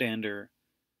pet dander,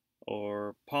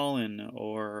 or pollen,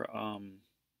 or um,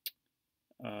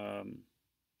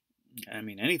 I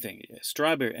mean anything,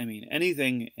 strawberry. I mean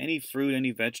anything, any fruit,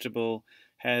 any vegetable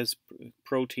has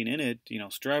protein in it.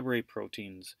 Strawberry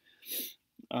proteins.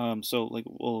 So like,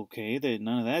 well, okay,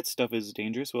 none of that stuff is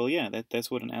dangerous. Well, yeah,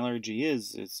 that's what an allergy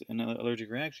is. It's an allergic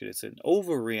reaction. It's an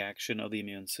overreaction of the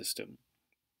immune system.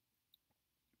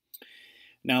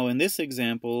 Now, in this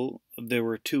example, there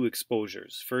were two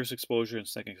exposures: first exposure and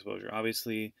second exposure.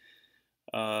 Obviously,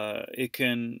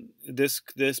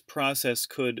 this process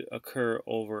could occur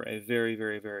over a very,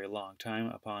 very, very long time,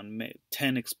 upon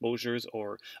 10 exposures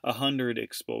or 100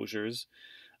 exposures.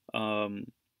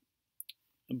 Um,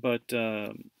 but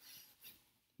yeah,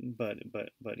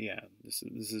 this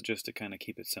is just to kind of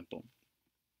keep it simple.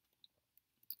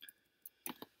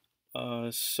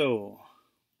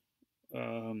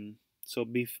 So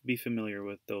be familiar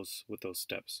with those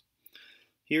steps.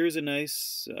 Here's a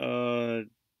nice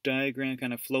diagram,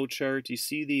 kind of flow chart. You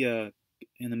see the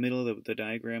in the middle of the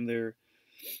diagram there,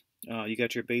 you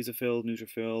got your basophil,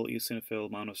 neutrophil, eosinophil,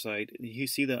 monocyte. You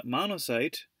see the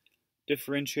monocyte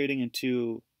differentiating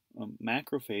into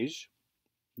macrophage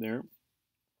there.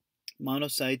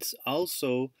 Monocytes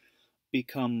also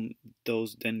become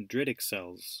those dendritic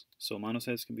cells. So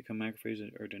monocytes can become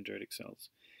macrophages or dendritic cells.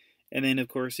 And then, of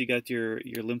course, you got your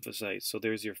lymphocytes. So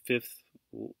there's your fifth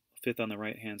on the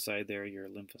right-hand side there, your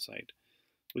lymphocyte,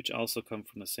 which also come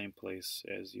from the same place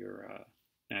as your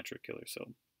natural killer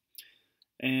cell.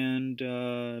 And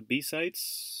B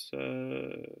sites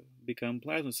become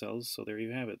plasma cells. So there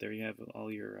you have it. There you have all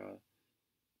your,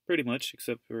 pretty much,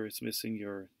 except for it's missing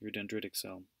your dendritic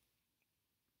cell.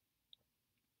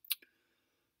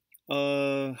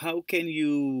 How can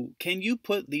you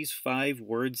put these 5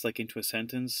 words like into a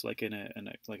sentence, like in a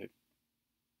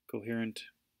coherent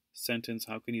sentence?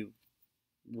 How can you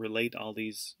relate all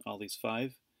these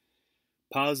 5?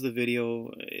 Pause the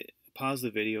video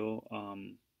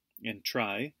and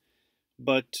try.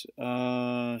 But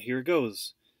here it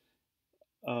goes.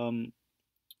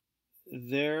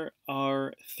 There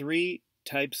are 3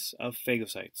 types of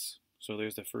phagocytes. So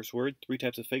there's the first word, 3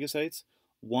 types of phagocytes.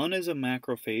 One is a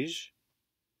macrophage,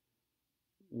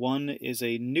 one is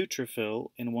a neutrophil,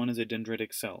 and one is a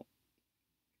dendritic cell.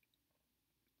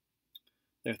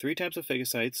 There are 3 types of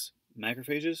phagocytes: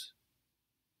 macrophages,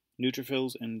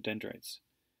 neutrophils, and dendrites.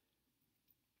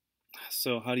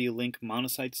 So how do you link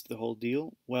monocytes to the whole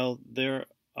deal? Well,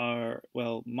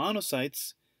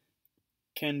 monocytes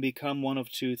can become one of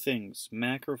 2 things: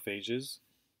 macrophages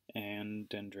and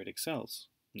dendritic cells.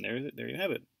 And there you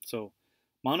have it. So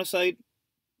monocyte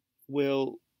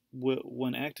will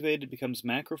when activated, becomes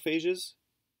macrophages,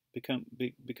 become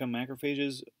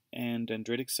macrophages and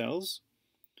dendritic cells,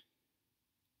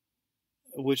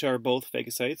 which are both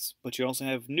phagocytes. But you also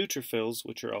have neutrophils,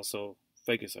 which are also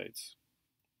phagocytes.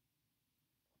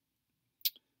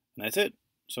 And that's it.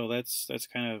 So that's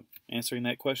kind of answering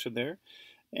that question there.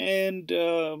 And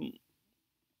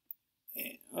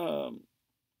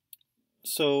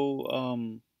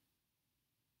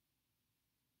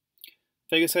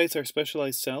phagocytes are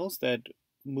specialized cells that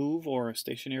move or are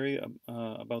stationary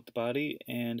about the body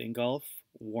and engulf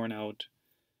worn-out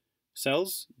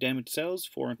cells, damaged cells,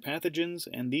 foreign pathogens,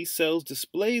 and these cells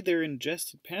display their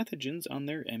ingested pathogens on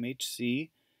their MHC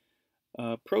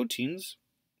proteins,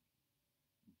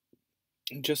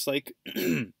 just like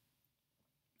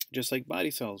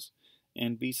body cells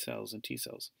and B cells and T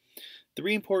cells.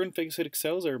 3 important phagocytic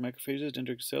cells are macrophages,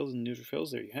 dendritic cells, and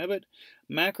neutrophils. There you have it.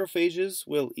 Macrophages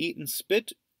will eat and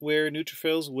spit, where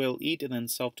neutrophils will eat and then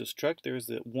self-destruct. There's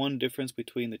the one difference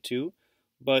between the two,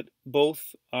 but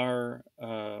both are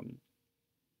but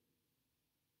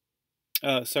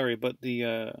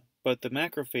the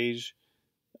macrophage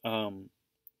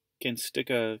can stick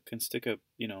a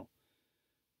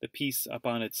the piece up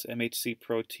on its MHC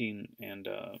protein and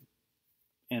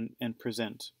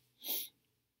present.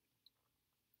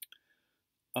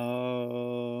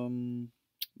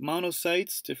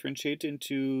 Monocytes differentiate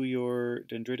into your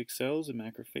dendritic cells and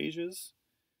macrophages.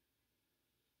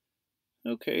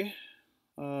 Okay.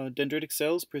 Dendritic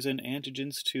cells present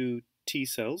antigens to T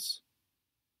cells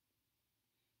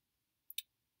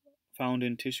found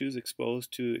in tissues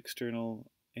exposed to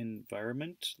external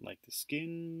environment like the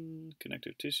skin,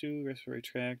 connective tissue, respiratory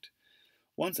tract,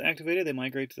 Once activated, they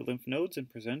migrate to the lymph nodes and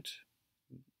present.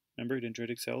 Remember,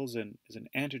 dendritic cells is an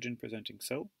antigen-presenting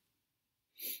cell.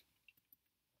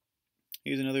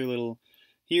 Here's another little.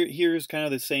 Here's kind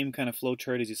of the same kind of flow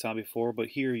chart as you saw before, but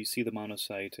here you see the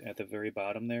monocyte at the very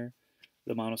bottom there.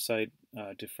 The monocyte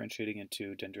differentiating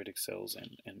into dendritic cells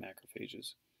and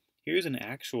macrophages. Here's an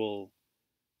actual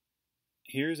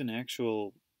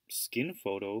skin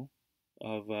photo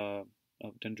of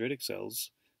dendritic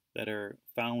cells that are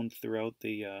found throughout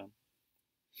the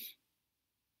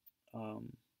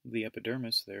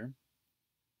epidermis there.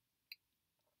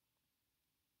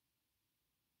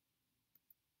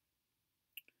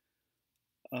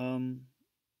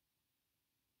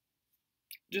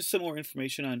 Just some more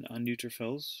information on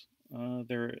neutrophils.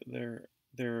 They're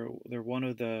one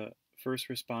of the first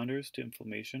responders to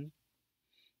inflammation.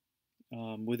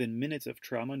 Within minutes of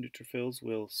trauma, neutrophils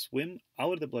will swim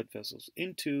out of the blood vessels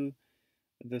into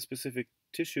the specific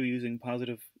tissue using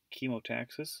positive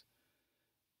chemotaxis,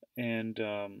 and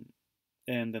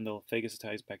then they'll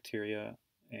phagocytize bacteria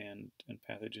and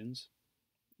pathogens.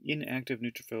 Inactive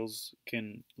neutrophils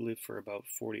can live for about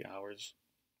 40 hours,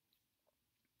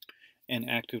 and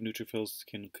active neutrophils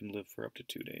can live for up to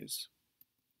 2 days.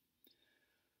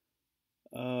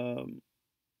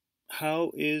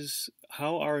 How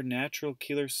are natural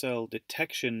killer cell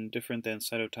detection different than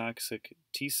cytotoxic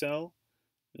T cell?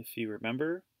 If you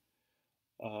remember,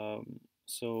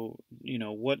 so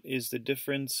what is the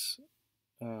difference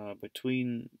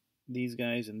between these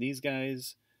guys and these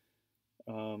guys?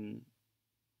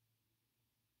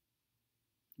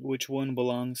 Which one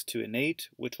belongs to innate?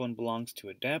 Which one belongs to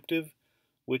adaptive?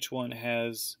 Which one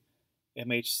has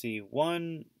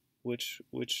MHC1? Which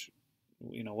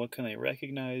what can they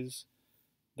recognize?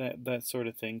 That sort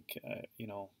of thing.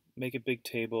 Make a big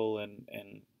table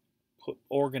and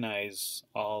organize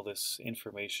all this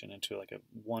information into like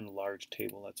one large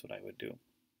table. That's what I would do.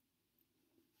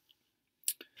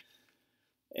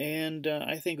 And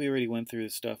I think we already went through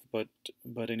this stuff, but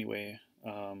anyway,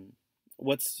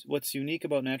 what's unique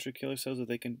about natural killer cells is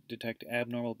they can detect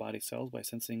abnormal body cells by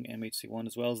sensing MHC1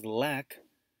 as well as the lack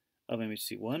of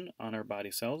MHC1 on our body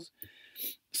cells.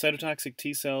 Cytotoxic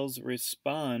T cells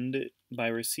respond by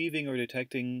receiving or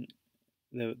detecting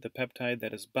the peptide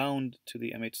that is bound to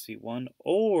the MHC1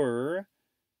 or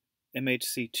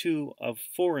MHC2 of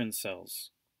foreign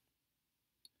cells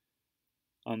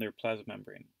on their plasma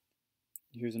membrane.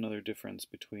 Here's another difference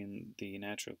between the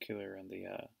natural killer and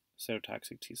the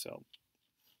cytotoxic T cell.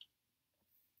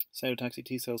 Cytotoxic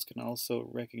T cells can also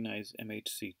recognize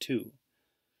MHC2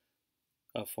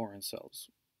 of foreign cells.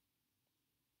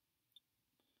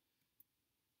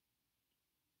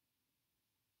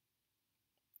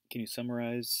 Can you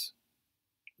summarize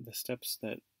the steps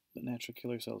that the natural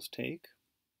killer cells take?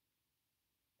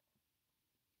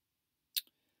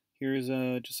 Here's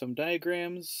just some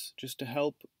diagrams just to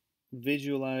help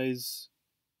visualize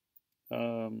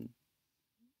what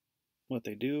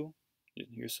they do.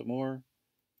 Here's some more.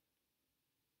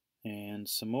 And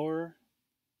some more.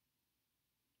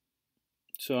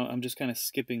 So I'm just kind of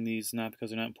skipping these, not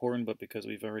because they're not important, but because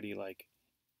we've already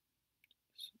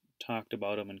talked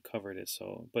about them and covered it.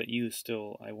 So, but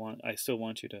I still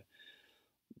want you to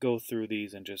go through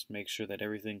these and just make sure that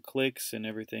everything clicks and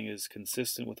everything is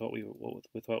consistent with what we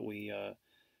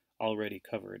already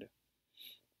covered.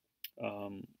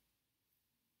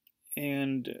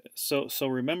 And so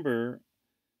remember,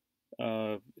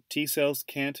 T cells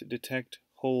can't detect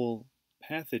whole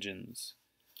pathogens.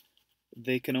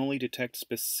 They can only detect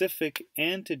specific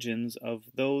antigens of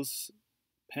those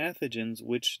pathogens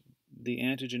which the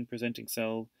antigen presenting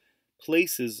cell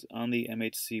places on the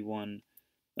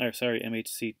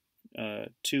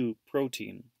MHC2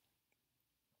 protein,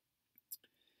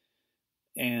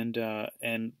 and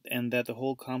that the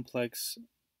whole complex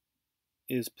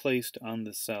is placed on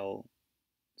the cell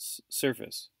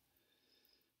surface.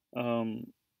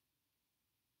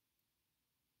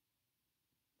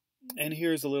 And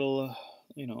here's a little,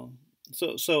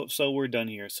 so we're done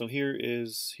here. So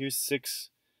here's 6.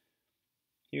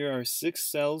 Here are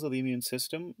 6 cells of the immune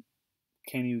system.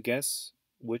 Can you guess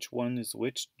which one is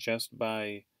which just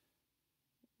by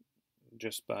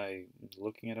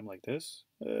looking at them like this?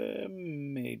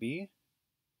 Maybe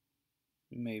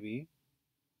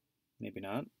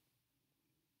not.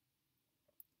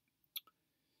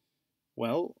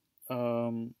 Well,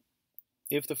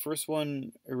 if the first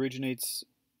one originates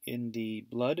in the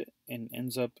blood and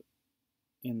ends up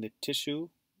in the tissue,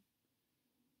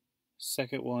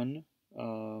 second one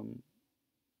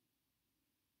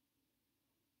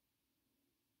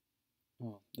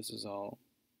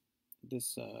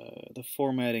the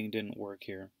formatting didn't work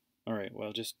here. All right,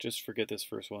 well, just forget this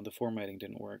first one. The formatting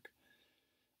didn't work.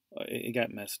 It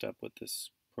got messed up with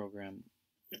this program.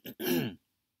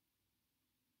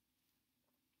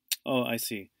 Oh, I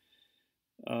see.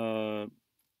 Uh,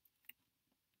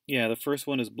 yeah, the first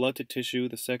one is blood to tissue.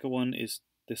 The second one is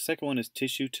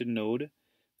tissue to node.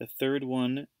 The third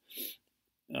one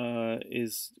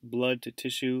is blood to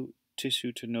tissue,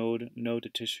 tissue to node, node to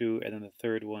tissue, and then the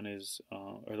third one is,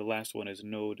 or the last one is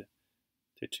node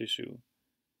to tissue.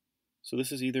 So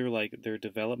this is either like their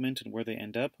development and where they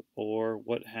end up, or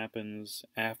what happens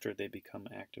after they become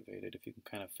activated, if you can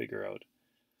kind of figure out.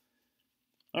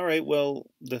 All right, well,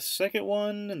 the second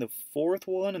one and the fourth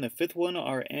one and the fifth one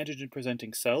are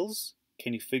antigen-presenting cells.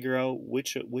 Can you figure out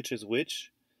which is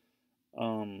which?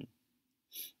 Um,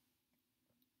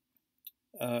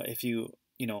 if you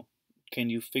know,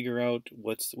 can you figure out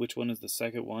which one is the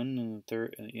second one and the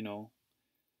third?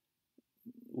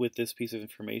 With this piece of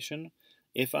information,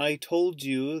 if I told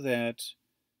you that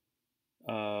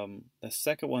the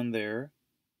second one there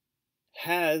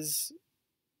has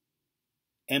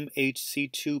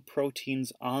MHC2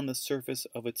 proteins on the surface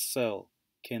of its cell,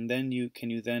 can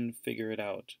you then figure it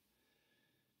out?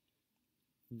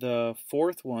 The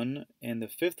fourth one and the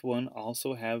fifth one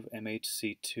also have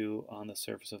MHC2 on the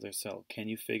surface of their cell. Can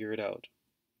you figure it out?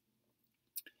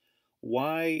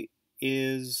 Why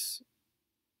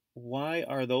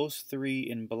are those three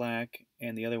in black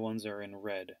and the other ones are in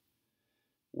red?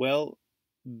 Well,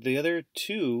 the other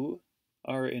two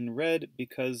are in red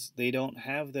because they don't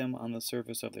have them on the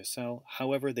surface of their cell.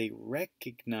 However, they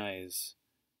recognize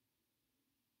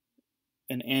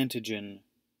an antigen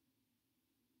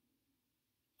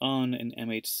on an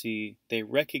MHC. They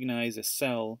recognize a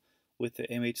cell with the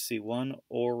MHC1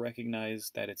 or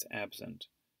recognize that it's absent.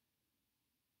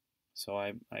 So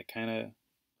I kind of,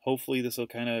 hopefully this will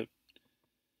kind of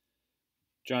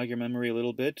jog your memory a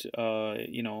little bit.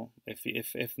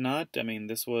 If not, I mean,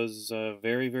 this was a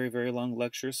very, very, very long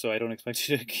lecture, so I don't expect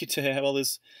you to have all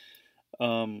this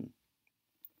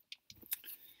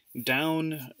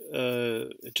down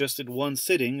just in one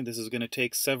sitting. This is going to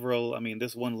take several. I mean,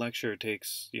 this one lecture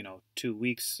takes 2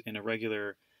 weeks in a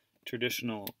regular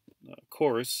traditional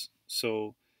course.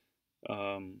 So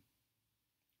you're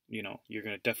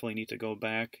going to definitely need to go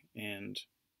back and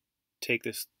take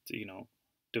this,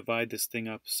 divide this thing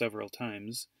up several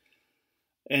times.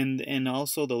 And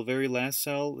also the very last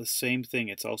cell, the same thing.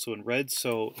 It's also in red,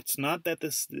 so it's not that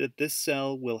this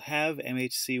cell will have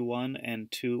MHC1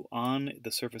 and 2 on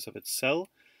the surface of its cell,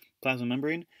 plasma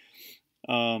membrane,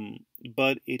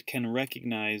 but it can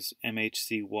recognize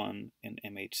MHC1 and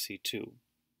MHC2.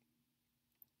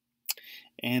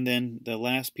 And then the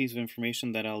last piece of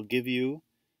information that I'll give you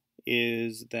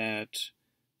is that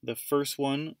the first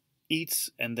one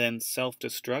eats and then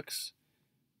self-destructs.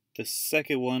 The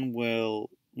second one will,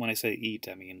 when I say eat,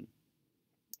 I mean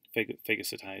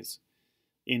phagocytize,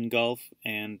 engulf,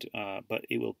 and but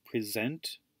it will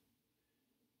present.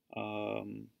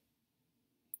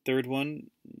 Third one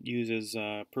uses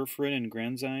perforin and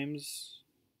granzymes.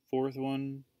 Fourth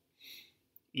one,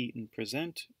 eat and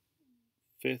present.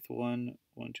 Fifth one,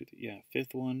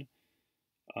 fifth one,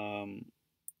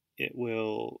 it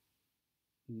will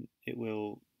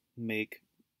make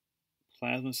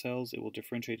plasma cells. It will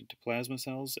differentiate into plasma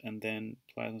cells and then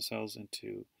plasma cells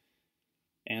into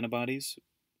antibodies.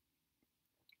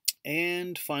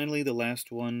 And finally, the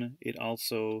last one, it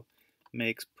also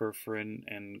makes perforin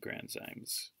and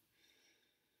granzymes.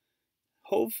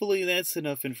 Hopefully that's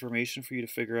enough information for you to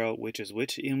figure out which is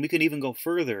which. And we could even go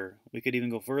further. We could even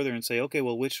go further and say, okay,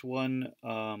 well, which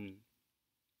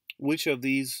of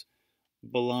these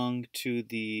belong to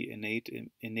the innate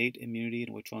immunity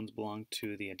and which ones belong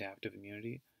to the adaptive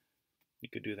immunity? You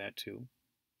could do that too.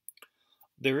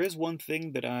 There is one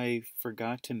thing that I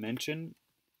forgot to mention.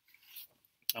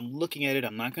 I'm looking at it.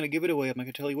 I'm not going to give it away. I'm not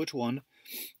going to tell you which one,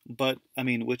 but I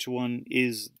mean, which one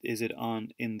is it on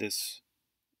in this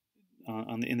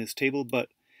in this table? But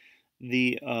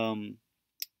the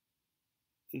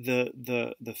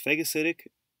phagocytic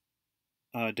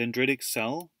dendritic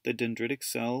cell, the dendritic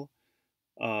cell,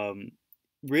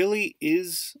 really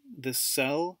is the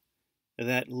cell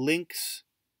that links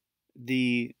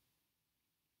the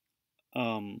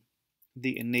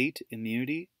innate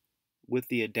immunity with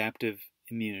the adaptive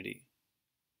immunity.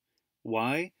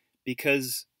 Why?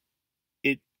 Because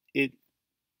it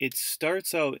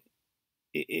starts out.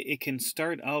 It can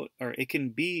start out, or it can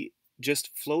be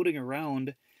just floating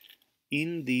around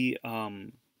in the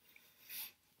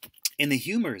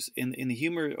humors, in the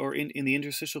humor, or in the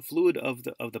interstitial fluid of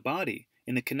the body,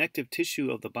 in the connective tissue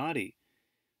of the body,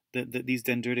 these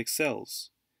dendritic cells.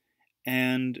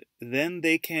 and then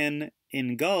they can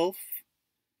engulf,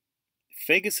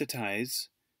 phagocytize,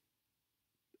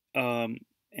 and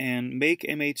make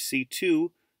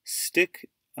MHC2 stick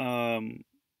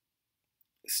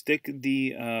stick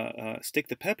the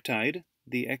peptide,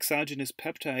 the exogenous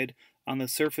peptide, on the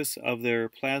surface of their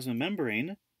plasma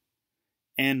membrane,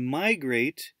 and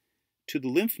migrate to the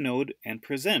lymph node and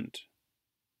present.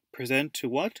 Present to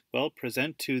what? Well,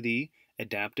 present to the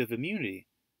adaptive immunity.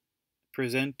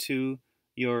 Present to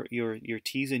your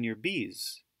T's and your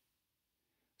B's.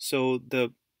 So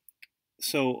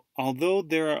although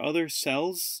there are other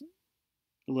cells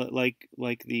like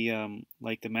the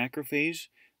macrophage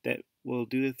that will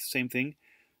do the same thing,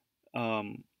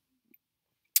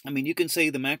 I mean, you can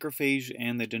say the macrophage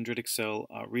and the dendritic cell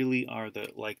really are the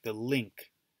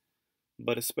link,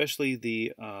 but especially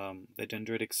the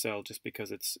dendritic cell, just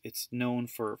because it's known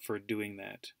for doing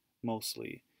that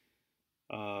mostly,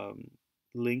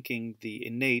 linking the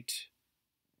innate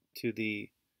to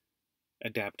the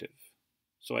adaptive.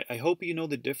 So I hope you know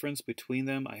the difference between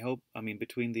them.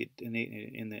 Between the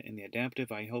innate and the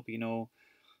adaptive. I hope you know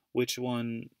which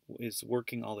one is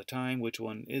working all the time, which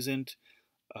one isn't.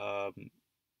 Um,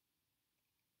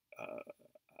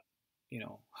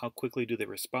 how quickly do they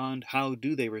respond? How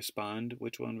do they respond?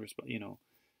 Which one respond?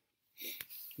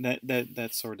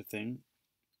 That sort of thing.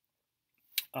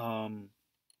 And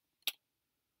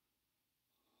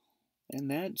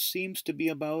that seems to be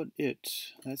about it.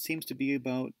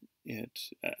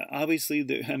 Obviously,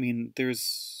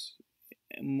 there's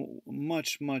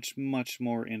much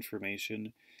more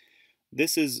information.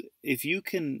 If you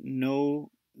can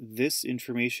know this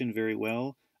information very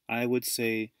well, I would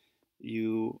say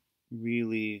you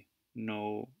really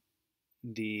know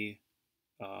the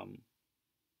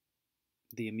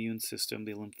immune system,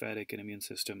 the lymphatic and immune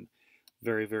system,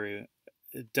 very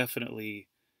definitely,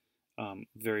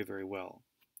 very well.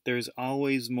 There's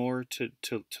always more to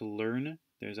learn.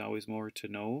 There's always more to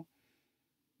know.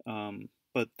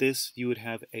 But this, you would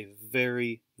have a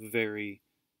very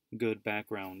good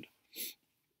background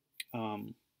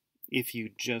if you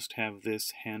just have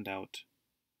this handout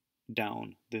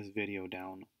down, this video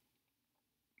down.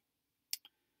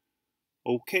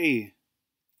 Okay,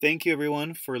 thank you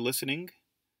everyone for listening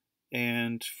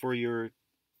and for your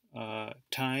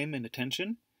time and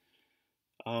attention.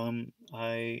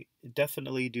 I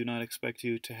definitely do not expect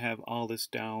you to have all this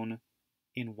down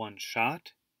in one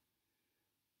shot.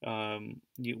 You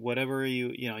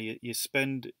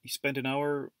spend an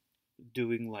hour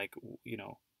doing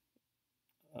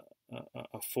a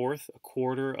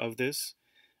quarter of this,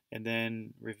 and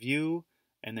then review,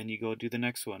 and then you go do the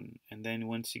next one, and then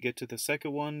once you get to the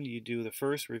second one, you do the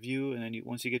first review, and then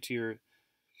once you get to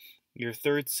your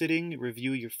third sitting,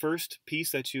 review your first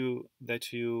piece that you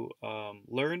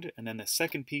learned, and then the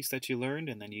second piece that you learned,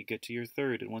 and then you get to your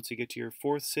third, and once you get to your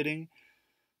fourth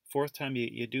time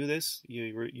you do this,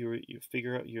 you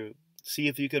figure out, you see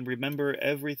if you can remember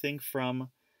everything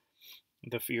from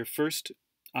your first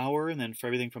hour, and then for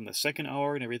everything from the second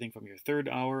hour, and everything from your third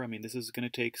hour. I mean, this is going to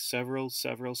take several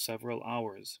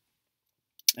hours.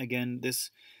 Again,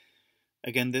 this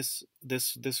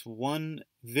one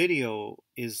video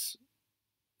is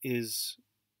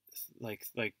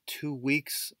like 2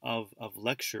 weeks of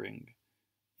lecturing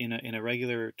in a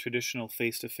regular traditional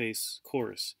face-to-face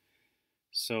course.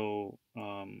 So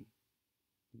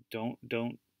don't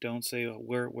say,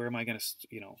 where am I going to,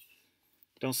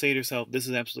 don't say to yourself, this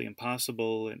is absolutely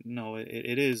impossible. And no,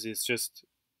 it is. It's just,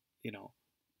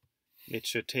 it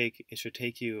should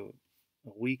take you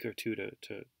a week or two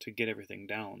to get everything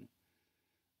down.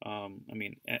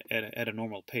 At a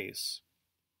normal pace.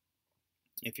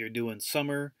 If you're doing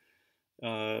summer,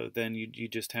 then you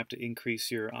just have to increase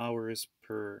your hours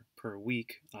per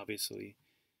week, obviously,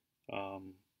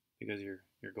 because you're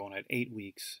going at 8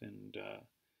 weeks, and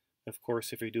of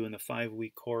course, if you're doing the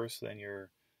 5-week course, then you're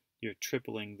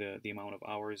tripling the amount of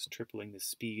hours, tripling the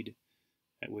speed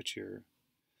at which you're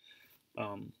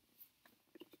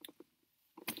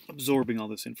absorbing all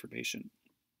this information.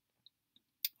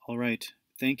 All right.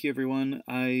 Thank you, everyone.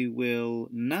 I will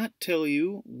not tell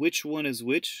you which one is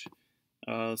which.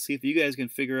 See if you guys can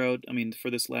figure out, for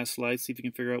this last slide, see if you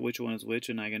can figure out which one is which,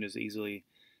 and I can just easily,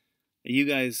 you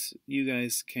guys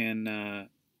can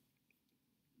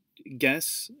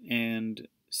guess and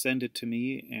send it to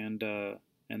me, and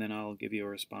then I'll give you a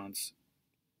response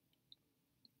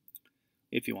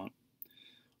if you want.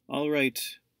 All right.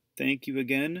 Thank you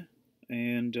again,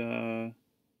 and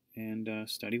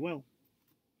study well.